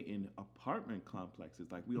in apartment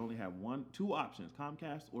complexes. Like, we only have two options: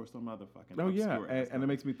 Comcast or some other fucking. Oh yeah, and it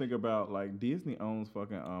makes me think about like Disney owns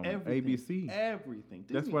fucking ABC. Everything.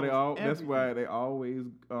 That's why That's why they always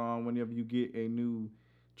whenever you get a new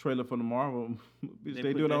trailer for the Marvel,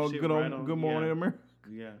 they do it on Good Morning America.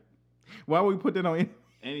 Yeah. Why would we put that on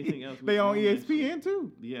anything else? They on ESPN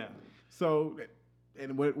too. Yeah. So,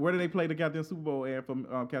 and where do they play the goddamn Super Bowl ad from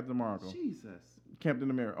Captain America? Jesus. Captain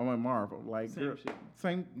America, Marvel, like same girl, shit.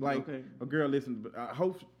 Same like a girl. Listen, but I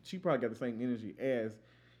hope she probably got the same energy as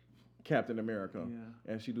Captain America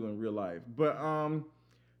as she do in real life. But how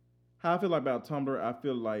I feel about Tumblr, I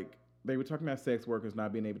feel like they were talking about sex workers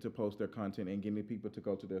not being able to post their content and getting people to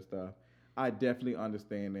go to their stuff. I definitely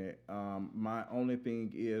understand that. My only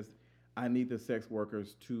thing is I need the sex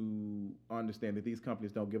workers to understand that these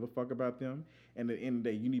companies don't give a fuck about them. And at the end of the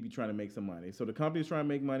day, you need to be trying to make some money. So the company's trying to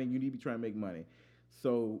make money. You need to be trying to make money.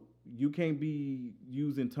 So you can't be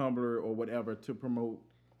using Tumblr or whatever to promote,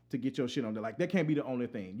 to get your shit on there. Like, that can't be the only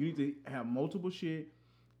thing. You need to have multiple shit.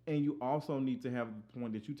 And you also need to have the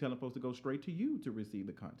point that you telling folks to go straight to you to receive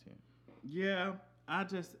the content. Yeah,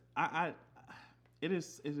 it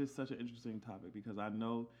is such an interesting topic because I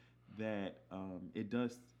know that it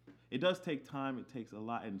does take time. It takes a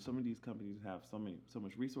lot, and some of these companies have so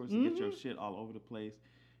much resources to get your shit all over the place.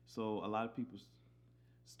 So a lot of people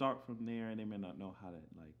start from there, and they may not know how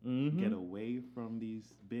to get away from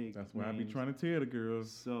these big. That's why names. I be trying to tell the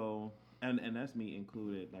girls. So and that's me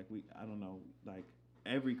included. Like, I don't know, like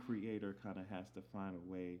every creator kind of has to find a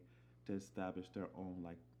way to establish their own,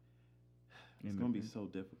 like. It's going to be so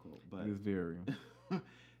difficult, but it's very.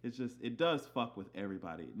 It's just, it does fuck with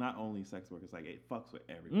everybody, not only sex workers. Like, it fucks with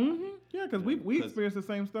everybody. Yeah, because we experienced the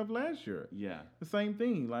same stuff last year. Yeah, the same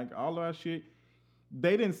thing. Like, all of our shit,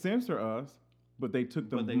 they didn't censor us, but they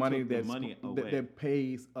took the money that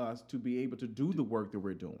pays us to be able to do the work that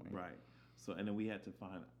we're doing. Right. So, and then we had to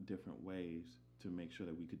find different ways to make sure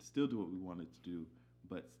that we could still do what we wanted to do,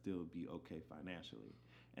 but still be okay financially,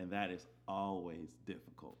 and that is always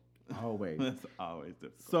difficult. Always. That's always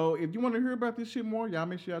difficult. So if you want to hear about this shit more, y'all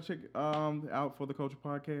make sure y'all check out For the Culture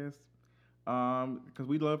Podcast, because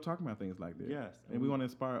we love talking about things like this. Yes. And we want to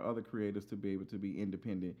inspire other creators to be able to be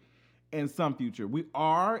independent in some future. We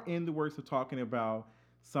are in the works of talking about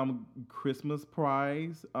some Christmas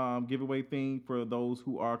prize giveaway thing for those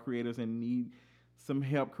who are creators and need some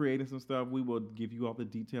help creating some stuff. We will give you all the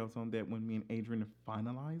details on that when me and Adrian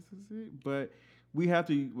finalizes it. But we have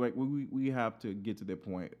to we have to get to that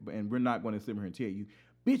point, and we're not going to sit here and tell you,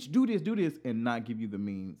 bitch, do this, and not give you the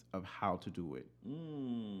means of how to do it.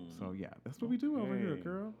 So yeah, that's what we do over here,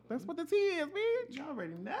 girl. That's what this is, bitch. You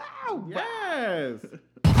already know. Yes.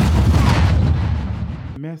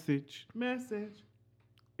 Message.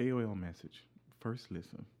 AOL message. First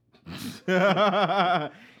listen.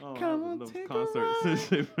 Come on, take concerts.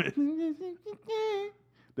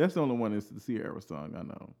 That's the only one that's the Sierra song I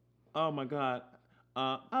know. Oh my God.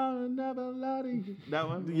 I'll never lie to you. That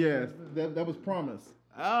one? Yes, that was Promise.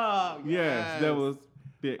 Oh, yes. That was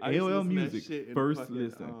The I used to AOL listen to that music shit in first fucking,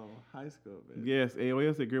 listen. high school, man. Yes,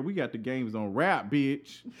 AOL said, girl, we got the games on rap,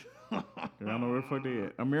 bitch. I don't know where the fuck they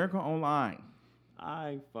at. America Online.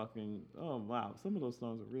 I fucking wow! Some of those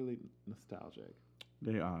songs are really nostalgic.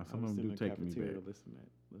 They are. Some of them do take me back. Listen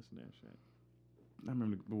to that shit, I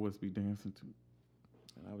remember the boys be dancing to.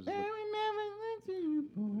 and I was just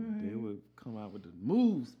they would come out with the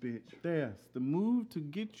moves, bitch. That's the move to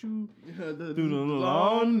get you Through through the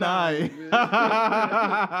long night.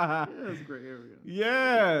 Yeah, that's a great area.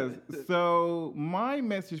 Yes. So my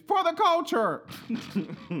message for the culture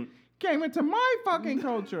came into my fucking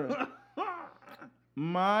culture.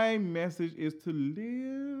 My message is to live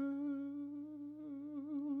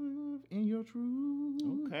in your truth.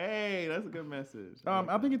 Okay, that's a good message.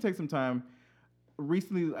 I think it takes some time.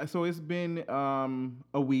 Recently, so it's been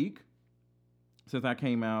a week since I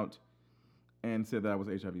came out and said that I was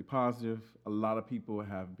HIV positive. A lot of people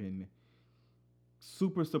have been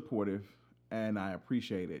super supportive, and I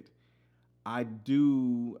appreciate it. I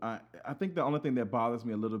think the only thing that bothers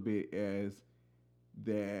me a little bit is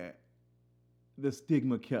that the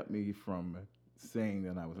stigma kept me from saying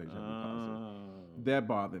that I was HIV positive. That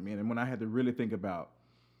bothered me. And when I had to really think about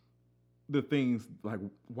the things, like,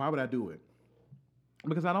 why would I do it?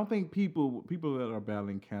 Because I don't think people that are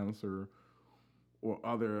battling cancer or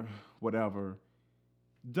other whatever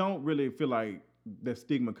don't really feel like that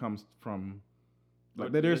stigma comes from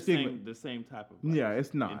like that. There's stigma. The same type of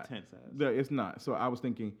It's not intense as. It's not. So I was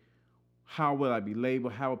thinking, how will I be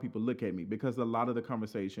labeled? How will people look at me? Because a lot of the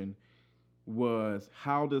conversation was,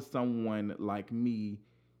 how does someone like me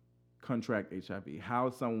contract HIV? How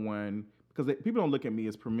someone, because people don't look at me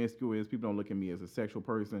as promiscuous. People don't look at me as a sexual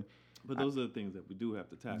person. But those are the things that we do have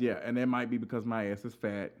to tackle. Yeah, and it might be because my ass is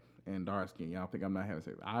fat and dark skin. Y'all think I'm not having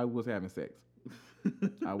sex. I was having sex.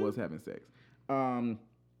 I was having sex. And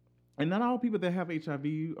not all people that have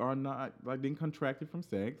HIV are not, like, didn't contract it from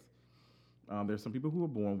sex. There's some people who are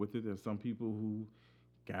born with it. There's some people who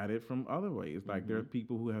got it from other ways. Like, there are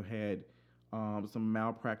people who have had some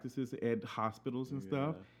malpractices at hospitals and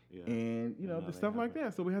stuff. Yeah. And, the stuff like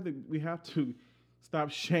that. So we have to stop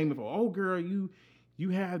shaming for, oh, girl, you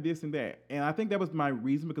have this and that. And I think that was my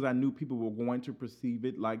reason, because I knew people were going to perceive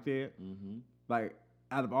it like that. Mm-hmm. Like,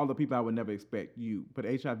 out of all the people, I would never expect you. But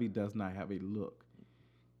HIV does not have a look.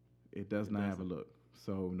 It does not have a look.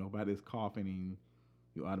 So nobody's coughing and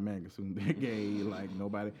you automatically assume they're gay. Like,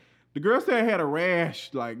 nobody. The girl said I had a rash.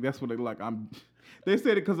 Like, that's what they like. They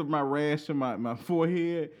said it because of my rash on my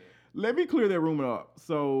forehead. Let me clear that rumor up.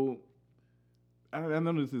 So I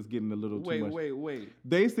know this is getting a little too much. Wait.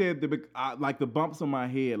 They said like the bumps on my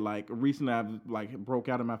head, like recently I like broke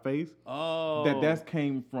out of my face. Oh. That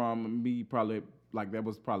came from me probably, like that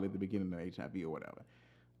was probably the beginning of HIV or whatever.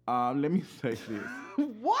 Let me say this.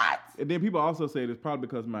 What? And then people also say it's probably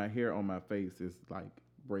because my hair on my face is like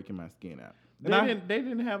breaking my skin out. They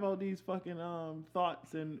didn't have all these fucking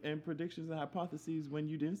thoughts and predictions and hypotheses when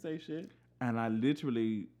you didn't say shit. And I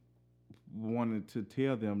literally wanted to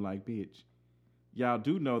tell them, like, bitch, y'all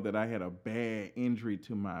do know that I had a bad injury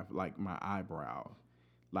to my eyebrow,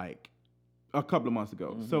 like a couple of months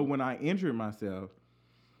ago. Mm-hmm. So when I injured myself,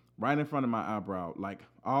 right in front of my eyebrow, like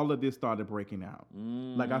all of this started breaking out.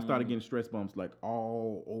 Like I started getting stress bumps like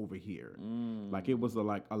all over here. Like it was a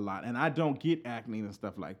lot. And I don't get acne and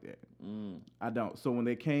stuff like that. I don't. So when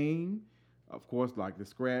they came, of course, like the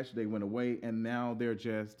scratch, they went away, and now they're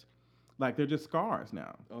just scars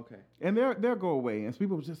now. Okay. And they'll go away. And so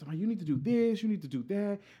people were just like, you need to do this, you need to do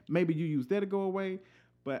that. Maybe you use that to go away.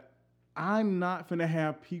 But I'm not finna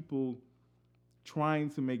have people trying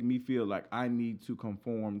to make me feel like I need to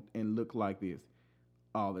conform and look like this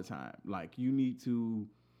all the time. Like, you need to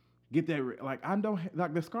get that. Like, I don't,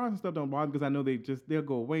 like, the scars and stuff don't bother me because I know they'll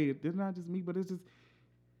go away. It's not just me, but it's just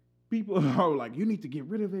people are like, you need to get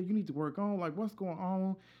rid of it. You need to work on, like, what's going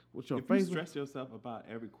on with your face. If you stress yourself about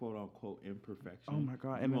every quote unquote imperfection. Oh my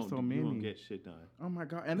God. And there's so many. You won't get shit done. Oh my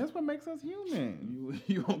God. And that's what makes us human.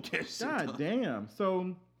 You won't get shit done. God damn.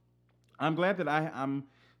 So I'm glad that I'm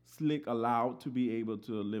slick, allowed to be able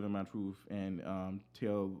to live in my truth and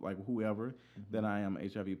tell like whoever that I am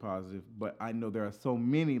HIV positive. But I know there are so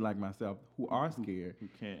many like myself who are scared, who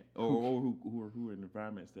can't, or who are in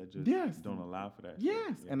environments that just don't allow for that.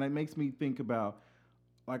 Yes, yeah. And that makes me think about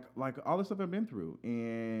like all the stuff I've been through.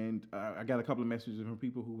 And I got a couple of messages from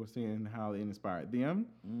people who were saying how it inspired them.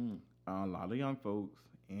 A lot of young folks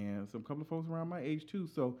and some couple of folks around my age too.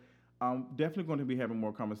 So I'm definitely going to be having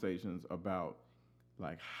more conversations about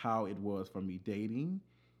like how it was for me dating,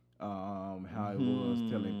 how it was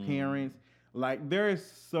telling parents. Like there is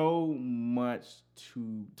so much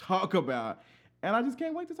to talk about, And I just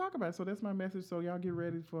can't wait to talk about it. So that's my message. So y'all get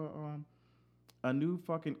ready for a new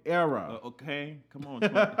fucking era. Okay, come on,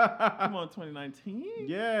 come on, 2019.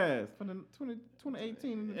 Yes, for the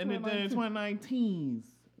 2018 and then 2019s.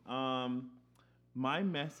 My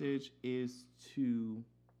message is to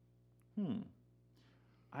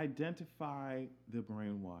identify the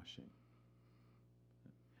brainwashing.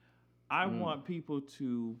 I want people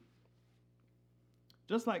to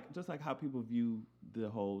just like how people view the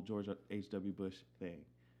whole George H.W. Bush thing.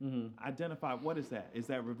 Identify what is that? Is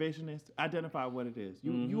that revisionist? Identify what it is.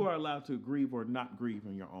 You are allowed to grieve or not grieve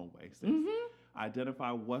in your own way. Sis.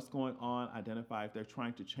 Identify what's going on. Identify if they're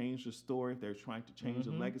trying to change the story, if they're trying to change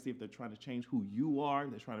the legacy, if they're trying to change who you are,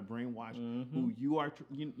 they're trying to brainwash who you are.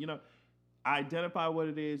 You know, identify what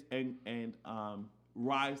it is and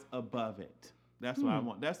rise above it. That's what I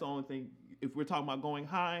want. That's the only thing. If we're talking about going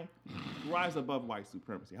high, rise above white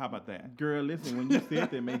supremacy. How about that? Girl, listen, when you said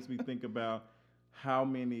that, it makes me think about how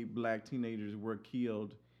many black teenagers were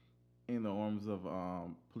killed in the arms of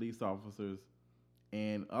police officers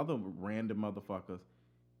and other random motherfuckers,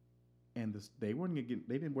 and they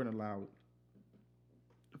weren't allowed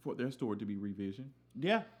for their story to be revisioned.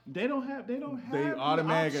 Yeah, they don't have. They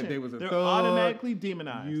automatically the they was a They're thug. automatically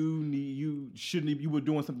demonized. You shouldn't. You were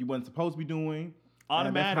doing something you wasn't supposed to be doing. Automatically,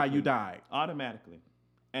 and that's how you died. Automatically,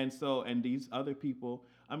 and these other people.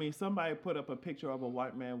 I mean, somebody put up a picture of a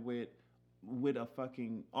white man with a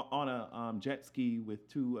fucking on a jet ski with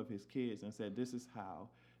two of his kids and said, "This is how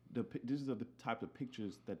these are the type of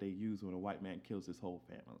pictures that they use when a white man kills his whole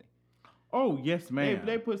family." Oh yes, ma'am.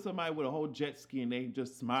 They put somebody with a whole jet ski and they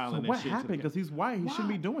just smiling. So what happened? Because he's white, he shouldn't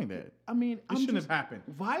be doing that. I mean, it shouldn't have happened.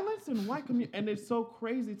 Violence in white community, and it's so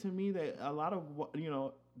crazy to me that a lot of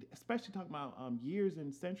especially talking about years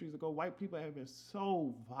and centuries ago, white people have been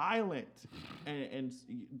so violent and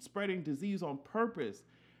spreading disease on purpose,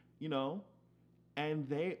 and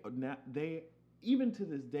they even to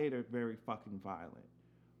this day they're very fucking violent.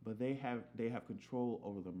 But they have control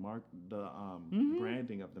over the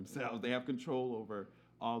branding of themselves. They have control over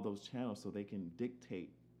all those channels, so they can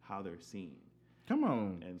dictate how they're seen. Come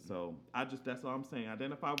on. And so that's all I'm saying.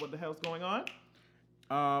 Identify what the hell's going on.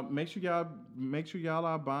 Make sure y'all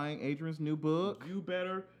are buying Adrian's new book. You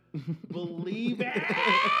better believe it.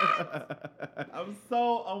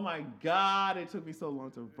 Oh my God, it took me so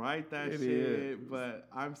long to write that shit. But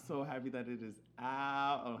I'm so happy that it is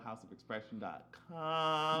out on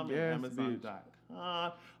houseofexpression.com and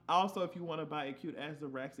Amazon.com. Also, if you want to buy a cute ass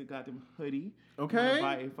Raxy goddamn hoodie,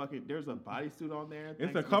 okay. There's a bodysuit on there.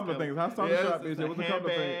 It's a couple of things. I saw the shop. It was a couple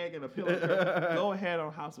of things. And a pillow. Go ahead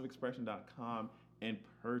on houseofexpression.com and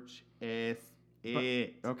purchase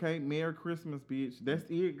it. Okay, Merry Christmas, bitch. That's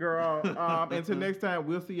it, girl. Until next time,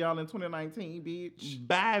 we'll see y'all in 2019, bitch.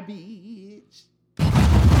 Bye, bitch.